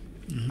spirit.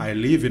 I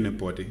live in a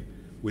body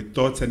with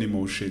thoughts and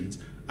emotions.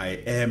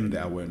 I am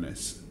the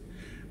awareness,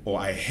 or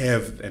I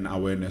have an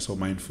awareness or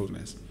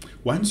mindfulness.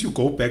 Once you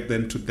go back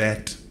then to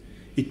that,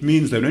 it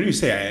means that when you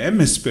say I am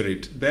a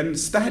spirit, then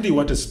study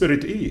what a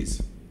spirit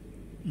is.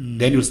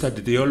 Then you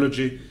study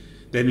theology,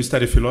 then you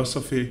study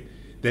philosophy,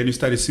 then you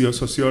study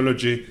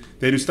sociology,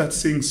 then you start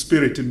seeing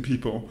spirit in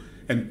people,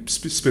 and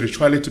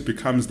spirituality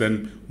becomes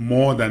then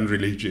more than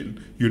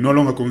religion. You're no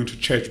longer going to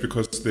church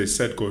because they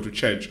said go to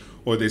church,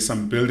 or there's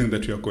some building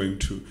that you're going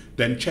to.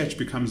 Then church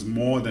becomes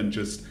more than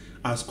just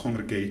us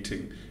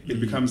congregating.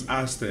 It becomes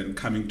us then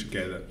coming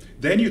together.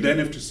 Then you then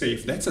have to say,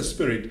 if that's a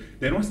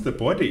spirit, then what's the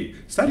body?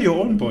 Study your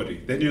own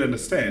body. Then you'll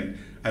understand.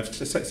 I've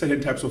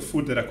certain types of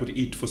food that I could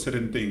eat for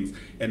certain things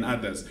and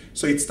others.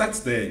 So it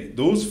starts there.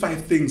 Those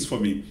 5 things for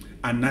me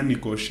are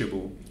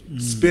non-negotiable.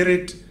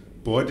 Spirit,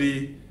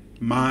 body,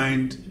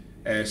 mind,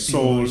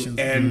 soul, emotions,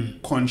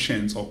 and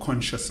conscience or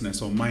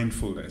consciousness or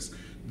mindfulness.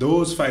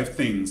 Those 5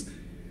 things,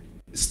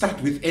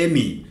 start with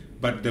any,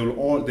 but they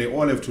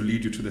all have to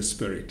lead you to the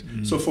spirit.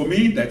 So for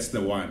me, that's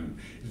the one.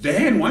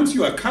 Then once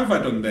you are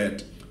covered on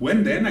that,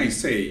 when then I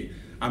say,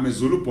 I'm a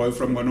Zulu boy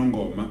from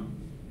Mnqobi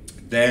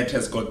that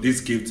has got these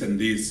gifts and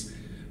this,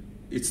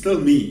 it's still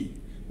me.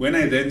 When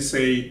I then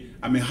say,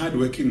 I'm a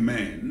hardworking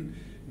man,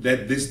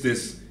 that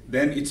this,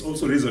 then it's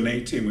also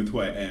resonating with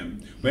who I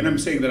am. When I'm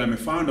saying that I'm a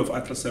founder of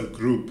Atlasel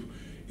Group,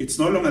 it's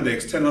no longer the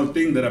external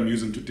thing that I'm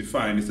using to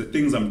define, it's the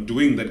things I'm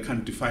doing that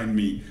can't define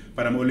me,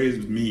 but I'm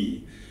always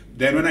me.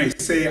 Then when I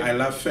say I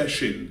love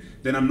fashion,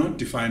 then I'm not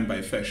defined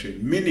by fashion.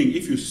 Meaning,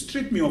 if you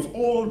strip me of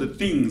all the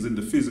things in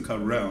the physical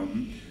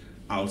realm,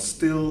 I'll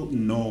still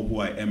know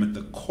who I am at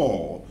the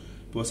core,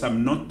 because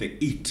I'm not the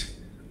it,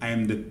 I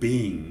am the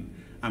being.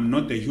 I'm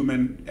not the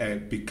human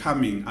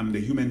becoming, I'm the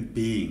human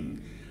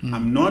being.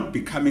 I'm not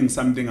becoming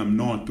something I'm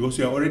not, because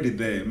you're already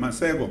there.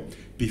 Masego,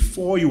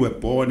 before you were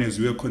born, as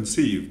you were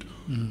conceived,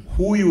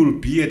 who you will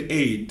be at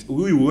 8,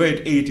 who you were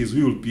at 8 is who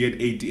you will be at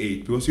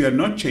 88, because you are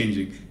not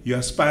changing, you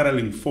are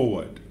spiraling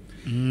forward.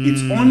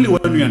 It's only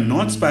when you are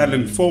not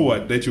spiraling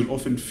forward that you'll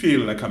often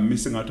feel like I'm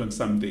missing out on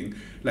something,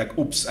 like,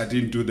 oops, I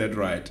didn't do that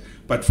right.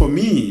 But for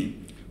me,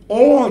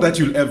 all that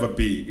you'll ever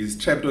be is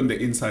trapped on the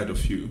inside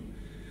of you.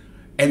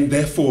 And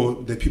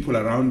therefore, the people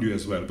around you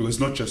as well, because it's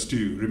not just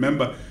you.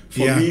 Remember,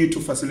 for me to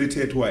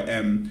facilitate who I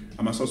am,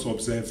 I must also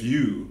observe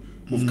you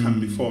who've come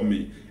before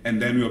me.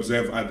 And then we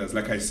observe others.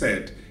 Like I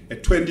said, a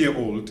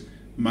 20-year-old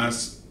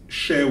must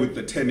share with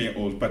the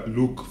 10-year-old, but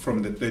look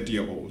from the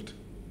 30-year-old.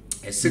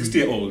 A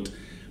 60-year-old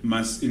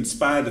must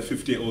inspire the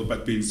 50-year-old,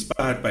 but be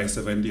inspired by a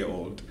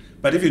 70-year-old.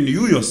 But even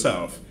you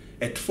yourself,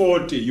 at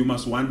 40, you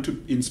must want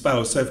to inspire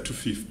yourself to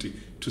 50,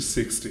 to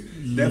 60.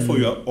 Therefore,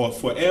 you are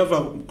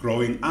forever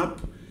growing up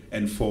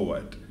and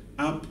forward,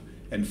 up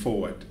and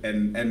forward.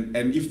 And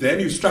if then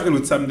you struggle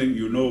with something,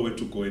 you know where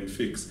to go and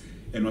fix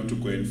and what to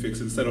go and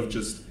fix, instead of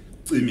just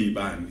in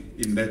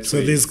that so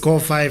way. These core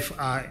 5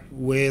 are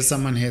where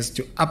someone has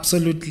to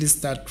absolutely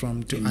start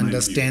from to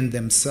understand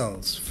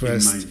themselves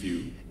first. In my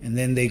view. And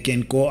then they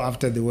can go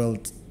after the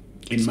world.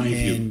 In my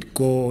view. And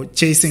go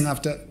chasing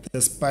after the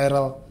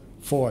spiral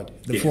forward,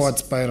 the forward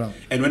spiral.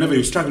 And whenever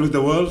you struggle with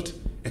the world,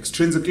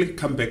 extrinsically,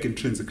 come back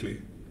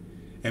intrinsically.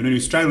 And when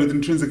you struggle with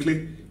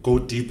intrinsically, go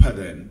deeper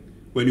then.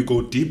 When you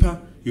go deeper,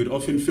 you'd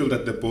often feel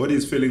that the body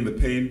is feeling the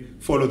pain,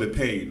 follow the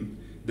pain.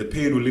 The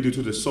pain will lead you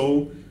to the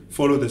soul,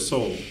 follow the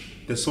soul.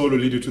 The soul will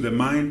lead you to the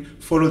mind,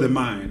 follow the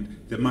mind.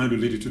 The mind will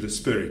lead you to the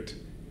spirit.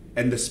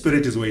 And the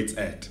spirit is where it's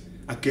at.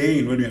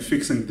 Again, when you're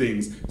fixing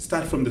things,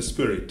 start from the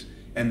spirit.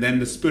 And then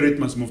the spirit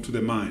must move to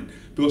the mind.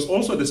 Because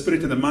also the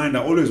spirit and the mind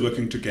are always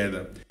working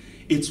together.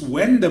 It's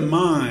when the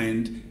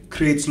mind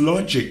creates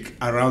logic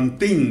around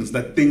things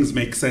that things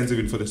make sense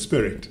even for the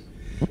spirit.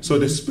 So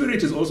the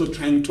spirit is also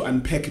trying to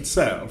unpack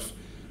itself.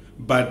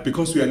 But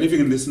because we are living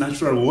in this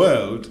natural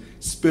world,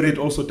 spirit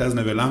also doesn't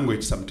have a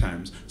language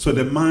sometimes. So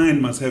the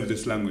mind must have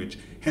this language.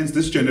 Hence,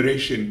 this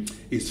generation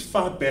is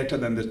far better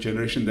than the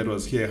generation that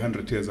was here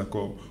 100 years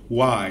ago.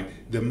 Why?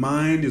 The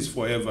mind is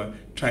forever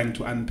trying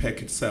to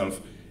unpack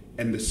itself,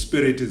 and the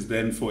spirit is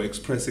then for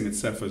expressing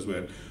itself as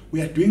well.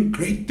 We are doing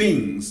great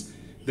things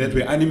that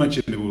were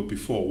unimaginable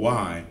before.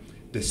 Why?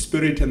 The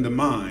spirit and the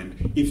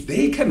mind, if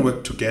they can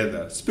work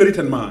together, spirit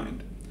and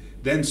mind,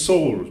 then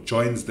soul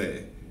joins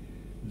there.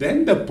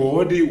 Then the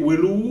body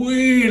will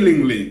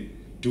willingly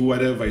do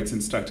whatever it's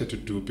instructed to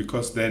do,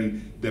 because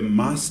then the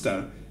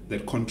master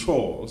that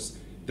controls,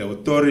 the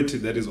authority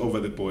that is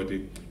over the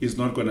body, is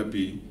not going to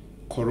be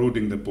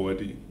corroding the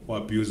body or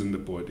abusing the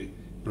body.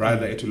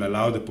 Rather, it will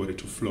allow the body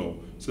to flow,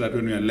 so that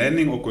when we are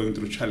learning or going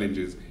through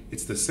challenges,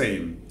 it's the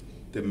same.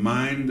 The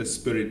mind, the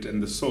spirit,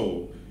 and the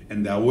soul,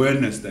 and the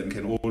awareness then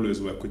can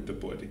always work with the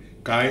body.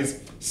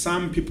 Guys,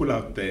 some people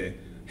out there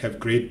have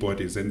great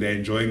bodies and they're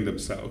enjoying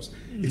themselves.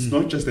 It's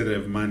not just that they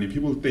have money.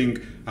 People think,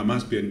 I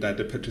must be in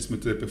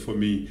that for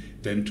me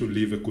then to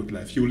live a good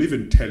life. He will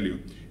even tell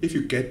you, if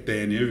you get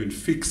there and you even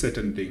fix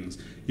certain things,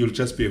 you'll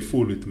just be a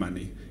fool with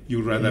money.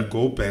 You'd rather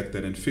go back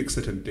then and fix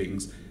certain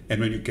things, and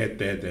when you get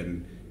there,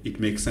 then it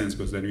makes sense,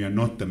 because then you are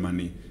not the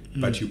money,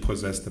 but you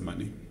possess the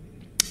money.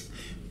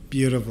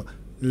 Beautiful.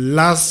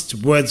 Last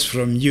words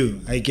from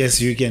you. I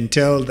guess you can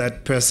tell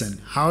that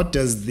person, how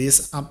does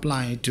this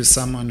apply to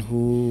someone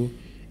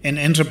an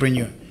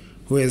entrepreneur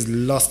who has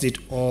lost it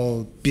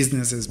all,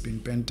 business has been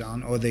bent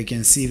down, or they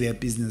can see their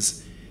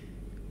business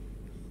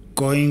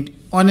going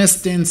on a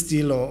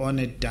standstill or on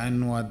a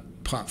downward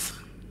path?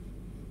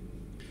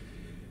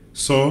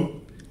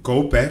 So,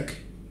 go back.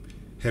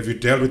 Have you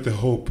dealt with the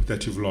hope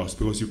that you've lost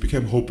because you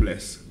became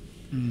hopeless?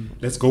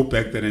 Let's go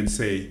back then and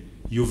say,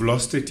 you've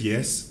lost it,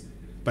 yes,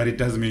 but it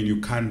doesn't mean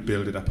you can't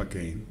build it up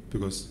again,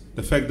 because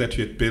the fact that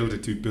you had built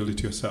it, you built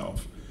it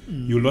yourself.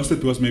 You lost it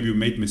because maybe you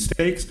made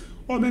mistakes,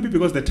 or maybe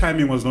because the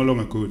timing was no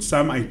longer good.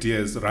 Some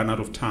ideas run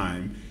out of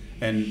time,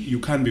 and you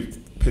can't be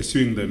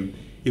pursuing them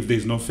if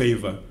there's no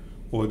favor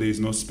or there's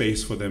no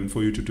space for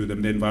you to do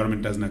them. The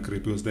environment doesn't agree,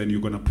 because then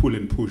you're going to pull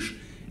and push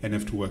and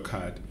have to work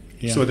hard.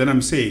 Yeah. So then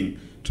I'm saying,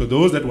 to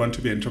those that want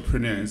to be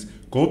entrepreneurs,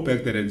 go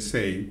back there and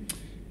say,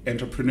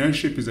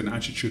 entrepreneurship is an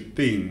attitude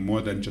thing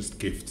more than just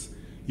gifts.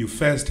 You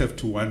first have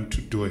to want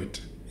to do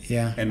it.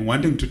 Yeah. And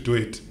wanting to do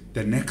it,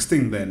 the next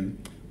thing then,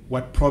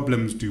 what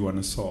problems do you want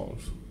to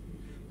solve?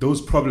 Those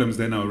problems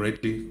then are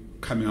already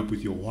coming up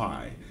with your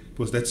why,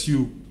 because that's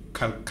you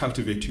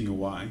cultivating your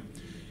why.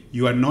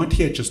 You are not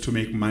here just to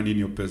make money in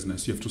your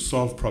business. You have to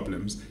solve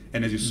problems.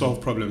 And as you solve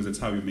problems, that's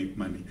how you make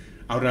money.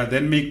 I would rather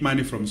then make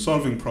money from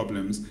solving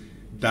problems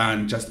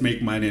than just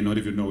make money and not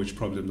even know which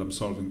problems I'm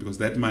solving, because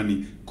that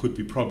money could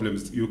be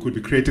problems. You could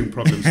be creating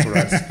problems for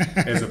us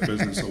as a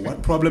business. So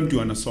what problem do you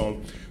want to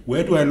solve?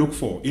 Where do I look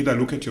for? Either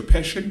look at your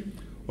passion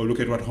or look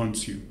at what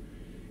haunts you.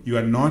 You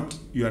are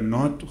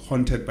not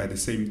haunted by the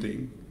same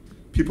thing.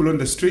 People on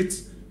the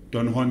streets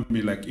don't haunt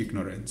me like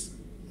ignorance.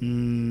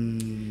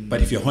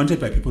 But if you're haunted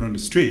by people on the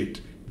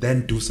street,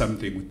 then do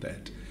something with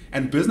that.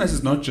 And business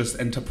is not just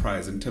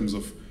enterprise in terms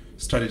of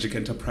strategic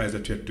enterprise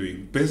that you're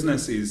doing.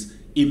 Business is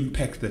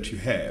impact that you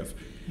have,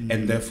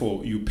 and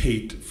therefore you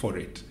paid for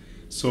it.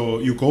 So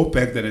you go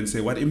back then and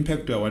say, what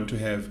impact do I want to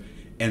have,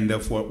 and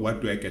therefore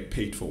what do I get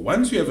paid for?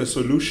 Once you have a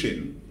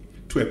solution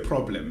to a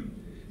problem,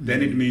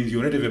 then it means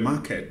you already have a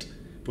market,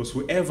 because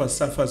whoever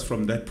suffers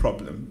from that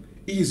problem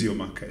is your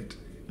market.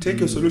 Take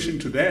your solution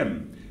to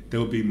them. They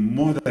will be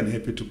more than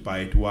happy to buy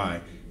it. Why?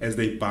 As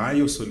they buy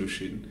your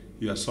solution,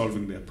 you are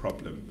solving their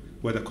problem,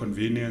 whether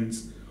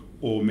convenience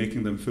or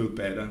making them feel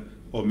better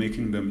or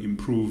making them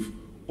improve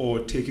or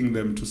taking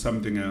them to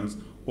something else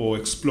or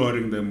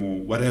exploring them or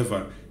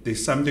whatever.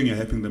 There's something you're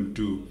helping them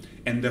do.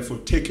 And therefore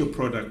take your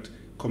product,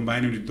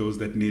 combine it with those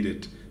that need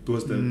it.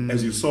 Because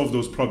as you solve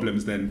those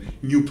problems, then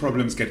new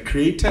problems get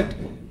created,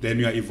 then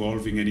you are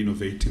evolving and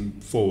innovating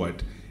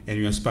forward, and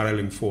you are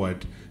spiraling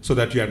forward, so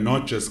that you are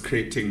not just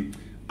creating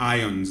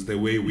ions the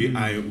way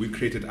we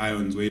created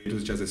ions, where it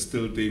was just a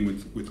still thing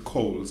with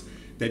coals,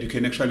 that you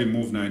can actually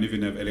move now and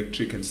even have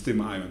electric and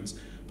steam ions.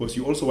 But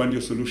you also want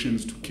your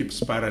solutions to keep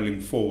spiraling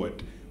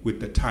forward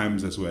with the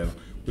times as well,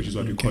 which is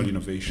what we call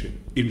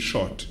innovation. In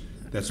short,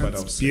 that's what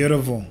I'll say.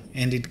 Beautiful.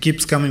 And it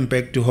keeps coming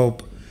back to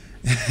hope.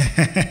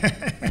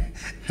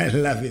 I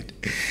love it.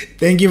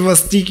 Thank you for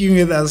sticking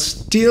with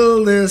us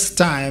till this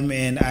time,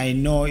 and I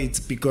know it's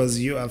because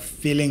you are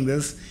feeling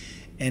this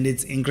and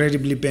it's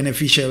incredibly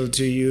beneficial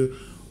to you.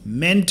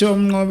 Mentor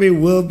Mnqobi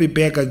will be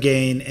back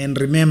again, and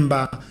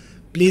remember,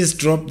 please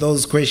drop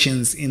those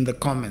questions in the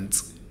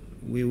comments.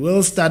 We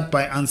will start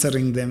by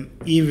answering them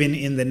even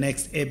in the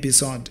next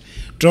episode.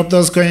 Drop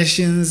those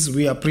questions.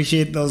 We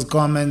appreciate those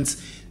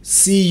comments.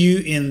 See you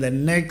in the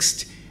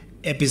next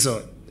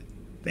episode.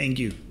 Thank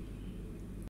you.